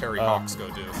 What did Terry Hawks go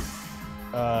do?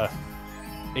 A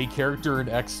character in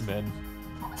X-Men.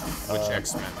 Which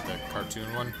X-Men? The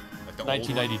cartoon one? Like the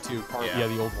 1992. old one? Yeah,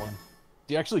 the old one.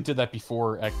 They actually did that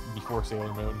before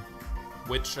Sailor Moon.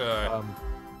 Which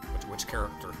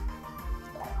character?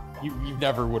 You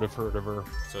never would have heard of her.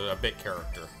 So a bit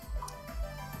character.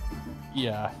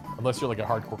 Yeah, unless you're like a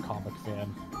hardcore comic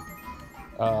fan.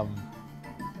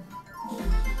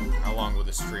 How long will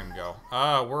this stream go?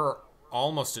 We're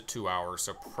almost at 2 hours,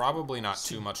 so probably not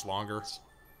too much longer.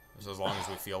 Just as long as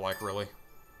we feel like, really.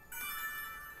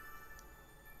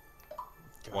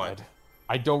 God. What?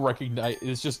 I don't recognize.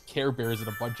 It's just Care Bears and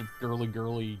a bunch of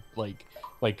girly, like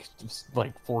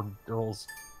 4 girls.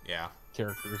 Yeah.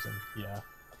 Characters, and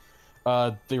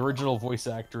yeah. The original voice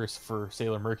actress for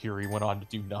Sailor Mercury went on to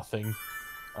do nothing.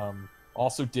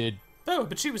 Also did. Oh,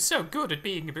 but she was so good at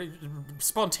being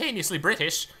spontaneously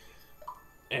British.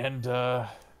 And it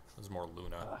was more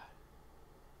Luna.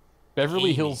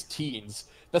 Beverly Amy. Hills Teens.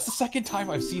 That's the second time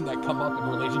I've seen that come up in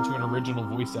relation to an original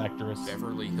voice actress.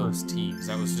 Beverly Hills Teens.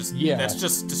 That was just. Yeah. That's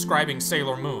just describing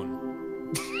Sailor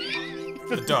Moon.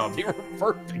 The dub. They were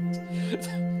perfect.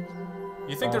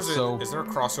 You think is there a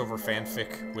crossover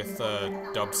fanfic with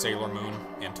dubbed Sailor Moon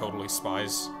and Totally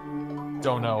Spies?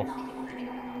 Don't know.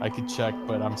 I could check,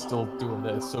 but I'm still doing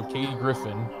this. So Katie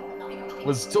Griffin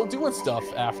was still doing stuff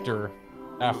after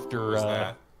Who's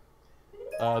that?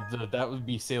 that would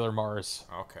be Sailor Mars.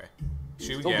 Okay.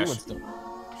 She Doing stuff.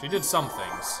 She did some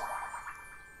things.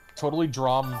 Total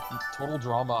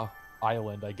Drama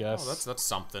Island, I guess. Oh, that's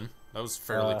something. That was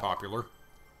fairly popular.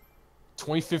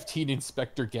 2015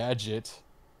 Inspector Gadget.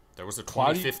 There was a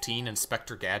 2015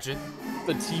 Inspector Gadget?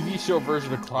 The TV show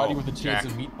version of Cloudy with a Chance Jack.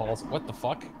 of Meatballs. What the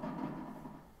fuck?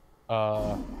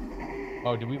 Oh,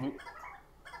 did we...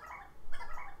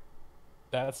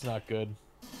 That's not good.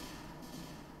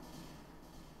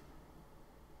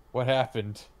 What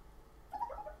happened?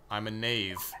 I'm a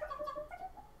knave.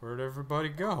 Where'd everybody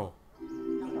go?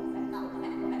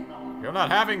 You're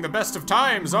not having the best of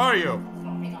times, are you?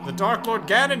 The Dark Lord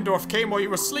Ganondorf came while you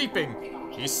were sleeping.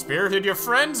 He spirited your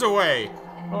friends away.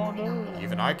 Oh no.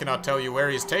 Even I cannot tell you where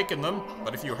he's taken them,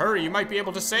 but if you hurry, you might be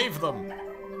able to save them.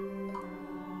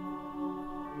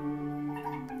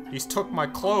 He's took my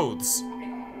clothes.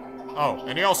 Oh,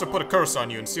 and he also put a curse on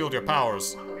you and sealed your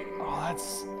powers. Oh,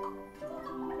 that's...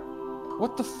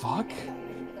 What the fuck?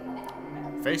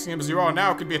 Facing him as you are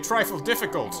now could be a trifle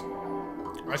difficult.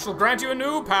 I shall grant you a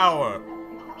new power.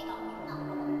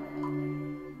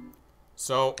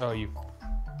 So,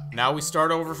 now we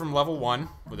start over from level 1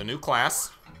 with a new class.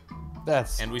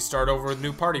 And we start over with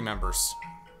new party members.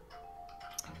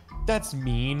 That's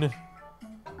mean.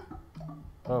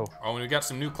 Oh. Oh, and we got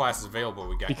some new classes available.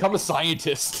 We got Become a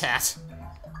scientist. Cat.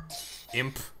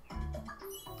 Imp.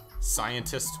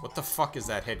 Scientist. What the fuck is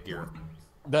that headgear?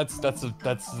 That's the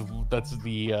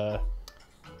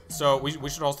So we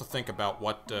should also think about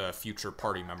what future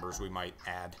party members we might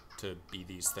add to be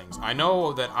these things. I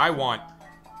know that I want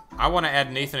to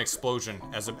add Nathan Explosion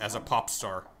as a pop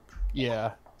star.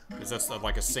 Yeah. Because that's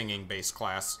like a singing based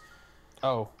class.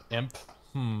 Oh, Imp.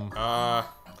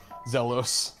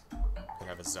 Zelos. I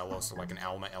have a Zelos or like an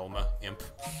Elma Imp.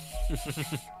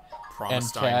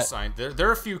 Promised Scientist. There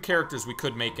are a few characters we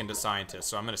could make into scientists,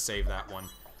 so I'm gonna save that one.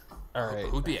 Alright.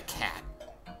 Who'd be a cat?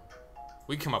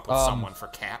 We come up with someone for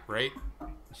cat, right?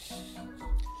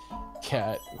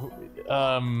 Cat.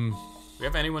 Do we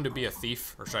have anyone to be a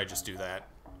thief, or should I just do that?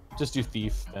 Just do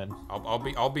thief then.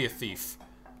 I'll be a thief.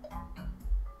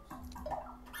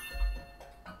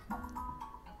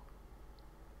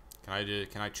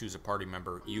 Can I choose a party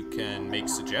member? You can make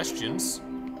suggestions.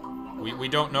 We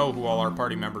don't know who all our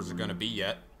party members are gonna be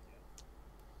yet.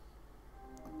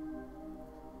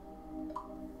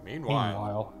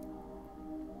 Meanwhile,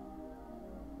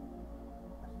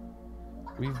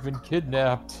 we've been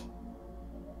kidnapped.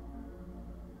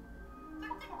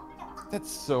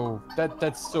 That's so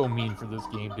mean for this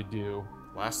game to do.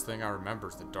 Last thing I remember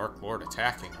is the Dark Lord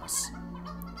attacking us.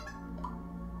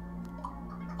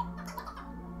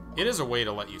 It is a way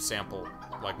to let you sample,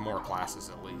 like, more classes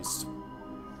at least.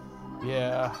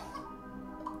 Yeah.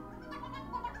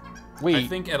 Wait. I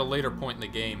think at a later point in the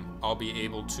game, I'll be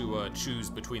able to choose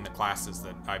between the classes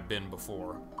that I've been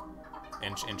before,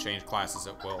 and change classes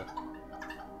at will.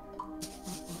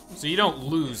 So you don't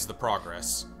lose the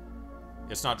progress.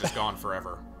 It's not just gone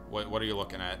forever. What are you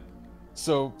looking at?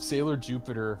 So, Sailor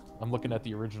Jupiter, I'm looking at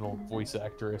the original voice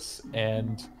actress,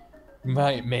 and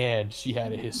man, she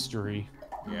had a history.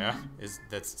 Yeah?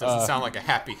 Doesn't sound like a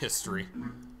happy history.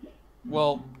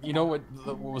 Well, you know what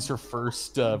was her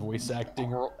first voice acting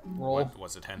role? What,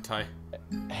 was it hentai?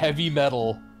 Heavy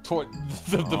Metal.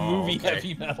 The movie okay.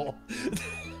 Heavy Metal.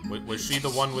 Was she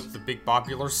the one with the big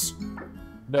bobulars?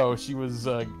 No, she was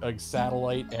a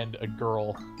satellite and a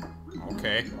girl.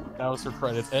 Okay. That was her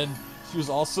credits. And she was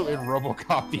also in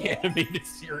RoboCop, the animated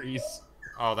series.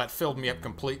 Oh, that filled me up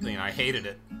completely, and I hated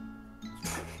it.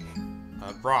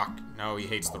 Rock. No, he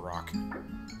hates the Rock.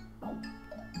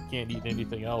 Can't eat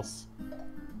anything else.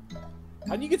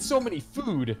 How do you get so many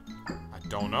food? I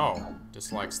don't know.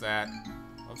 Dislikes that.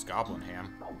 Loves goblin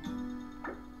ham.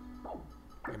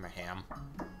 Give him a ham.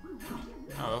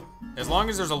 Oh, as long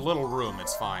as there's a little room,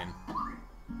 it's fine.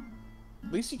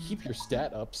 At least you keep your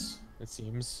stat ups, it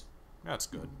seems. That's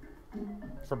good.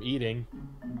 From eating.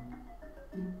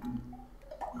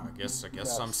 I guess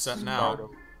I'm set now.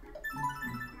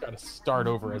 Gotta start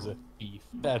over as a thief.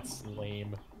 That's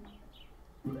lame.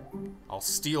 I'll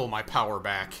steal my power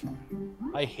back.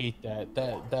 I hate that.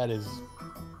 That is...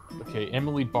 Okay,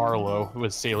 Emily Barlow, who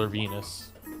was Sailor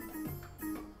Venus.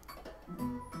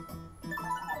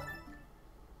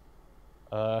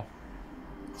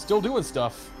 Still doing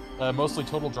stuff. Mostly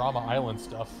Total Drama Island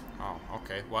stuff. Oh,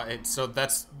 okay. Well, so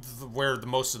that's where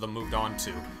most of them moved on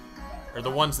to. Or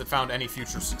the ones that found any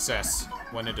future success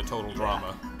went into Total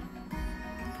Drama.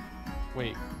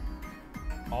 Wait.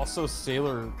 Also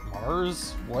Sailor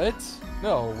Mars? What?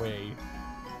 No way.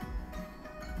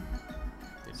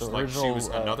 It's like she was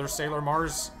another Sailor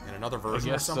Mars in another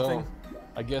version or something? So.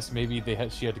 I guess maybe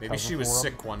she had to Maybe she was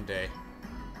sick one day.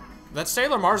 That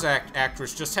Sailor Mars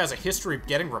actress just has a history of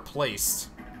getting replaced.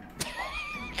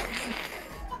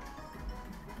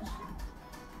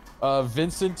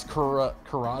 Vincent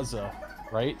Carrazza,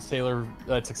 right? Sailor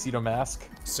Tuxedo Mask.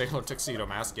 Sailor Tuxedo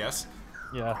Mask, yes.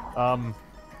 Yeah.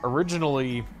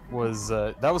 Originally was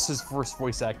that was his first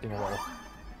voice acting role.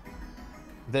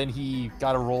 Then he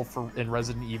got a role in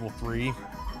Resident Evil 3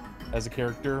 as a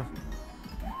character.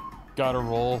 Got a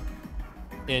role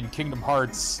in Kingdom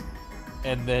Hearts,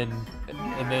 and then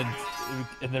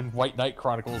White Knight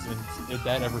Chronicles, and did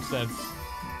that ever since.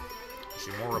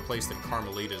 She more replaced than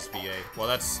Carmelita's VA. Well,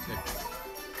 that's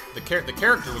the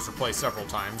character was replaced several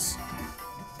times.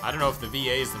 I don't know if the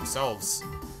VAs themselves.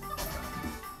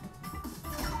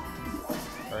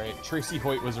 All right, Tracy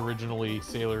Hoyt was originally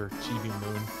Sailor Chibi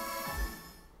Moon,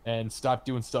 and stopped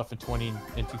doing stuff in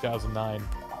 2009.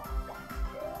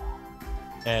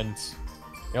 And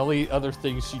the only other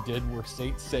things she did were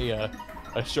Saint Seiya,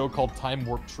 a show called Time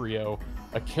Warp Trio,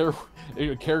 a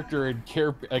character in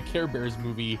a Care Bears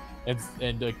movie,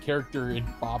 and a character in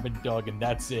Bob and Doug, and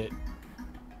that's it.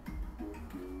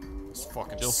 This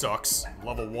fucking sucks.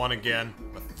 Level 1 again.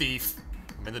 I'm a thief.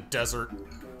 I'm in the desert.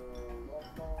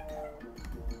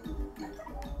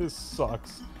 This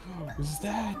sucks. Is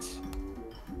that?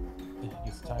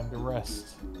 It's time to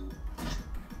rest.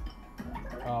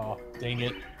 Oh, dang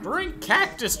it. Drink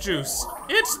cactus juice!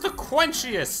 It's the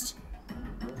quenchiest!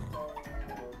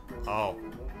 Oh.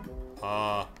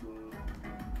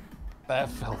 That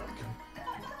felt good.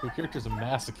 Your character's a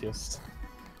masochist.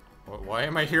 Why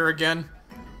am I here again?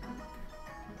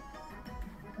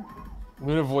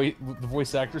 Luna the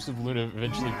voice actress of Luna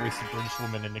eventually voiced the British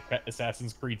woman in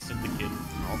Assassin's Creed Syndicate.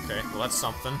 Okay, well that's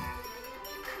something.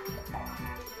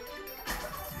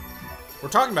 We're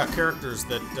talking about characters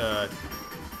that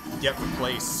get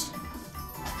replaced.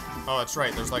 Oh, that's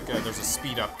right. There's a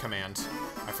speed up command.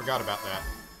 I forgot about that.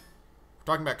 We're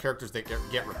talking about characters that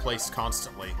get replaced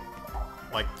constantly.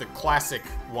 Like, the classic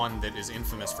one that is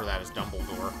infamous for that is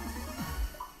Dumbledore.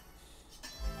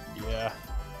 Yeah.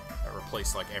 That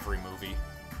replaced, like, every movie.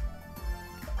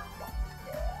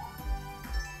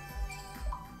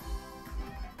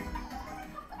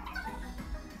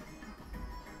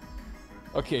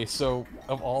 Okay, so,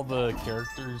 of all the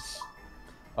characters,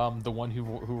 the one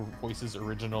who voices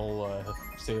original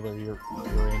Sailor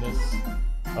Uranus,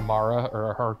 Amara,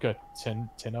 or Haruka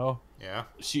Tenno, yeah,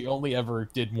 she only ever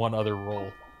did one other role,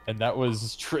 and that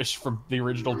was Trish from the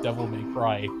original Devil May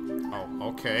Cry.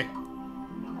 Oh, okay.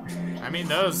 I mean,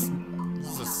 this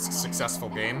is a successful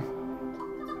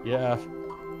game. Yeah.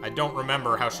 I don't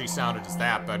remember how she sounded as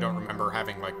that, but I don't remember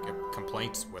having, like,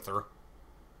 complaints with her.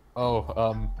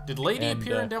 Oh, Did Lady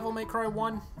appear in Devil May Cry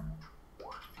 1?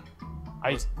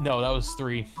 No, that was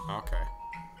 3. Okay.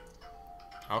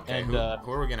 Okay, and,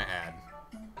 who are we gonna add?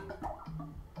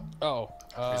 Oh,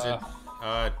 Is it,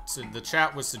 so the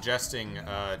chat was suggesting,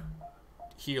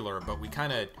 healer, but we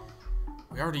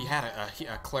already had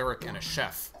a cleric and a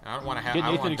chef. I don't want to have, I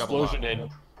don't want to double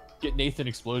up. Get Nathan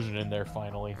Explosion in there,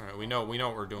 finally. Alright, we know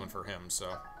what we're doing for him,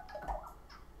 so.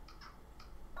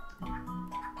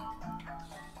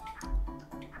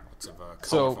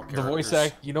 So the voice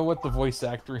you know what the voice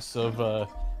actress of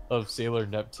Sailor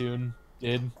Neptune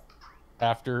did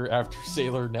after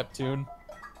Sailor Neptune?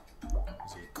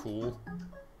 Is he cool?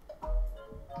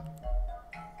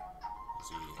 Is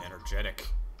he energetic?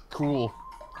 Cool,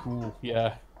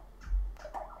 yeah.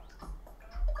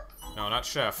 No, not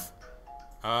chef.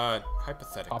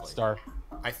 Hypothetically. Pop star.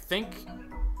 I think,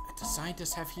 do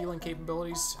scientists have healing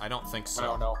capabilities? I don't think so. I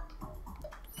don't know.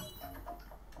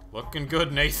 Looking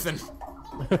good, Nathan.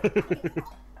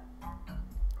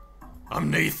 I'm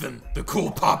Nathan, the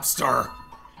cool pop star.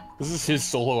 This is his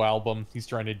solo album he's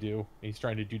trying to do. He's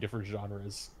trying to do different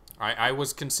genres. I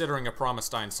was considering a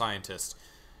Promestein scientist.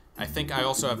 I think I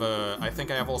also have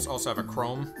also have a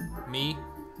Chrome me.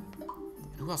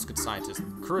 Who else could scientist?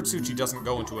 Kuratsuchi doesn't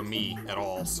go into a me at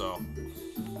all, so.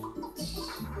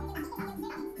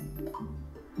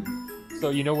 So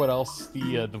you know what else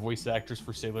the voice actress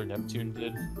for Sailor Neptune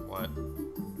did? What?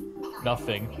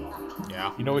 Nothing.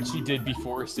 Yeah. You know what she did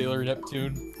before Sailor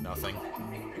Neptune? Nothing.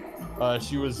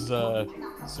 She was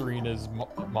Serena's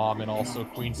mom and also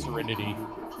Queen Serenity.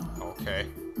 Okay.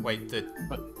 Wait,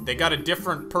 they got a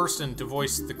different person to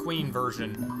voice the Queen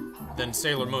version than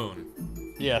Sailor Moon.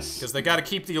 Yes. Because they got to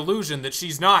keep the illusion that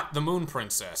she's not the Moon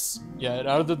Princess. Yeah, and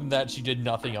other than that, she did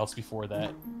nothing else before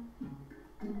that.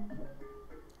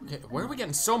 Okay, where are we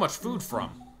getting so much food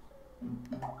from?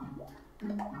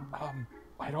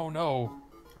 I don't know.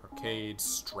 Arcade,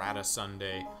 Strata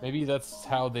Sunday. Maybe that's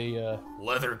how they,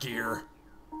 Leather gear.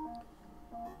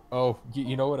 Oh,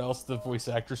 you know what else the voice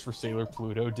actress for Sailor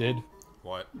Pluto did?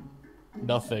 What?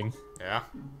 Nothing. Yeah?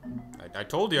 I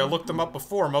told you, I looked them up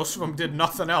before. Most of them did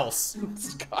nothing else.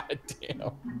 God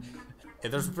damn. Hey,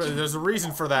 there's a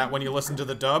reason for that when you listen to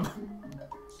the dub.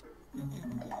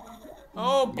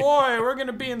 Oh boy, we're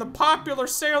gonna be in the popular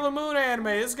Sailor Moon anime.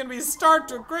 This is gonna be the start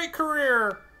to a great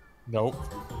career. Nope.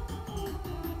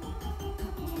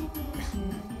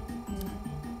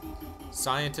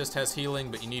 Scientist has healing,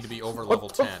 but you need to be over level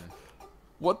 10.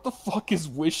 What the fuck is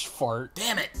Wish Fart?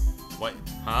 Damn it! What?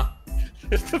 Huh?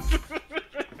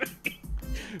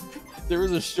 There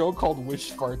was a show called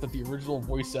Wish Fart that the original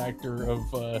voice actor of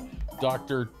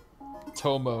Dr.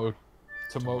 Tomoe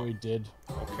did.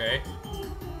 Okay.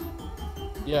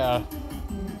 Yeah.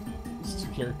 There's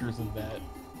 2 characters in that.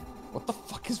 What the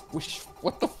fuck is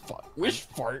what the fuck? Wish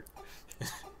Fart?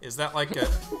 Is that like a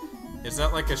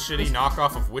shitty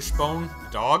knockoff of Wishbone,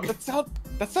 the dog?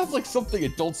 That sounds like something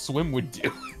Adult Swim would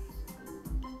do.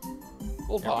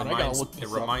 Hold on, I gotta look this up.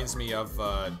 It reminds me of,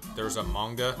 there's a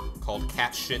manga called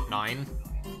Cat Shit 9.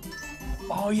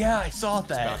 Oh yeah, I saw that.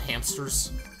 It's about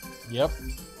hamsters. Yep.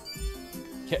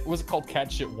 Was it called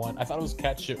Cat Shit 1? I thought it was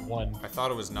Cat Shit 1. I thought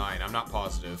it was 9, I'm not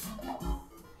positive.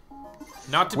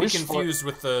 Not to be confused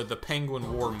with the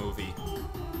Penguin War movie.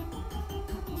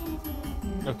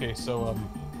 Okay, so,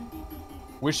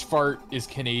 Wish Fart is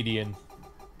Canadian.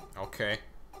 Okay.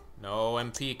 No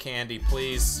MP candy,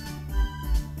 please.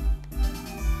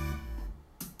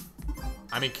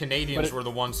 I mean, Canadians were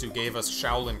the ones who gave us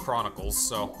Shaolin Chronicles,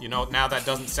 so, you know, now that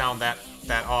doesn't sound that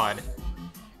odd.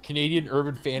 Canadian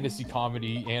urban fantasy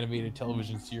comedy animated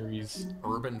television series.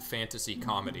 Urban fantasy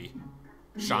comedy.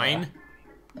 Shine?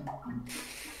 Yeah.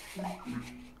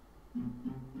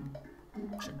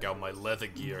 Check out my leather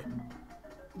gear.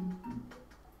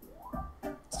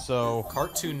 So...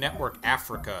 Cartoon Network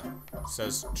Africa.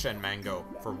 says Chen Mango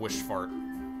for wish fart.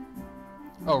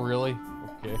 Oh, really?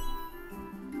 Okay.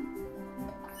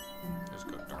 Just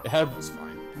go dark. That's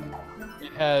fine.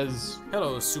 It has...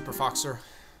 Hello, Super Foxer.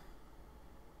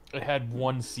 It had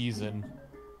 1 season.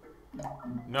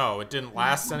 No, it didn't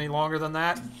last any longer than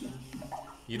that?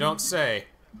 You don't say.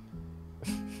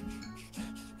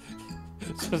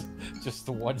 just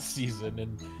the 1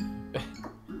 season,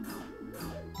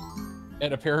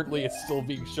 and apparently it's still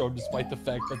being shown despite the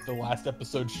fact that the last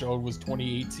episode shown was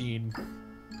 2018.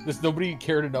 Nobody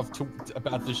cared enough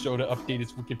about the show to update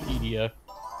its Wikipedia.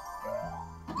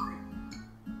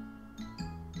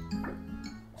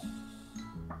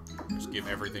 Just give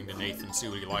everything to Nathan, see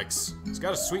what he likes. He's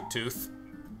got a sweet tooth.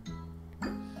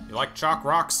 You like chalk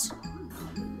rocks?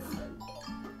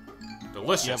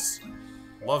 Delicious. Yep.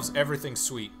 Loves everything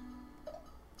sweet.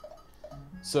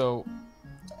 So,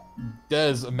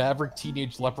 Dez, a maverick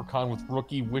teenage leprechaun with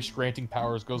rookie wish-granting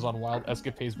powers, goes on wild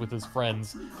escapades with his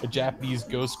friends, a Japanese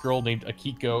ghost girl named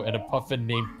Akiko and a puffin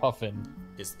named Puffin.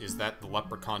 Is that the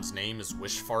leprechaun's name, is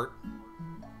Wish Fart?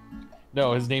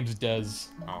 No, his name's Dez.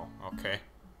 Oh, okay.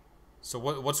 So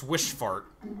what's Wish Fart?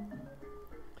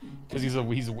 Because he's a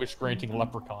wish-granting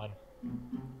leprechaun.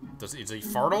 Does he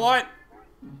fart a lot?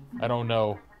 I don't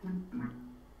know.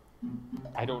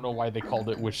 I don't know why they called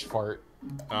it Wish Fart.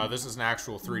 This is an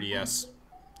actual 3DS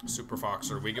Super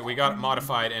Foxer. We got it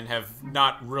modified and have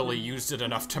not really used it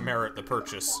enough to merit the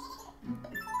purchase.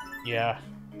 Yeah.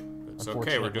 It's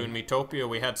okay, we're doing Miitopia.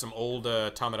 We had some old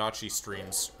Tamagotchi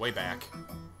streams way back.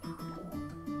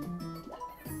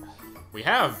 We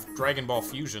have Dragon Ball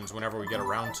Fusions whenever we get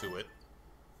around to it.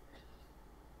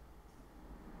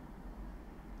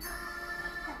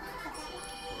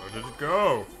 Where did it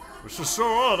go? This is so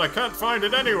old, I can't find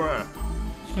it anywhere.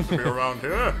 Could be around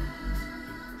here.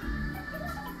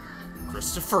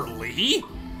 Christopher Lee?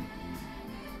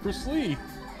 Chris Lee.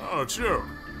 Oh, it's you.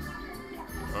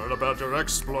 Heard about your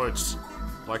exploits.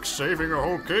 Like saving a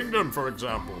whole kingdom, for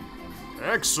example.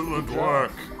 Excellent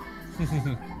work.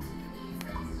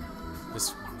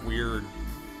 This weird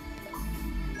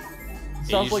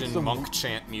Sounds Asian like some monk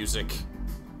chant music.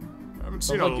 I haven't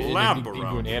seen like a lamp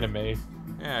around. An anime.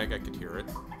 Yeah, I could hear it.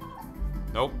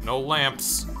 Nope, no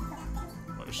lamps.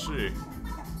 I see.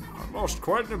 I lost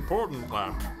quite an important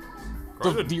lamp.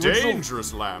 Quite a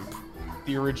dangerous lamp.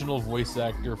 The original voice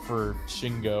actor for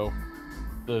Shingo,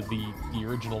 the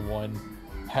original one,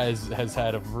 has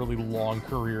had a really long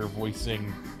career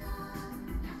voicing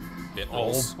a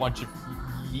whole bunch of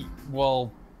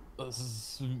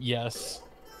yes.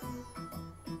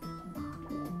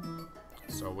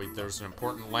 So there's an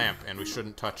important lamp, and we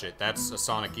shouldn't touch it. That's a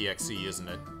Sonic EXE, isn't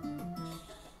it?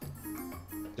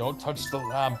 Don't touch the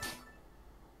lamp.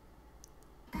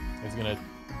 It's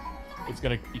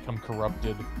gonna become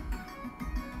corrupted.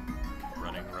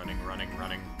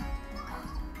 Running.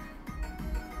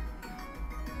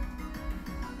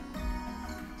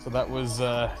 So that was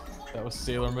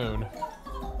Sailor Moon.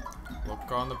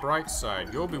 Look on the bright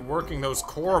side. You'll be working those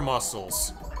core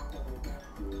muscles.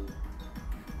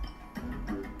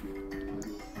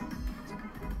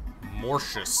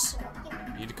 Mortius.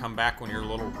 You need to come back when you're a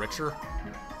little richer?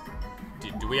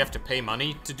 Do we have to pay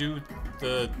money to do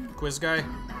the quiz guy?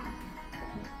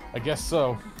 I guess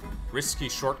so. Risky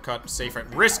shortcut, safe right.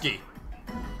 Risky!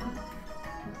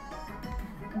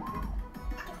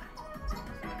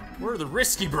 We're the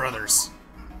Risky Brothers.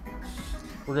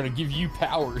 We're gonna give you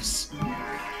powers.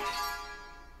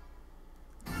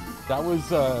 That was,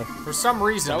 for some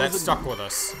reason, that stuck with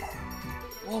us.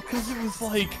 Well, because it was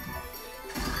like...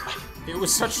 It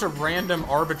was such a random,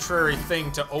 arbitrary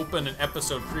thing to open an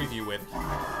episode preview with.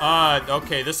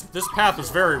 Okay, this path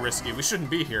was very risky. We shouldn't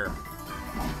be here.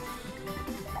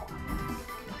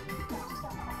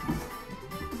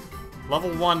 Level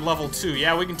 1, level 2.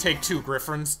 Yeah, we can take 2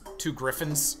 griffins. 2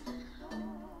 griffins.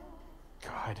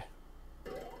 God.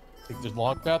 Think there's a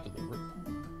long path?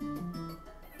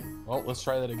 Well, let's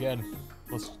try that again.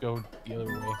 Let's go the other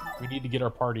way. We need to get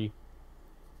our party.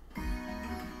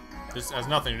 This has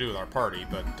nothing to do with our party,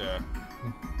 but, I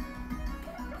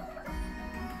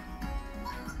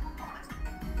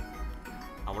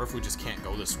wonder if we just can't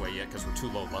go this way yet, because we're too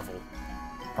low level.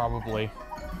 Probably.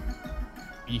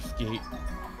 Beefgate.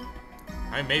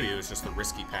 I mean, maybe it was just the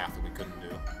risky path that we couldn't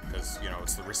do, because, you know,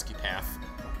 it's the risky path.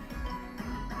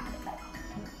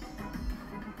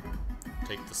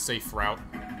 Take the safe route.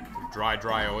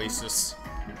 Dry oasis.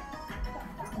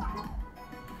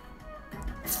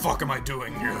 What the fuck am I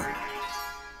doing here?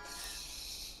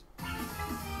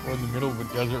 We're in the middle of a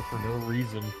desert for no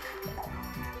reason.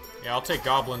 Yeah, I'll take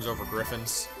goblins over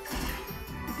griffins.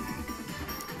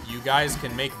 You guys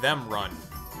can make them run.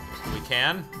 We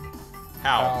can?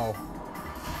 How?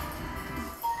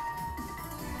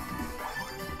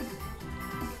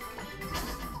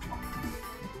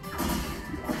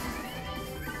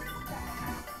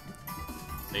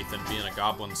 Nathan being a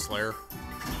goblin slayer.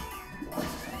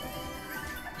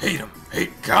 Hate him.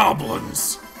 Hate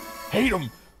goblins. Hate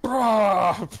him.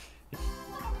 Bruh.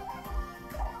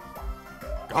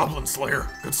 Goblin Slayer.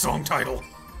 Good song title.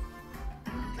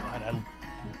 God,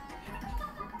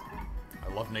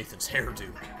 I love Nathan's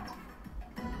hairdo.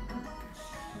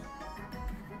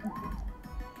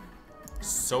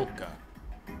 Soka.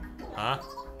 Huh?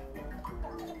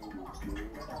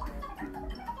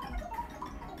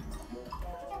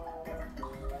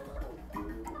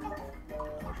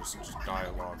 Oh, just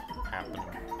dialogue happening.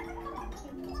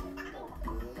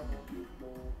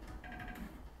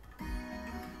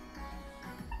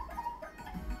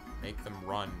 Make them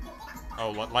run.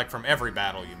 Oh, like from every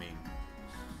battle, you mean?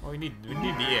 Well, we need the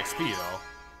EXP though,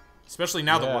 especially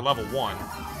now that we're level 1.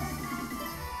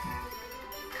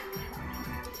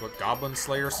 That's what Goblin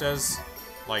Slayer says,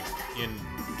 like in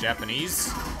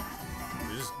Japanese.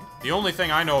 The only thing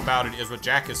I know about it is what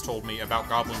Jack has told me about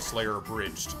Goblin Slayer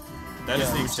Abridged. That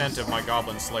is the extent of my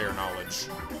Goblin Slayer knowledge.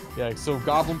 Yeah, so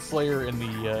Goblin Slayer in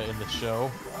the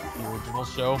show, the original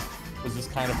show, was this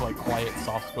kind of like quiet,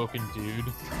 soft-spoken dude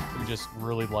who just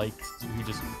really who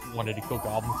just wanted to kill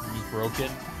goblins because he was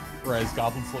broken. Whereas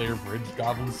Goblin Slayer Bridge,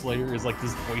 Goblin Slayer is like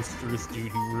this boisterous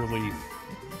dude who really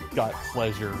got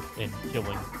pleasure in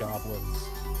killing goblins.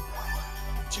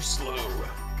 Too slow.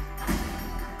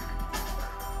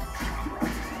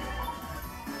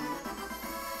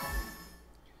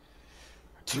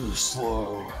 Too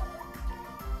slow.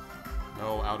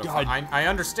 No, out of I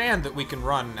understand that we can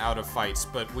run out of fights,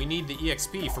 but we need the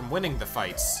EXP from winning the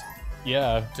fights.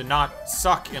 Yeah. To not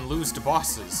suck and lose to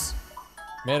bosses.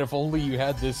 Man, if only you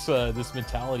had this this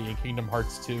mentality in Kingdom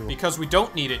Hearts 2. Because we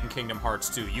don't need it in Kingdom Hearts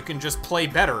 2. You can just play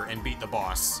better and beat the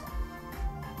boss.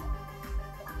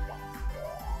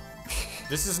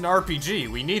 This is an RPG.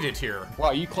 We need it here.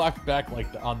 Wow, you clapped back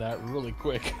on that really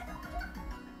quick.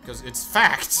 Because it's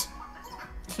fact.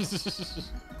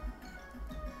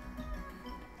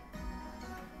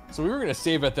 So we were gonna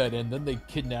save at that end, then they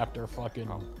kidnapped our fucking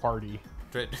party.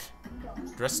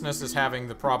 Dressness is having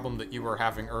the problem that you were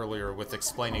having earlier with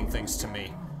explaining things to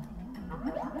me.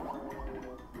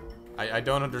 I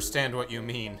don't understand what you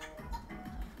mean.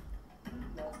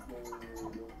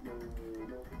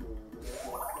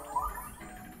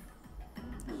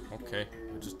 Okay,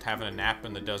 we're just having a nap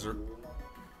in the desert.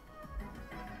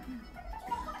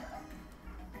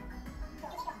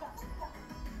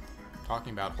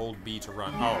 Talking about hold B to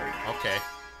run. Oh, okay.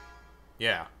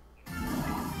 Yeah.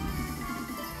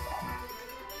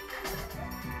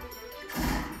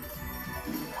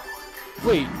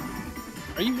 Wait,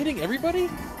 are you hitting everybody?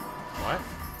 What?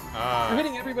 You're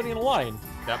hitting everybody in a line.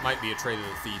 That might be a trait of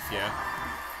the thief, yeah.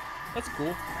 That's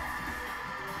cool.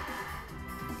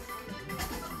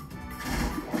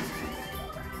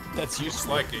 That's useful. Just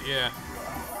like it, yeah.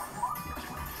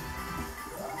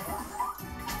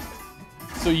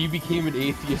 So you became an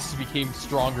atheist, you became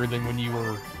stronger than when you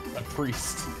were a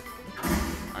priest.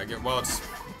 Well, it's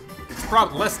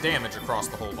probably less damage across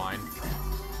the whole line.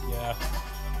 Yeah.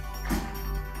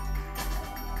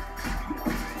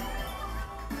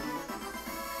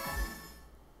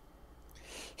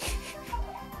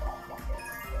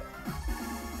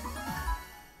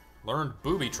 Learned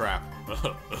booby trap.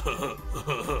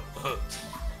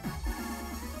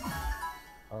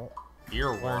 Oh.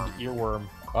 Earworm. Learned earworm.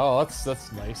 Oh,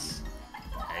 that's nice.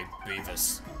 Hey,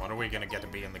 Beavis, when are we gonna get to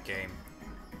be in the game?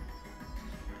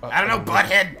 I don't know,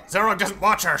 butthead! Xelrog doesn't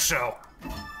watch our show! Do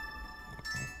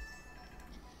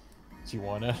you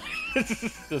wanna?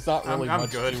 There's not really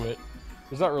much to it.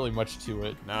 There's not really much to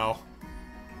it. No.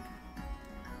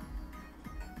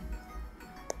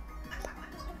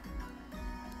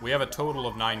 We have a total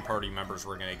of 9 party members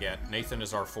we're gonna get. Nathan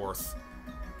is our 4th.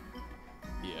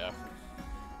 Yeah.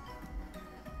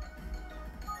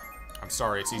 I'm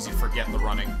sorry, it's easy to forget the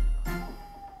running.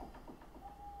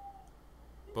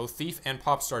 Both Thief and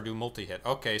Popstar do multi-hit.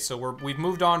 Okay, so we've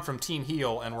moved on from Team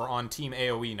Heal and we're on Team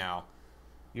AoE now.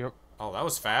 Yep. Oh, that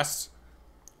was fast.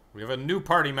 We have a new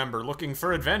party member looking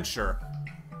for adventure.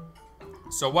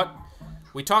 So what...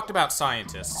 We talked about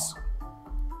scientists.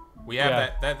 We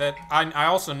have that I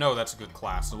also know that's a good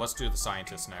class, so let's do the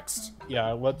scientists next.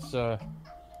 Yeah, let's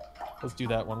do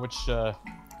that one. Which,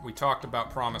 We talked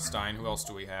about Promestein. Who else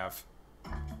do we have?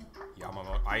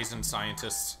 Yamamoto. Eisen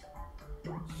scientist.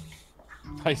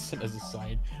 Eisen as a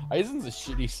scientist. Eisen's a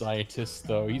shitty scientist,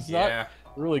 though. He's not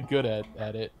really good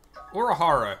at it.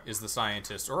 Urahara is the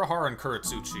scientist. Urahara and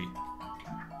Kuratsuchi.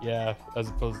 Yeah, as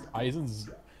opposed to Aizen's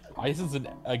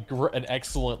an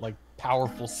excellent, like,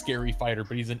 powerful, scary fighter,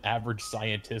 but he's an average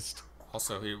scientist.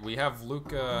 Also, here we have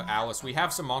Luca, Alice. We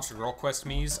have some Monster Girl Quest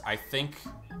Miis. I think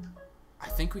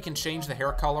we can change the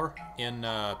hair color in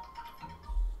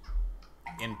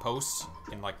post,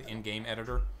 in like the in-game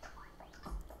editor.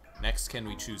 Next, can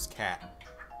we choose cat?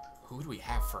 Who do we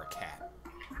have for a cat?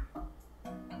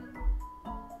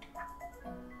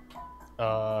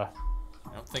 I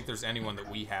don't think there's anyone that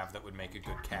we have that would make a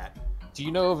good cat. Do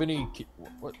you know of any?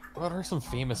 What are some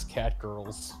famous cat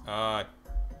girls? I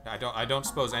don't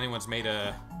suppose anyone's made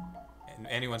a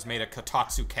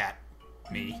Kotatsu cat.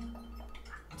 Me.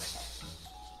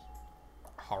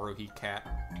 Haruhi cat.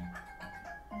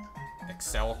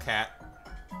 Excel cat.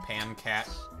 Pan cat.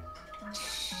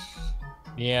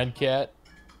 Nyan cat.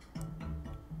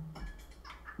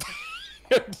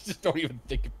 Just don't even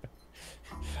think about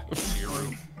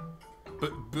it.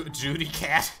 Judy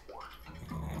cat?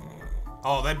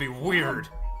 Oh, that'd be weird.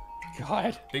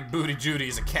 God. Big Booty Judy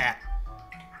is a cat.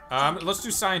 Let's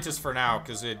do scientist for now,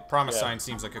 because Promise Sign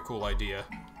seems like a cool idea.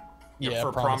 Yeah,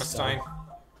 for Promise Sign.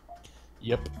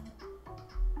 Yep.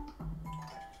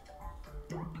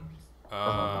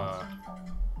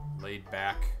 Laid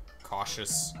back,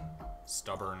 cautious,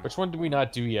 stubborn. Which one do we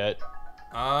not do yet?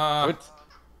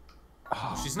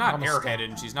 She's not airheaded,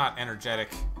 and she's not energetic,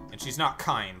 and she's not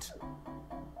kind.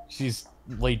 She's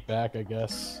laid back, I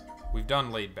guess. We've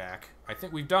done laid back. I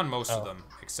think we've done most of them,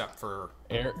 except for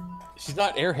She's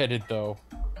not airheaded though.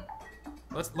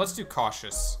 Let's do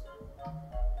cautious.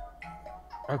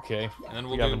 Okay. And then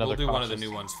we'll do one of the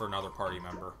new ones for another party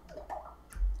member.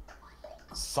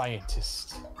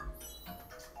 Scientist.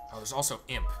 Oh, there's also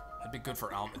Imp. That'd be good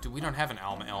for Alma. Dude, we don't have an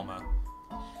Alma.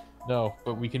 No,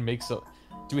 but we can make so.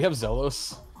 Do we have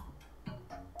Zelos?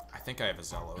 I think I have a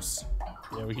Zelos.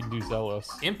 Yeah, we can do Zelos.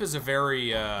 Imp is a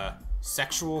very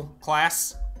sexual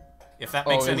class, if that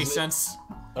makes any sense.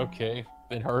 Okay,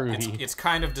 then Haruhi. It's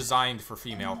kind of designed for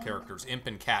female characters. Imp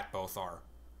and Cat both are.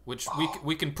 Which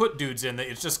we can put dudes in that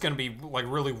it's just gonna be like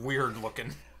really weird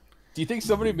looking. Do you think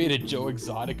somebody made a Joe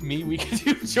Exotic me? We could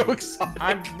do Joe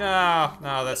Exotic. No,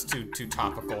 that's too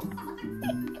topical.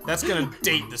 That's gonna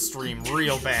date the stream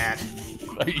real bad.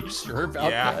 Are you sure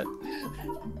about that?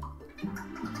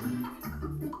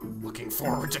 Looking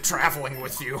forward to traveling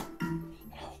with you.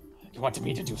 You wanted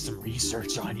me to do some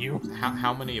research on you.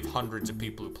 How many of hundreds of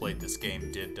people who played this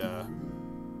game did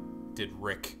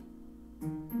Rick?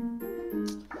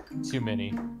 Too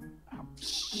many.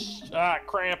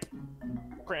 Cramp.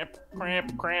 Cramp.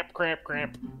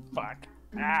 Fuck.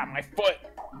 My foot.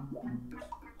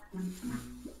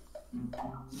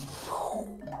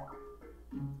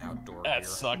 Outdoor That beer.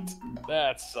 sucked.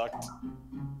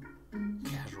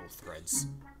 Casual threads.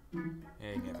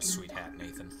 Yeah, you can have a sweet hat,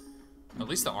 Nathan. At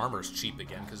least the armor's cheap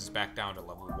again, because it's back down to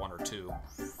level 1 or 2.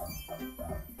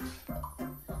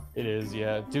 It is,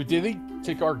 yeah. Did they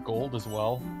take our gold as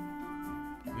well?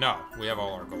 No, we have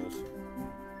all our gold.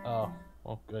 Oh,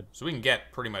 well, good. So we can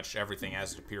get pretty much everything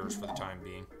as it appears for the time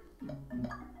being.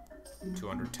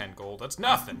 210 gold, that's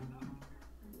nothing!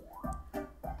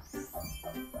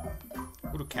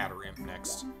 We'll do Cat or Imp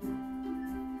next.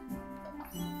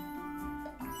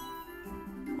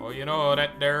 Well, you know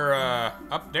that they're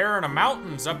up there in the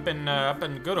mountains, up in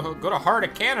good heart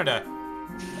of Canada.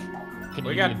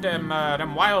 We got them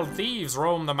wild thieves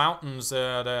roam the mountains,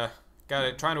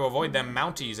 trying to avoid them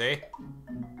Mounties, eh?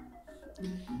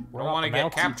 Don't want to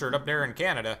get captured up there in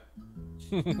Canada.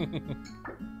 Eat me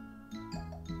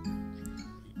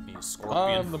a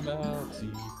scorpion. I'm the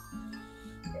Mountie.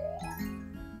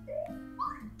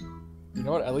 You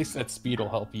know what? At least that speed will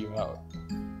help you out.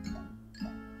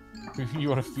 You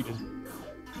want to feed it?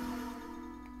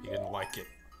 He didn't like it.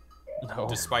 No.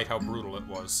 Despite how brutal it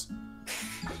was.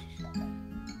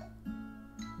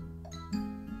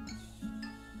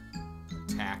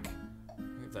 Attack.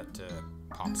 We have that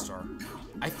Popstar.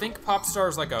 I think Popstar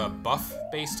is like a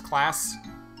buff-based class.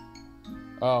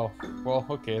 Oh, well,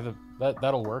 okay,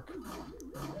 that'll work.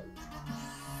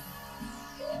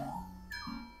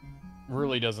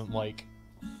 Really doesn't like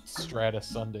Stratus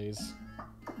Sundays.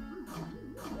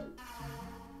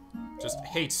 Just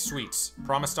hates sweets.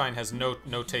 Promistine has no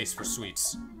taste for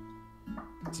sweets.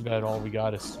 Too bad all we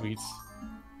got is sweets.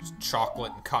 Just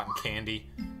chocolate and cotton candy.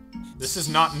 This is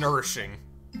not nourishing.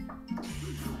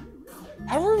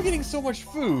 How are we getting so much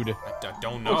food? I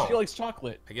don't know. Oh, she likes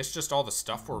chocolate. I guess just all the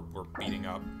stuff we're beating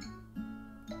up.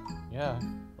 Yeah,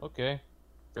 okay.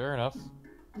 Fair enough.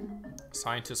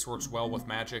 Scientist works well with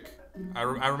magic. I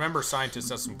remember Scientist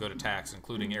has some good attacks,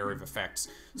 including area of effects.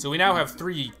 So we now have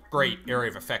 3 great area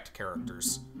of effect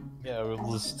characters. Yeah,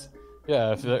 we'll just...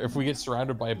 Yeah, if we get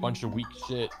surrounded by a bunch of weak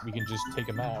shit, we can just take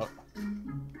them out.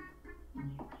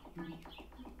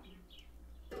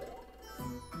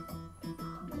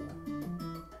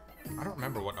 I don't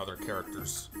remember what other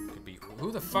characters could be.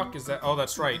 Who the fuck is that? Oh,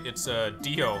 that's right. It's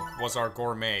Dio was our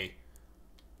gourmet.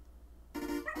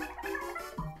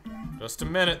 Just a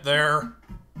minute there.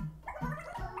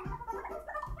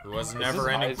 Who has a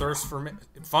never-ending thirst for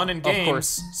fun and games? Of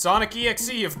course. Sonic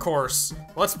EXE, of course.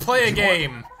 Let's play a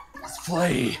game. Let's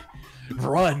play.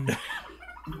 Run.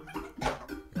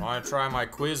 You want to try my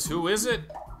quiz? Who is it?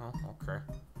 Oh, okay.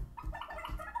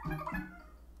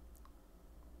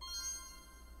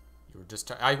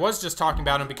 I was just talking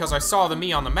about him because I saw the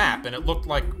me on the map, and it looked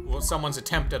like someone's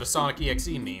attempt at a Sonic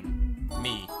EXE meme.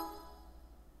 Me.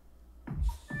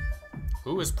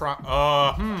 Who is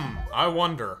I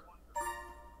wonder.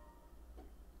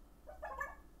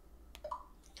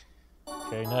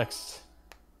 Okay, next.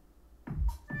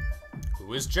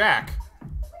 Who is Jack?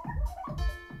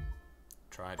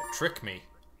 Try to trick me.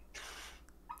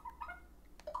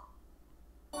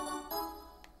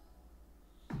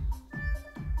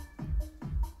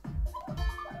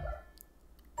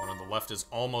 One on the left is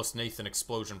almost Nathan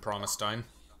Explosion Promestein.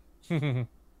 You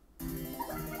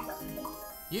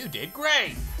did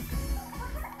great!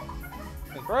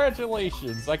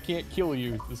 Congratulations, I can't kill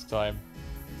you this time.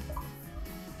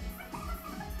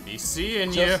 Be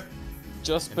seeing you.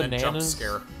 Just and bananas. Then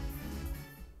jump scare.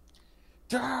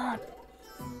 Dad.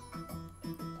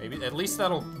 Maybe at least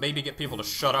that'll maybe get people to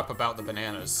shut up about the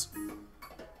bananas.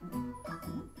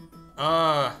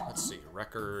 Let's see.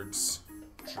 Records,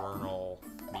 journal,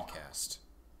 Mecast.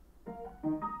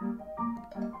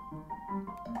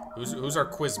 Who's our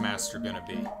quizmaster gonna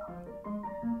be?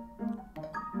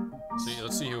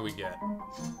 Let's see who we get.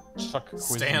 Chuck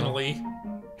Stanley.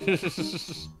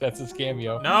 That's his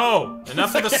cameo. No!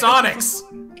 Enough of the Sonics!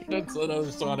 That's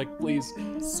another Sonic, please.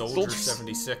 Soldier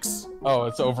 76. Oh,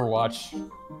 it's Overwatch.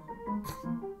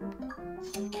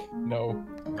 No.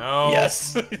 No.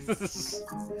 Yes!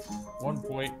 1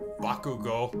 point.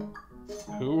 Bakugo.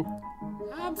 Who?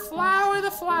 I'm Flower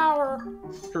the Flower.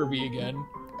 Kirby again.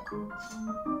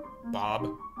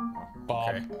 Bob.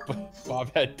 Bob. Okay.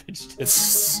 Bob had pitched it.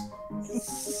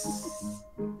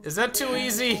 Is that too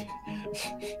easy?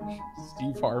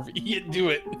 Steve Harvey, you do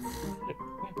it.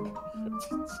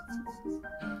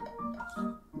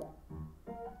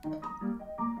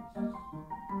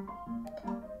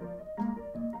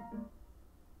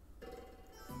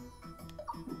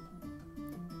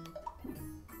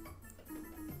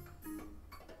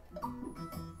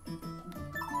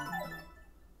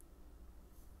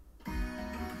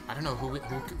 I don't know who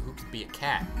could be a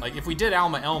cat. Like, if we did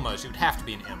Alma Elma, she would have to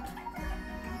be an imp.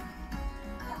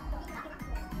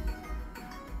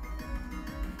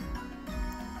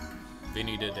 They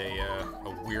needed a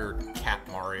weird cat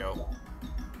Mario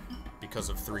because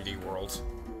of 3D World.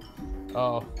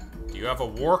 Oh. Do you have a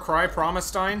war cry,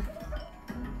 Promestein?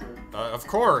 Of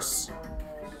course.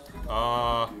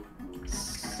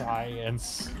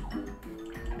 Science.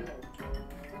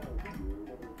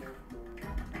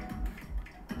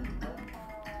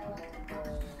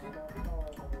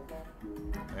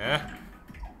 Yeah.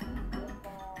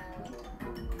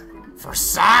 For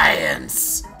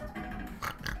science!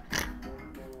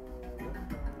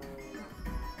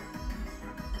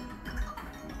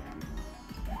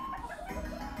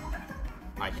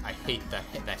 I hate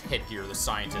that headgear the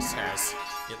scientist has.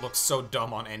 It looks so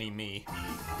dumb on any me.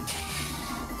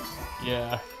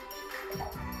 Yeah.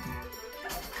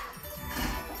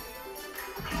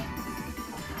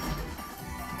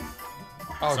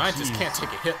 Oh, scientists can't take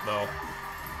a hit, though.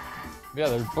 Yeah,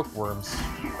 they're bookworms.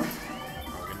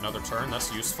 I'll get another turn,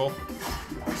 that's useful.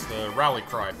 It's the rally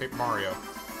cry, Paper Mario.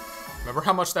 Remember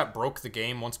how much that broke the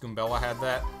game once Goombella had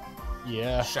that?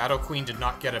 Yeah. Shadow Queen did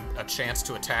not get a chance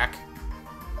to attack.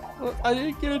 I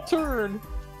didn't get a turn.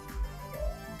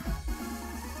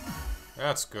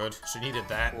 That's good. She needed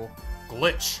that. Cool.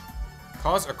 Glitch.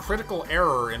 Cause a critical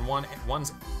error in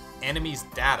one's enemy's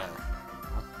data.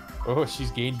 Oh, she's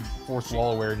gained fourth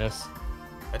wall awareness.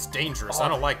 That's dangerous. I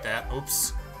don't like that.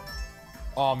 Oops.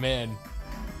 Oh man.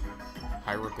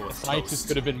 Hieroglyph The scientist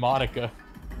could have been Monica.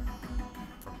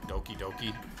 From Doki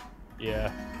Doki.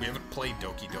 Yeah. We haven't played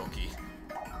Doki Doki.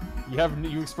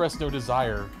 You expressed no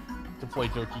desire to play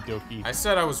Doki Doki. I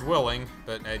said I was willing,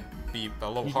 but I'd be a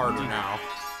little harder now.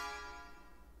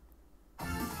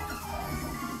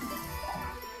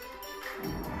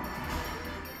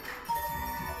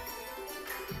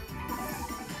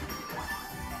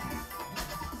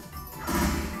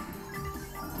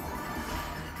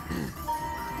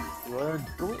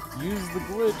 Use the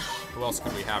glitch. Who else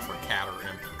could we have for cat or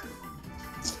imp?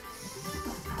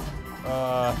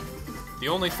 The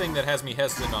only thing that has me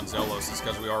hesitant on Zelos is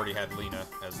because we already had Lena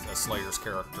as Slayer's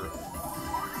character.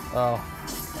 Oh.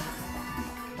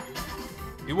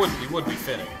 He would be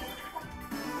fitting.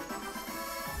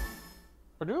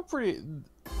 We're doing pretty...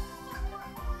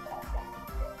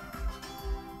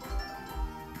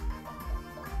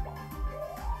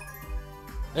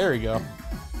 There we go.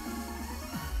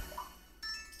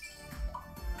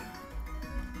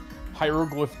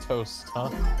 Hieroglyph toast, huh?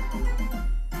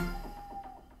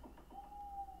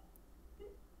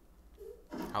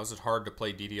 How's it hard to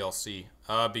play DDLC?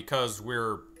 Because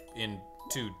we're in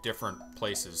 2 different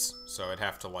places, so I'd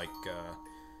have to, like,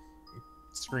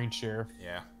 Screen share.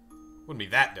 Yeah. Wouldn't be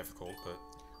that difficult, but...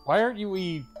 Why aren't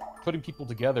we putting people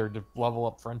together to level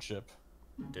up friendship?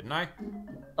 Didn't I?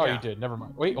 Oh, yeah. You did. Never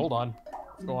mind. Wait, hold on.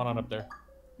 What's going on up there?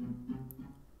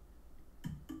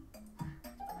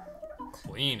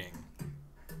 Cleaning.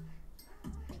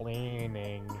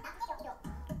 Cleaning.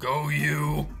 Go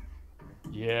you!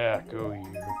 Yeah, go you.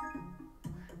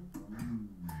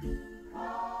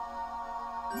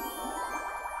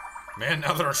 Man,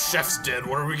 now that our chef's dead,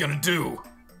 what are we gonna do?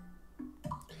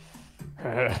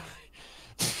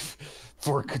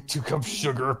 2 cups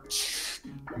sugar.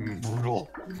 Brutal.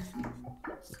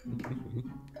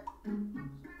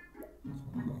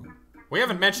 We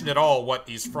haven't mentioned at all what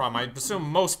he's from. I assume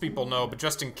most people know, but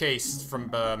just in case, from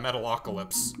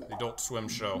Metalocalypse, the Adult Swim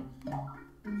show.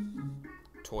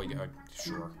 Toy guy,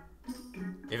 sure.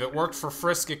 If it worked for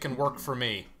Frisk, it can work for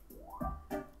me.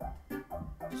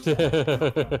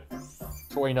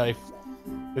 Toy knife.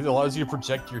 It allows you to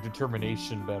project your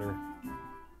determination better.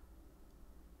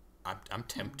 I'm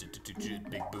tempted to do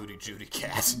Big Booty Judy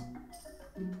Cat.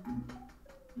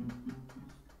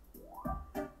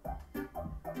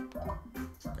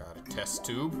 Got a test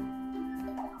tube.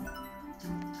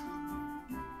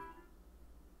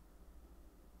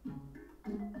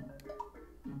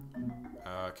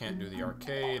 Can't do the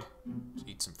arcade. Let's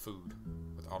eat some food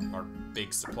with our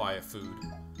big supply of food.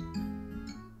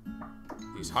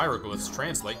 These hieroglyphs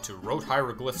translate to wrote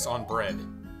hieroglyphs on bread.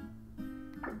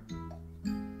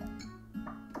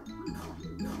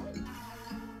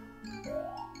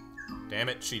 Damn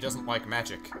it, she doesn't like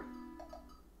magic.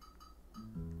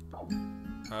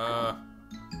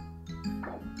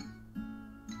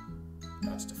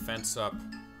 That's defense up.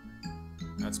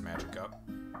 That's magic up.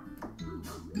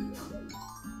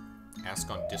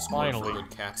 Ask on Discord for good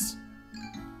cats.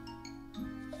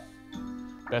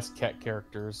 Best cat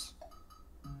characters.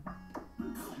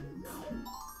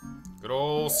 Good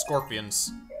old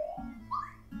scorpions.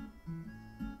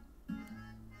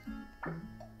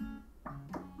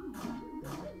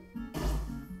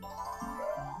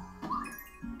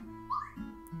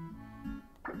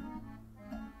 No,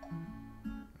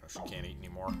 she can't eat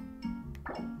anymore.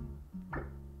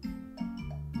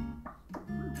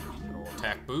 Good old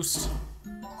attack boost.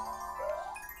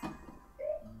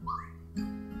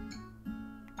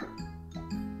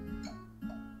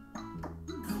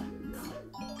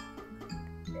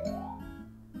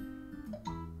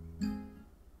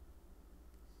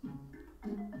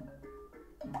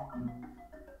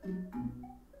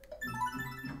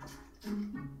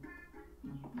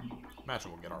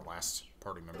 Imagine we'll get our last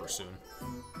party member soon.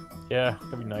 Yeah,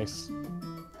 that'd be nice.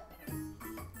 You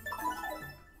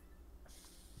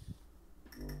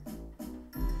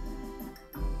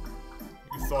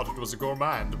thought it was a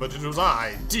gourmand, but it was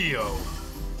I, Dio.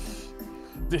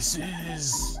 This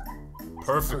is...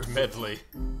 Perfect medley.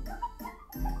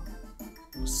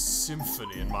 A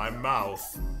symphony in my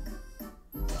mouth.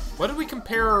 What did we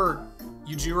compare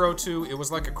Yujiro to? It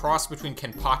was like a cross between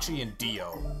Kenpachi and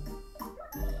Dio.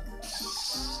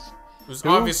 It was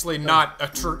obviously not a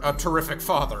terrific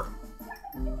father.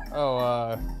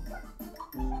 Oh,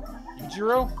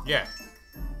 Yujiro? Yeah.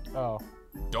 Oh.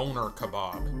 Donor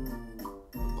kebab.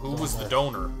 Who was the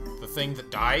donor? The thing that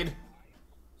died?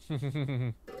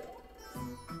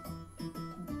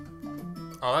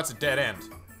 Oh, that's a dead end.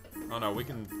 Oh no, we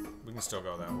can still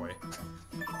go that way.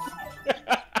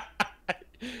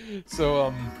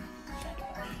 So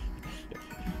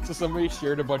somebody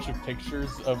shared a bunch of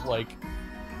pictures of like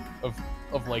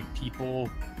people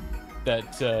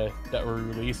that were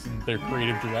released in their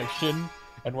creative direction,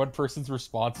 and one person's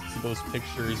response to those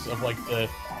pictures of like the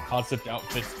concept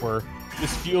outfits were,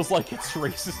 "This feels like it's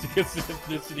racist against an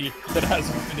ethnicity that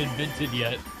hasn't been invented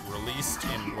yet." Released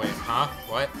in wait, huh?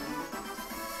 What?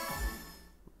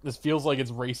 This feels like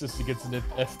it's racist against an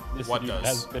ethnicity that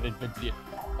hasn't been invented yet.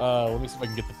 Let me see if I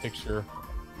can get the picture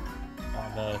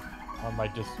on my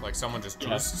just like someone just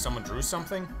drew someone drew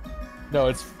something. No,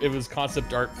 it was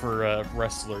concept art for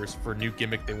wrestlers for a new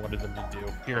gimmick they wanted them to do.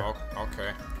 Here. Oh,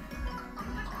 okay.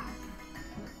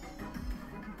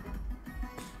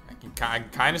 I can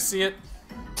kind of see it.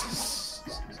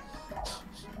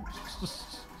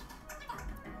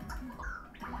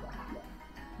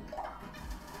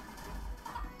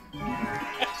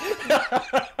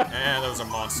 And that was a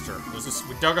monster.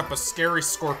 We dug up a scary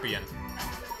scorpion.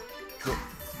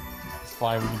 It's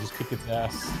fine, we can just kick its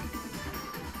ass.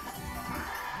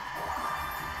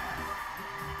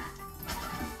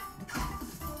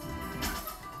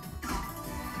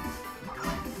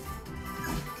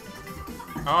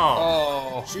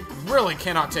 Oh. She really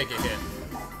cannot take a hit.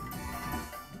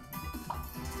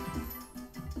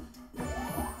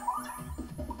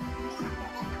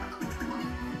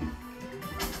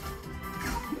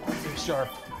 Too sharp.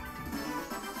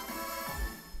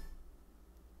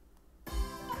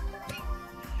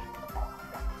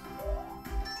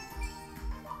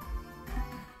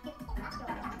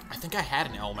 I think I had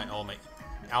an Elma me,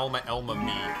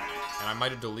 and I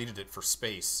might have deleted it for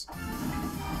space.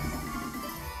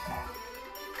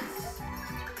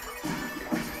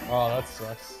 Oh, that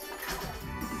sucks.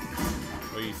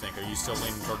 What do you think? Are you still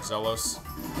leaning towards Zelos?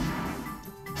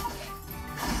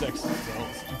 Sexy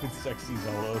Zelos. Stupid sexy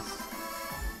Zelos.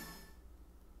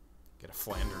 Get a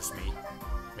Flanders me.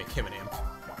 Make him an imp.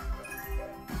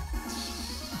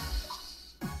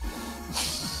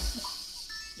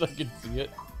 I can see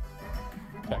it.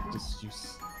 Cactus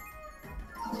juice.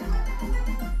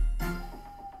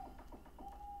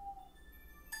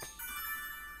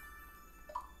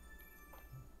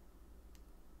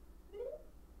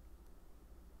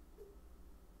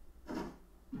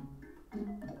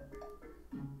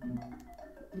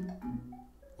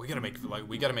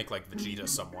 We gotta make like Vegeta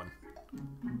someone.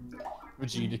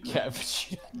 Vegeta cat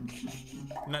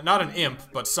Vegeta. Not an imp,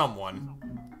 but someone.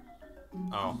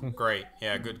 Oh, great.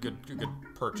 Yeah, good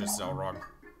purchase, Xelrog.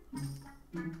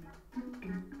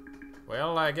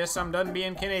 Well, I guess I'm done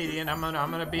being Canadian. I'm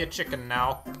gonna be a chicken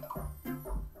now.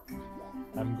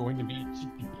 I'm going to be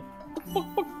chicken.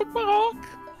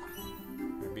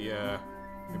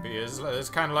 Maybe it's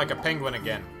kind of like a penguin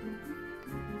again.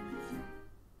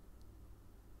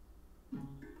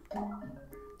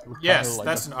 Yes, like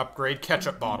that's an upgrade.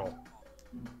 Ketchup bottle.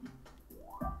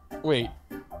 Wait.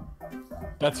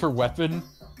 That's her weapon?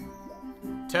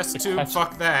 Test tube,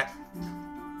 fuck that.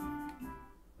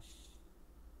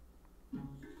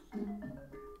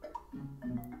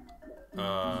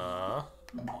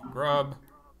 Grub.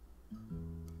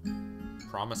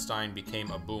 Promistine became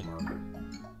a boomer.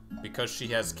 Because she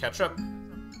has ketchup?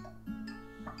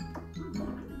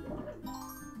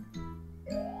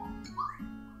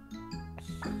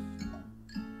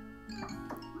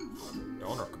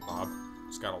 Donor kebab.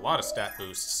 It's got a lot of stat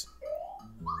boosts.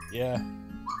 Yeah.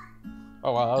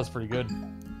 Oh wow, that was pretty good.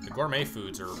 The gourmet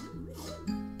foods are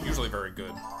usually very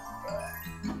good.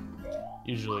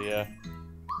 Usually, yeah.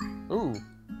 Ooh.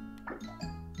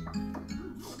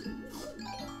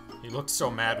 He looked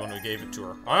so mad when we gave it to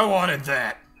her. I wanted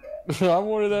that! I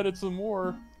wanted that and some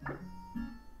more.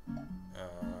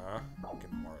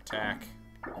 Get more attack.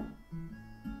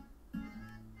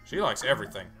 She likes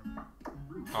everything.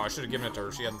 Oh, I should have given it to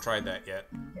her. She hadn't tried that yet.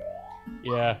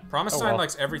 Yeah. Promistine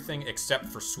likes everything except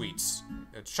for sweets.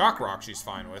 It's Shock Rock she's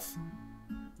fine with.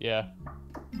 Yeah.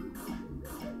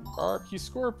 Arky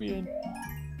Scorpion.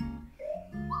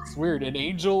 It's weird. An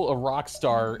angel, a rock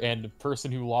star, and a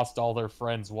person who lost all their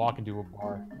friends walk into a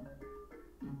bar.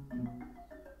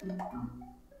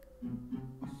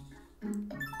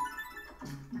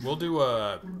 We'll do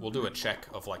a check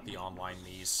of like the online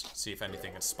Miis, see if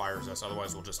anything inspires us.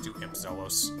 Otherwise, we'll just do Imp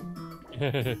Zelos.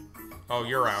 Oh,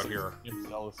 you're out here. Imp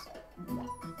Zelos.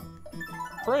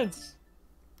 Prince.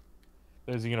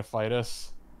 Is he gonna fight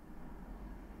us?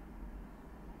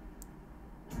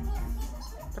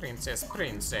 Princess,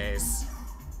 princess.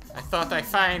 I thought I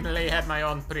finally had my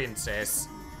own princess.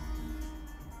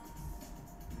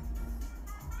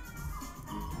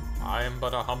 I am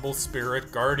but a humble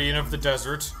spirit, guardian of the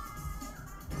desert.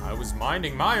 I was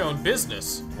minding my own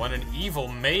business when an evil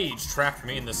mage trapped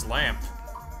me in this lamp.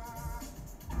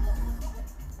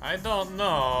 I don't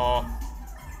know.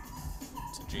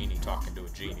 It's a genie talking to a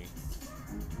genie.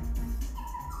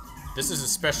 This is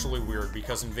especially weird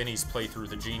because in Vinny's playthrough,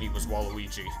 the genie was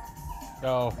Waluigi.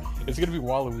 Oh, it's gonna be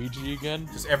Waluigi again?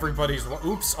 Just everybody's...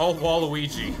 Oops, all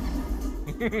Waluigi.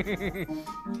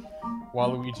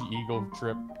 Waluigi Eagle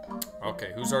Trip.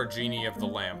 Okay, who's our genie of the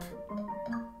lamp?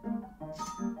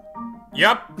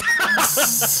 Yep!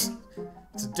 It's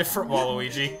a different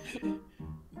Waluigi.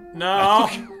 No!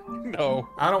 No.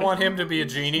 I don't want him to be a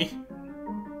genie.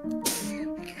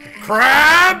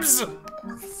 Crabs!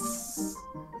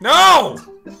 No!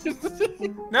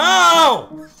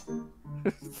 No!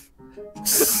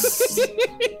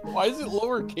 Why is it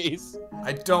lowercase?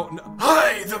 I don't know.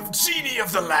 Hi, the genie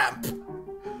of the lamp!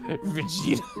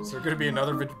 Vegeta. Is there gonna be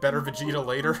another better Vegeta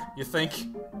later, you think?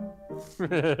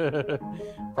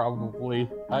 Probably.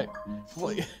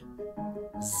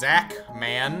 Zack,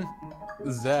 man.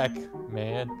 Zack,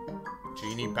 man.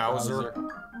 Genie Bowser.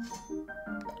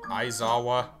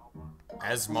 Aizawa.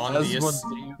 Asmodeus.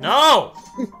 No!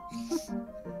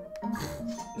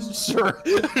 Sure.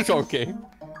 Okay.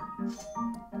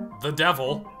 The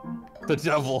devil. The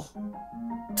devil.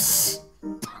 It's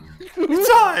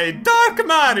I, Dark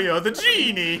Mario, the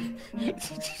genie!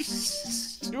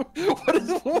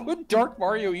 What would Dark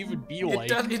Mario even be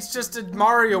like? It's just a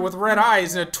Mario with red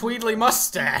eyes and a tweedly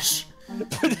mustache.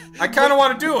 I kind of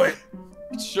want to do it.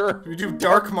 Sure. We do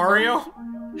Dark Mario?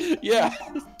 Yeah,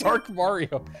 Dark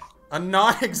Mario. A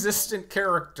non-existent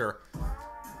character.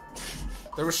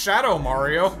 There was Shadow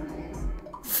Mario.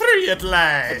 Free at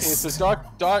last. Okay, so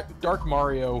Dark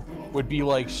Mario would be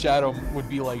like Shadow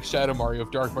Mario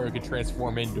if Dark Mario could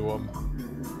transform into him.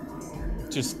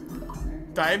 Just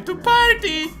time to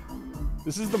party.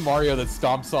 This is the Mario that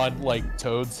stomps on like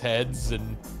Toad's heads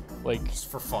and like just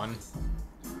for fun.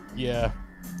 Yeah.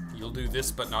 You'll do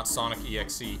this, but not Sonic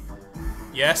EXE.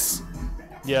 Yes.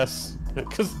 Yes,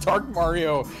 because Dark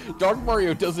Mario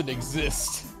doesn't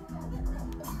exist.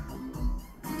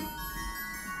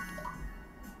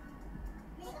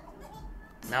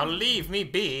 Now leave me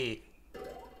be.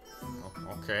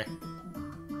 Oh, okay.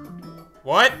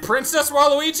 What? Princess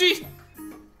Waluigi?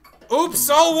 Oops,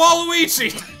 all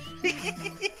Waluigi!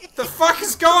 The fuck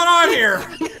is going on here?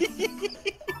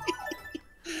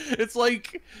 It's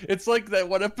like that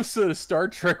one episode of Star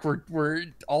Trek where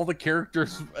all the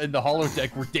characters in the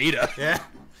holodeck were Data. Yeah.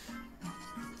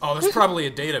 Oh, there's probably a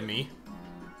Data me.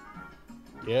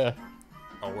 Yeah.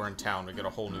 Oh, we're in town. We got a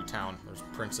whole new town. There's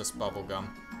Princess Bubblegum.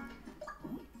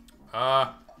 Can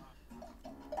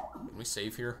we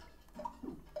save here?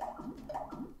 I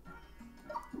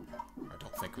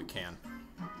don't think we can.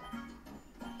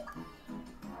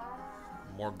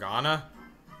 Morgana?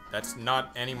 That's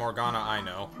not any Morgana I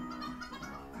know.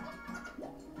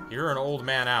 You're an old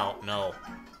man out. No.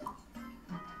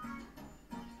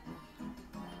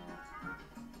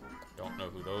 Don't know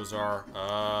who those are.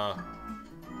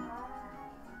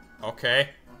 Okay.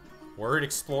 Word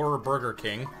Explorer Burger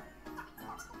King.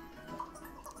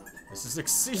 This is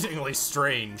exceedingly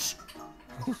strange.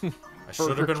 I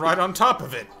should have been right on top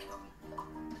of it.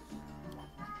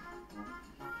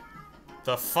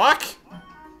 The fuck?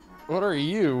 What are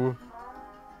you?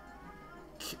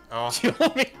 Oh.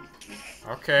 Kill me.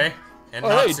 Okay. And oh,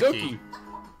 hey, Natsuki. Doki.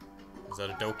 Is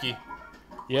that a Doki?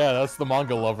 Yeah, that's the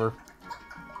manga lover.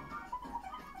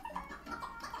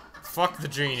 Fuck the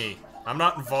genie. I'm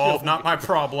not involved, not my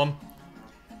problem.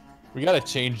 We gotta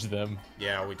change them.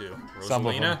 Yeah, we do. Some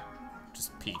of Rosalina? them.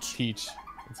 Just Peach. Peach.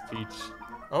 It's Peach.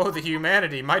 Oh, the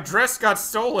humanity. My dress got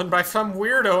stolen by some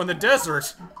weirdo in the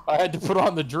desert. I had to put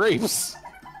on the drapes.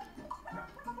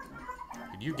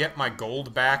 Did you get my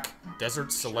gold back?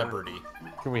 Desert celebrity.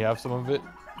 Can we have some of it?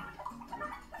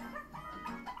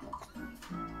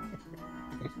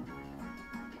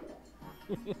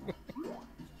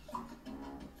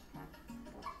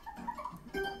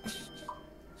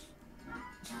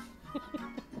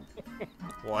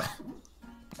 What?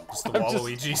 Just the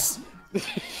Waluigis?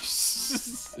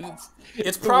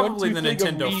 It's the probably the one-two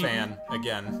thing Nintendo of Wii. fan,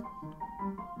 again.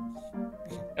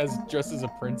 As dressed as a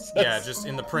princess. Yeah, just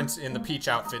in the Peach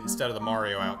outfit instead of the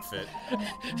Mario outfit.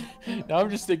 Now I'm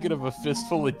just thinking of a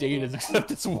fistful of datas,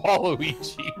 except it's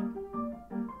Waluigi.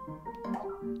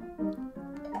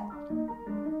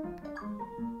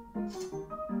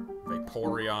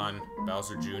 Vaporeon,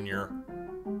 Bowser Jr.,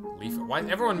 Leaf. Why is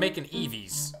everyone making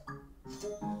Eevees?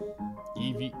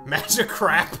 Eevee. Magic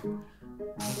crap.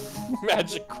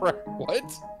 Magic crap. What?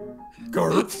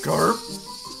 Garp, garp.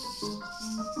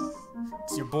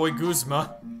 It's your boy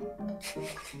Guzma.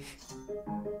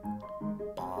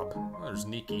 Bob. Oh, there's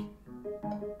Nikki.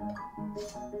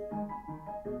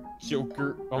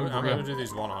 Joker. I'm gonna do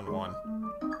these one-on-one.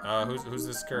 Who's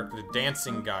this character? The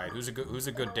dancing guide. Who's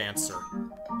a good dancer?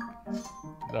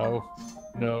 No.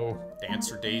 No.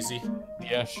 Dancer Daisy?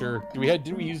 Yeah, sure.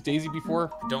 Did we use Daisy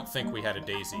before? I don't think we had a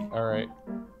Daisy. Alright.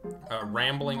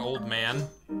 Rambling old man?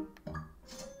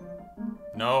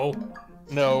 No.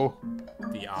 No.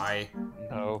 The eye?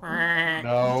 No.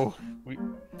 No.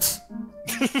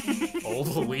 Old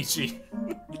Luigi.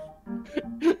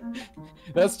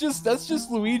 That's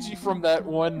just Luigi from that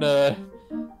one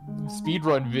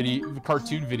speedrun video,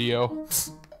 cartoon video.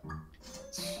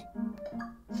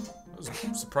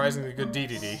 surprisingly good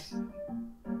DDD.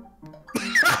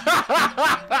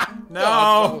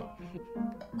 No!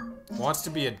 Wants to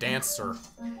be a dancer.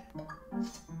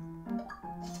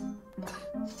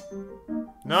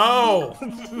 No!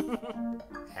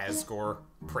 Asgore.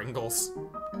 Pringles.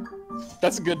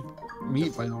 That's a good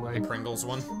meat, by the way. The Pringles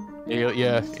one.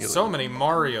 Yeah. So many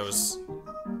Marios.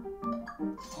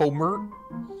 Homer.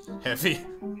 Heavy.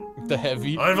 The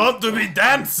heavy. I want to be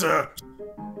dancer!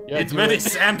 Yeah, Eat many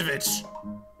sandwich!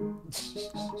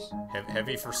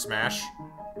 Heavy for Smash.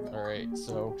 Alright,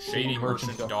 so... Shady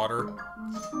Merchant Daughter.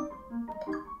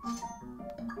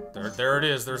 There it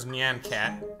is, there's Nyan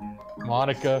Cat.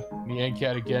 Monica, Nyan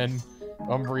Cat again,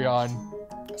 Umbreon.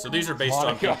 So these are based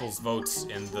Monica. on people's votes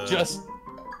in the...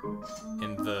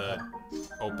 in the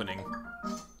opening.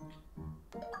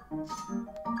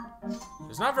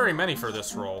 There's not very many for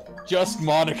this role. Just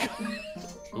Monica.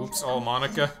 Oops, all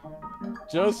Monica.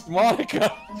 Just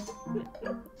Monica.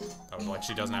 Oh, like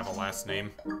she doesn't have a last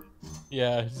name.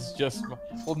 Yeah, it's just...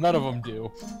 Well, none of them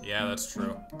do. Yeah, that's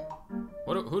true.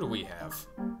 Who do we have?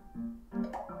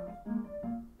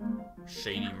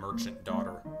 Shady Merchant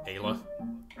Daughter. Ayla?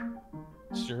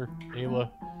 Sure, Ayla.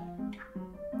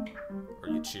 Or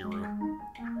Yachiru?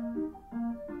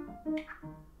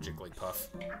 Jigglypuff.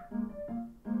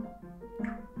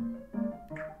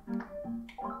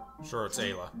 Sure, it's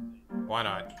Ayla. Why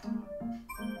not?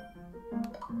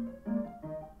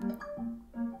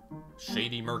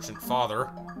 Shady Merchant Father.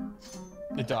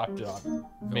 The Doctor.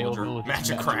 Villager.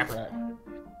 Magic Crap.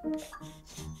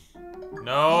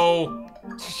 No!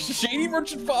 Shady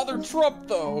Merchant Father Trump,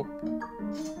 though.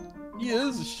 He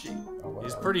is a shady. Oh,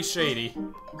 he's pretty shady.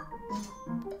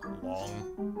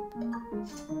 Long.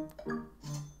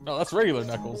 No, that's regular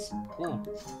Knuckles. Cool.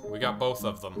 We got both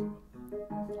of them.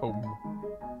 Home.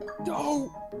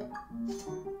 No!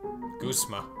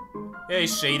 Guzma. Yeah,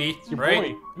 he's shady, It's your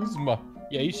right? boy. Uzma.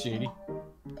 Yeah, he's shady.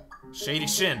 Shady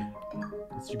Shin.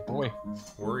 It's your boy.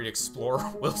 Worried Explorer.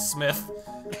 Will Smith.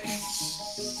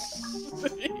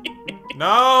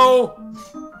 No!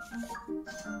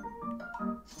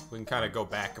 We can kind of go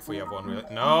back if we have one.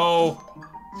 No!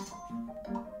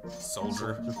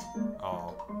 Soldier.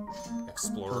 Oh.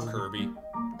 Explorer Kirby.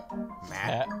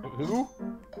 Matt. Who?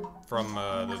 From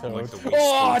like the Wii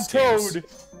Oh, Sports Toad!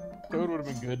 games. Toad would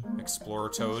have been good. Explorer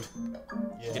Toad.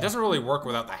 Yeah. It doesn't really work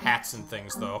without the hats and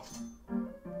things, though.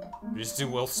 You just do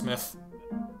Will Smith.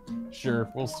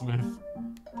 Sure, Will Smith.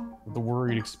 The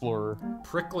Worried Explorer.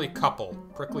 Prickly couple.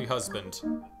 Prickly husband.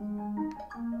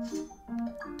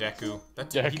 Deku.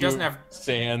 Deku. He doesn't have...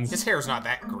 Sans. His hair's not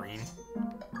that green.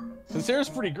 His hair's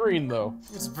pretty green, though.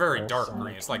 It's very Oh, dark sorry.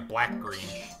 green. It's like black green.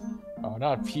 Oh,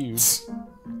 not Pew.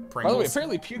 Pringles. By the way,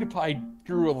 apparently PewDiePie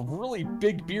grew a really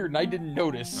big beard and I didn't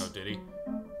notice. Oh, did he?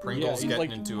 Pringles he's getting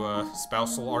like- into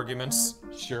spousal arguments.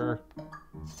 Sure.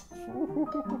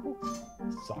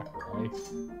 Sakurai.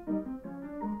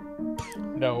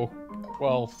 No.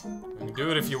 Well, You can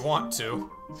do it if you want to.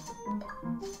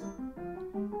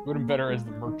 would have been better as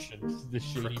the merchant. The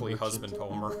shady Prickly merchant. husband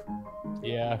Homer.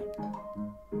 Yeah.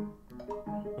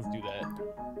 Let's do that.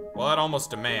 Well, that almost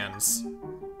demands.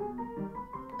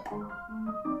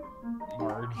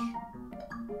 Marge.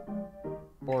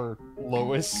 Or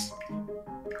Lois.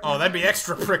 Oh, that'd be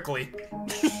extra prickly.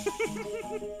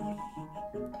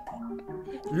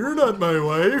 You're not my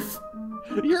wife.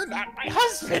 You're not my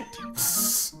husband!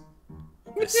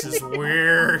 This is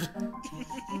weird.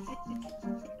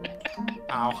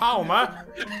 Ow, Homer.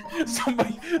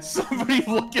 Somebody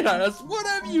looking at us. What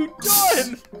have you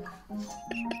done?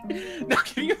 Now,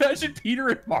 can you imagine Peter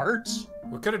and Marge?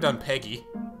 We could have done Peggy.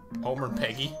 Homer and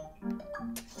Peggy.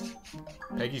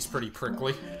 Peggy's pretty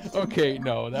prickly. Okay,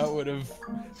 no, that would have.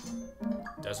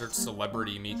 Desert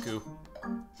celebrity Miku.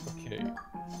 Okay.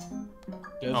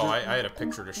 Oh, I had a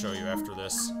picture to show you after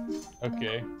this.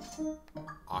 Okay.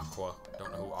 Aqua.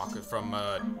 Don't know who Aqua is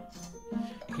from.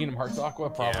 Kingdom Hearts Aqua,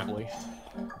 probably.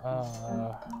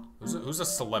 Who's a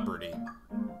celebrity?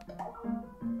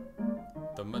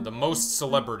 The most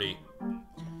celebrity.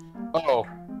 Oh,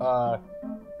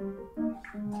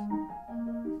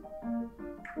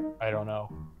 I don't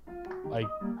know. Like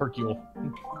Hercule.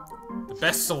 The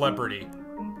best celebrity.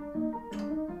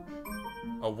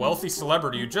 A wealthy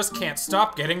celebrity who just can't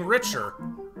stop getting richer.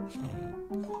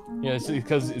 Yeah, it's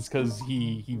because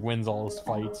he wins all his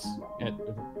fights at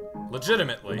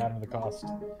Legitimately. no matter the cost.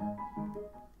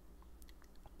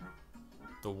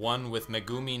 The one with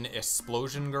Megumin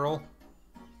Explosion Girl?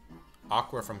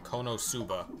 Aqua from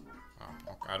Konosuba.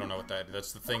 Oh, I don't know what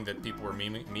that's the thing that people were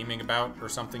memeing about or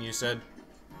something you said?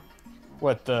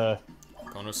 What the?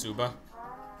 Konosuba?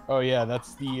 Oh yeah,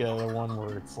 that's the one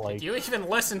where it's like... Did you even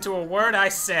listen to a word I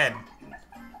said?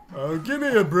 Give me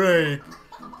a break.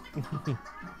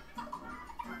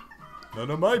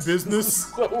 None of my business.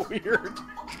 So weird.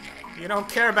 You don't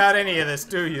care about any of this,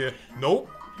 do you? Nope.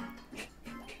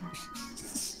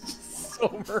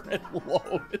 Homer and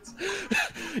Lois.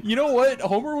 You know what?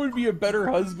 Homer would be a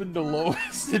better husband to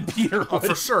Lois than Peter would. Oh,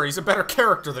 for sure. He's a better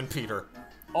character than Peter.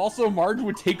 Also, Marge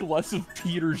would take less of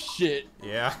Peter's shit.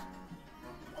 Yeah.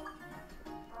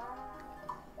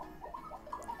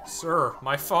 Sir,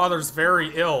 my father's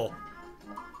very ill.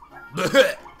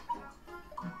 Would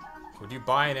you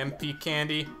buy an MP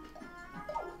candy?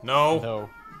 No. No.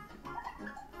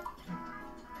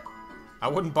 I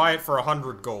wouldn't buy it for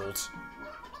 100 gold.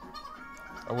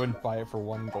 I wouldn't buy it for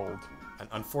 1 gold. And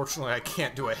unfortunately, I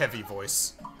can't do a heavy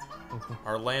voice.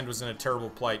 Our land was in a terrible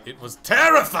plight. It was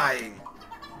terrifying!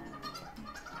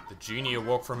 The genie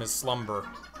awoke from his slumber.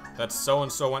 That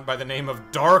so-and-so went by the name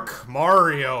of Dark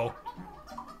Mario.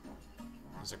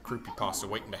 There's a creepypasta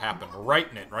waiting to happen. We're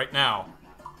writing it right now.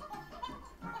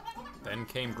 Then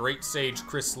came great sage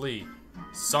Chris Lee.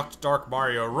 Sucked Dark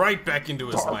Mario right back into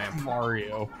his lamp. Dark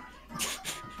Mario.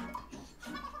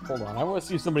 Hold on, I want to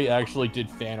see if somebody actually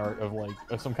did fan art of like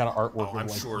some kind of artwork. Oh, I'm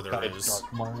of, like, sure there is.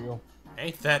 Dark Mario.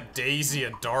 Ain't that Daisy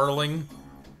a darling?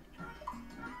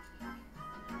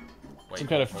 Wait, some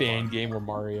kind of fan on. game where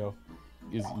Mario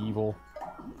is evil.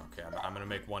 Okay, I'm gonna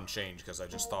make one change because I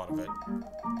just thought of it.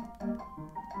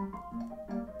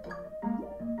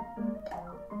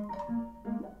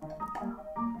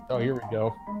 Oh, here we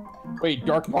go. Wait,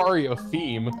 Dark Mario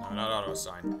theme. No, not auto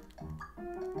assign.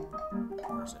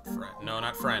 Or is it friend? No,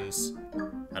 not friends.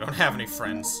 I don't have any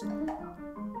friends.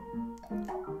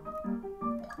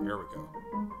 Here we go.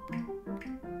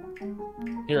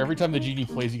 Here, every time the genie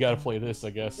plays, you gotta play this,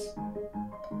 I guess.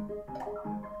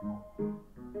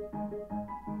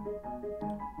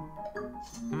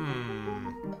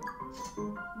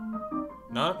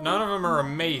 None of them are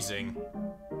amazing.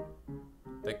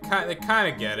 They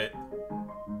kind of get it.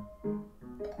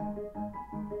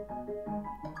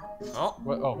 Oh.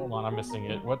 What? Oh, hold on, I'm missing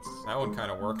it. What's... That one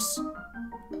kind of works.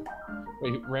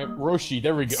 Wait, Roshi,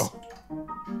 there we go.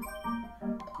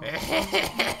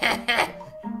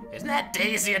 Isn't that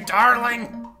Daisy a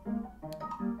darling?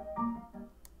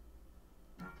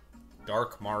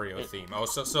 Dark Mario theme. Oh,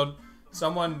 so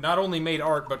someone not only made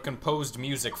art, but composed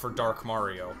music for Dark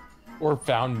Mario. Or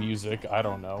found music, I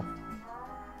don't know.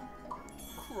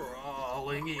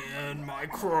 Crawling in my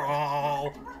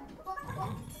crawl.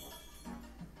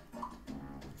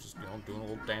 Just, you know, doing a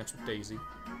little dance with Daisy.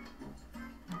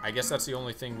 I guess that's the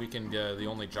only thing we can, the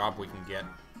only job we can get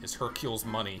is Hercule's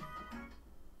money.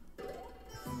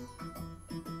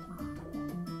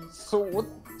 So what?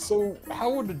 So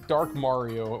how would a Dark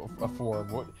Mario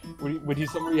form? What would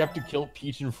somebody have to kill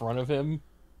Peach in front of him?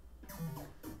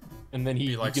 And then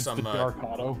he like gets some, the Dark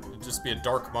Auto? It'd just be a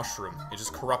dark mushroom. It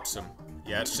just corrupts him.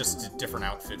 Yeah, it's just a different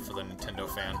outfit for the Nintendo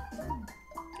fan.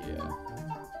 Yeah.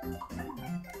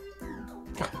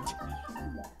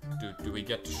 Do we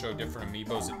get to show different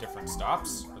amiibos at different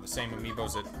stops? Or the same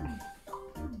amiibos at...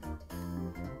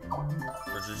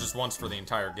 Or is it just once for the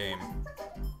entire game?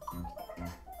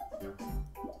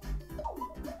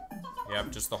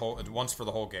 Yep, just the whole... Once for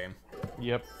the whole game.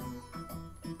 Yep.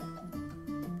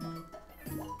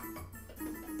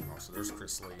 Oh, so there's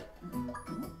Chris Lee.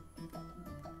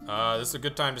 This is a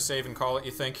good time to save and call it,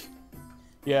 you think?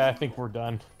 Yeah, I think we're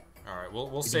done. Alright,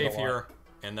 we'll save here,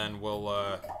 and then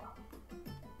we'll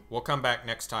come back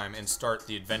next time and start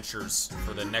the adventures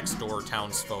for the next door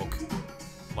townsfolk.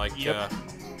 Like,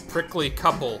 prickly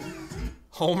couple,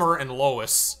 Homer and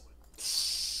Lois.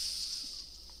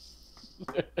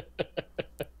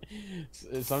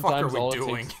 Sometimes what are we all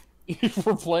doing? If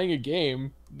we're playing a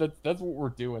game, that's what we're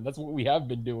doing. That's what we have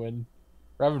been doing.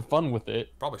 We're having fun with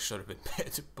it. Probably should have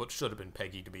been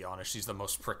Peggy, to be honest. She's the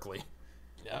most prickly.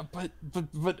 Yeah, but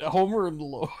Homer and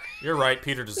Lois. You're right.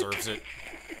 Peter deserves it.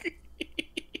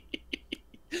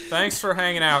 Thanks for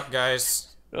hanging out,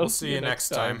 guys. We'll see you next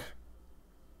time.